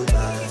need you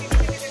back.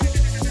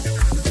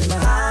 My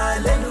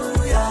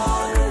hallelujah,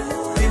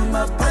 in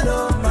my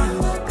paloma,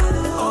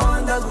 on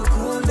the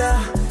gukunda,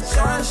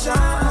 shine,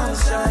 shine,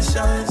 shine,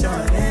 shine,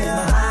 shine. My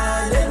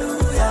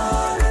hallelujah,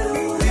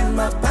 in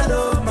my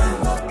paloma,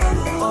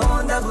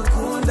 on the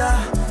gukunda,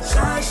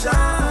 shine,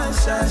 shine,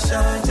 shine,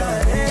 shine,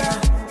 shine.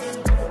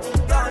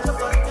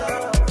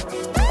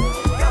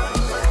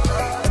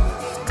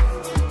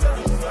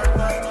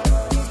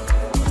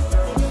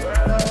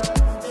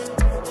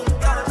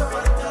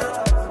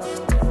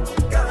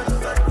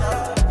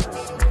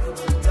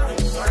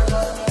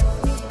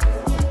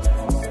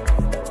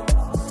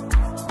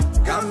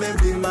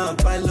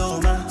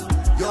 Paloma,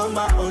 you're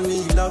my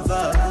only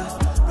lover.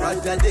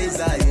 Brighter days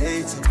I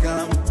hate to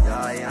come.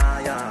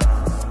 Yeah.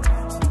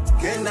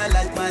 Can I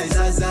like my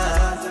Zaza?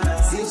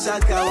 Sing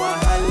Shaka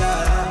Wahala.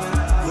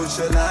 Put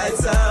your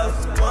lights up,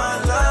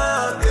 one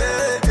love,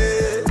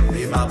 yeah.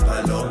 Be my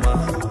Paloma.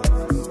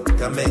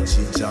 Come and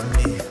chincha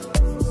me.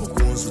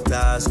 Mukunzu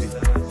taswi,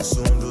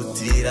 sundu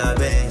tira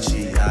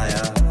benchi.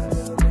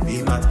 Be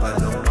my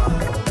Paloma.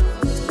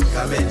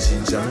 Come and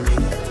chincha me.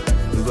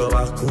 Lugo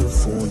wa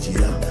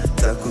kufunjia.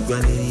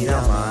 Takugwanirira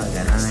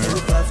magana.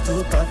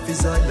 Too puff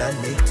is all I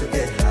need to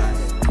get high.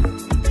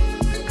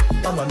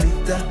 Mama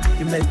meter,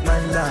 you make my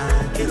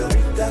line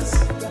kilometers.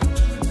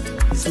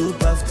 Too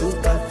puff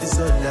is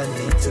all I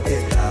need to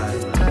get high.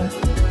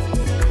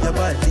 You're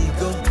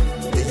illegal,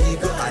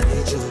 illegal, I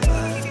need you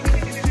back.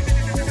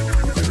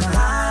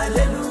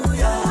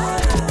 Hallelujah,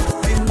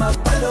 in my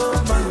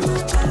paloma,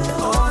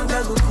 on the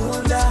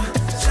gukunda,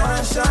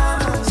 shine,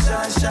 shine,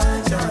 shine,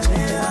 shine, shine.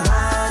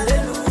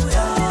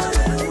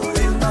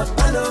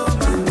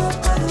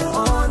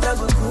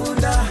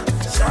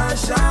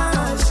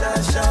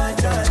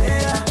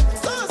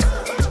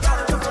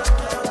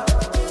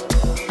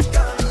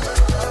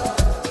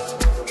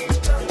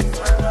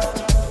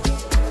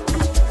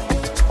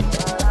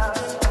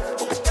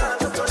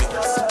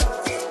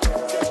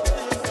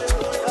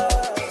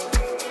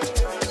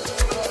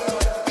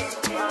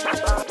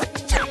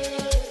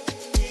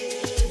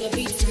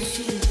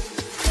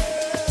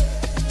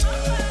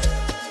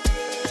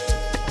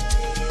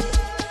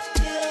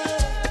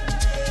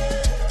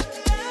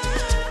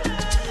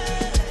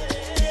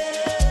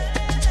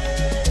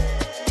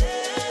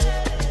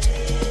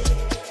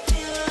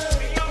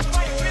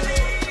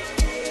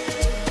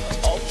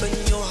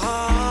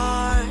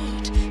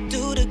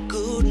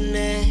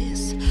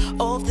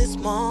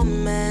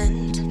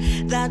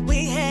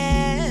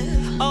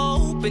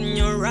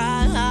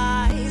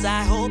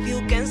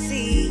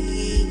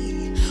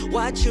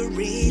 You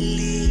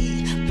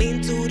really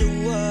mean to the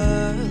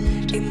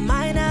world. It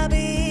might not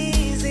be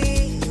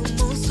easy.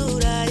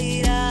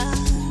 Musuraira,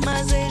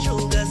 mas é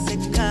joga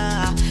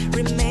seca.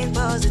 Remain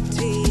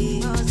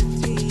positive.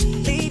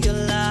 Live your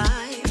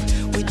life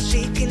with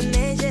chicken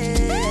edges.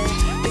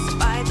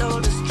 Despite all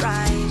the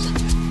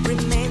strife,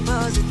 remain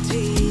positive.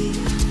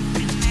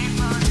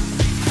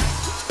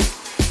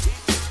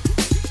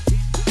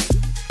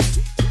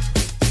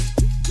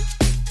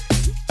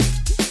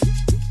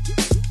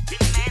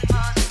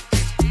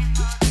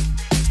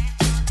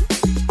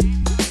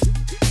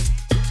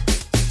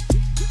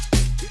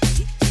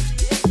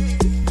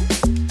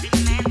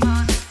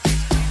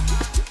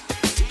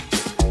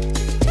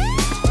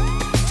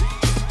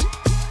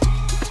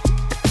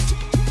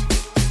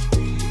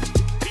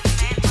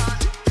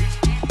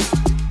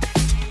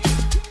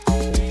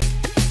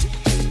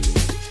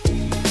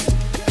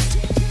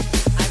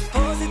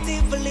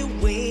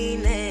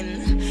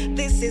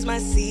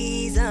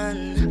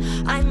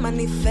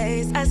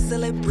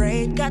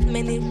 Got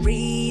many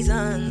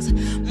reasons.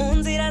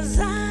 Munzira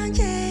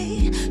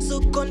zanje,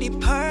 sukondi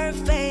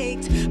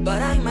perfect.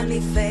 But I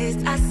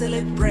manifest, I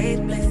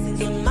celebrate blessings.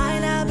 It might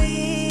not be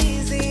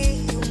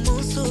easy.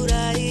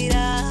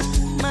 Musuraira,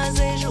 mas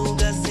é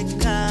joga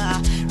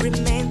seca.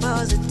 Remain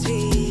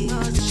positive.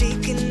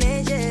 Chicken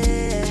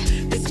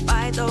edge,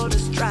 despite all the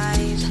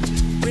strife.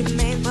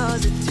 Remain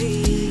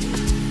positive.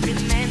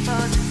 Remain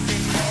positive.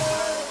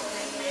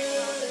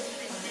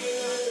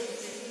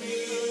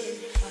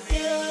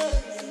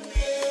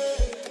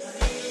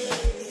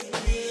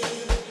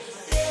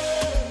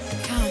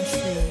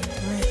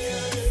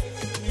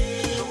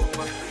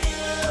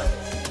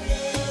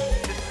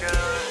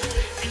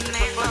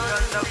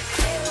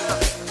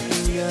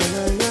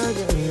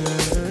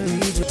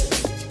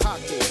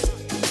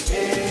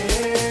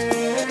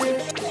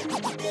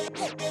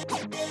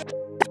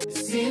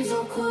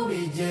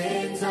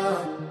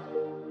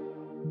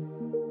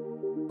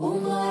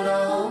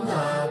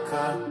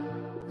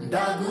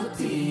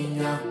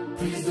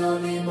 Please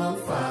don't leave on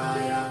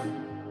fire,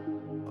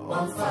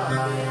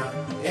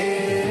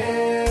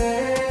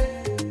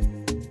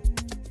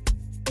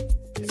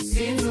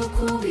 sinzi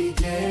uko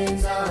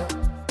ubigenza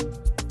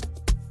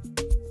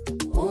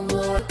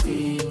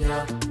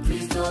umutinya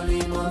please don't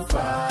leave me on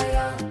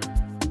fire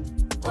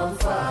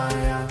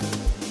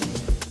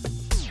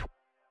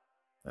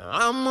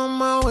I'm on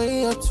my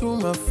way up to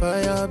my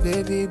fire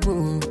baby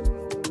boo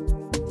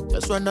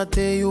just wanna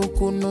tell you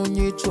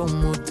kunonyicho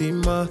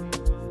mutima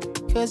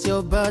cause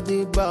your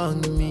body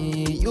bang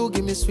me you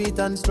give me sweet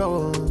and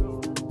strong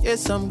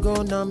yes I'm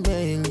gonna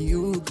mail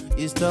you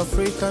East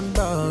African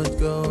bad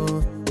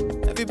girl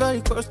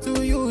everybody close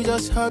to you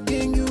just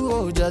hugging you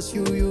oh just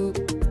you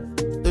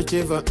don't you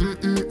ever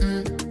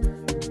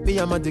me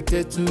I'm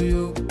addicted to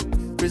you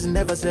prison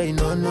never say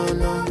no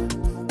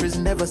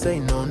prison never say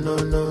no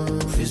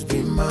please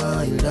be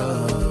my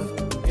love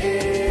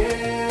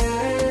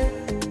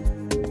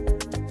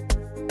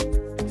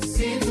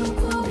sinzi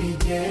uko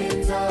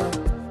ubigenza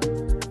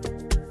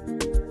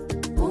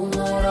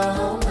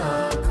unkoraho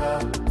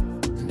nkaka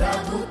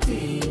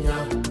ndagutinya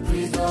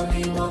please don't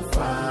leave me on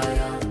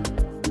fire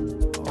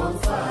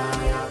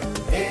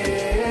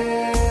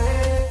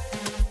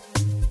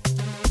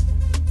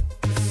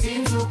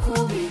sinzi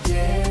uko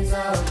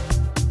ubigenza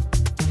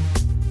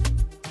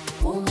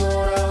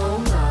unkoraho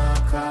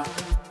nkaka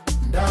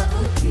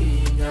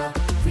ndagutinya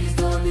please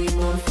don't leave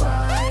me on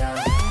fire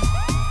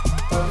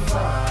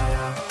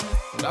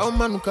now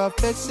manuka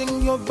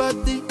flexing your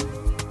body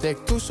take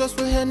 2 shots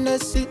for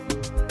Hennessy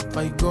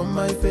my God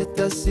my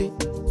fantasy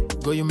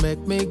go you make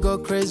me go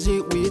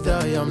crazy with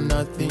I am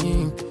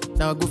nothing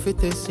now go fit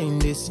this in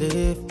this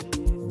safe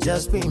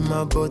just be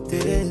my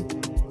body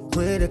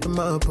quit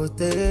my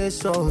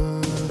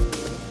potato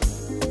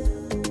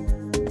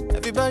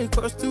everybody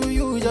close to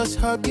you just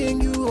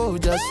hugging you oh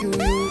just you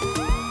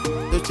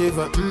don't you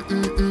ever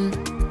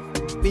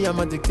me I'm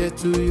addicted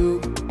to you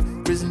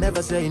prison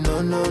never say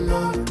no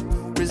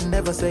prison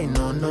never say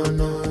no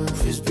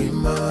please be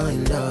my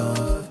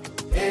love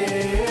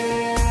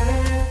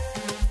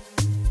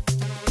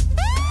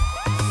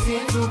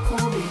sinzi uko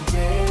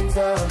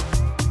ubigenza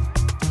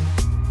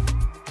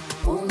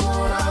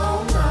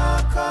unkoraho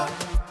nkaka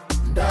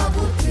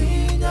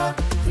ndagutinya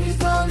please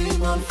don't leave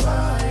me on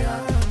fire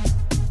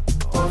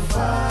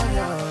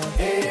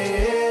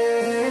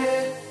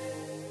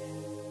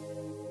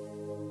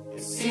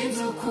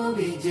sinzi uko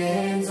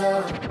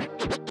ubigenza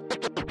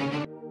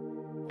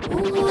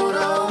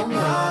unkoraho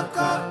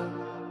nkaka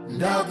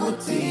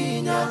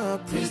ndagutinya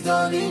please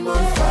don't leave me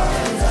on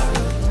fire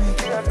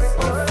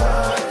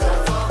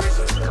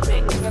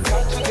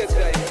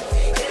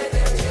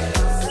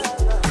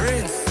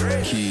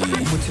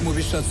umutima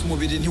ubishatse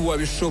umubiri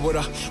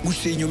ntiwabishobora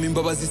guciye inyuma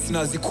imbabazi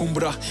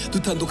sinazikumbura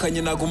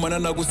dutandukanye nagumana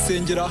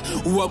nagusengera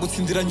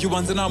uwagutsindira njye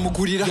ubanza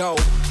namugurira yo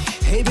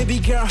hey baby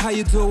girl how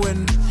you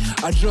doing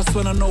I just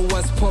wanna know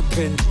what's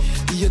poppin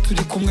iyo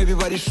turi kumwe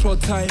biba ari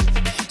short time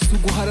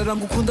suguharara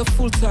ngukunda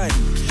full time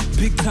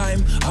big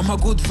time I'm a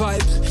good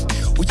vibes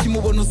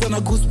ukimubona uzana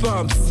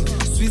goosebumps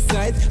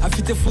suicide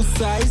afite full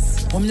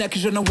size mu myaka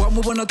 100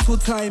 wamubona 2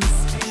 times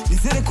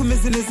nizere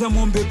kumeze neza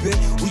mu mbebe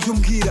uyu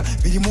mbwira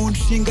biri mu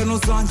nshingano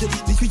zanjye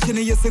nicyo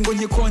ukeneye se ngo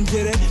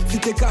nkikongere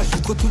mfite kashi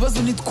utwo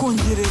tubazo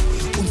nitwongere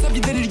unsabye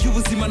ideni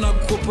ry'ubuzima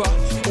nagukopa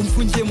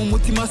umfungiye mu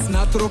mutima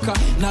sinatoroka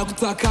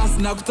nagutaka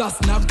sinagutasa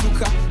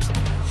sinagutuka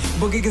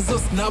mbogege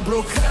zose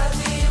nabroka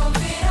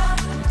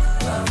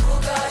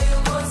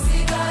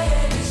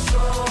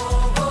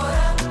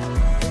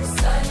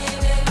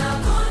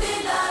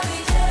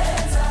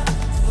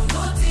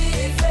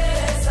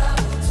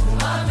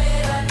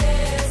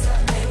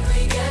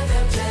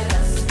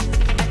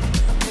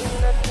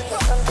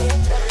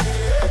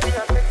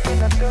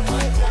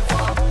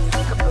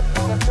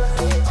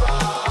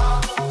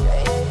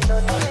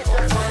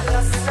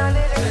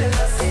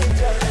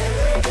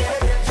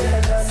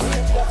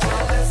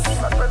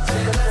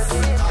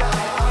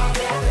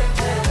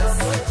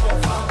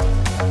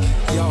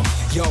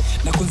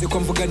nakunze ko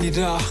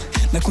mvuganira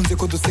nakunze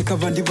ko duseka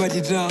abandi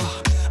barira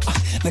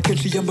na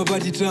kenshi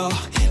yambabarira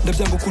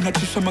ndabyanga ukuntu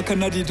acisha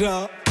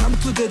amakanarira I'm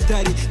to the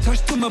daddy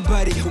touch to my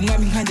body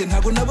umwami nkanjye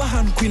ntago naba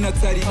ahantu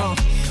kwinatari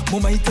mu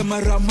mahitamo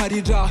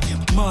aramparira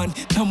man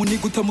nta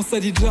muniga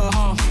utamusarira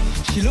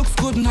she looks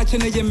good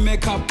ntakeneye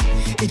make up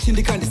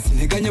ikindi kandi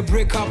sinteganya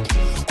break up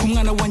ku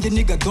mwana wanjye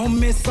niga don't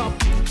mess up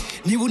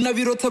niba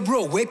unabirota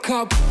bro wake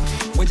up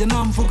wajya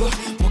namvuga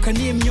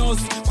mukaniye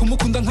myose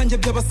kumukunda nkanjye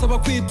byabasaba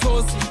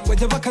kwitoza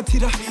wajya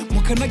bakatira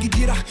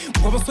mukanagigira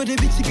ngo abasore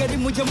b'i Kigali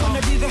mujya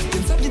munarira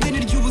yansabye ideni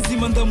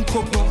ry'ubuzima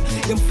ndamukopa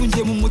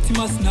yamfungiye mu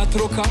mutima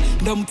sinatoroka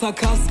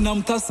ndamutaka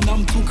sinamutasa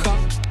sinamutuka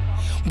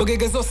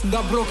mbogege zose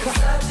ndabroka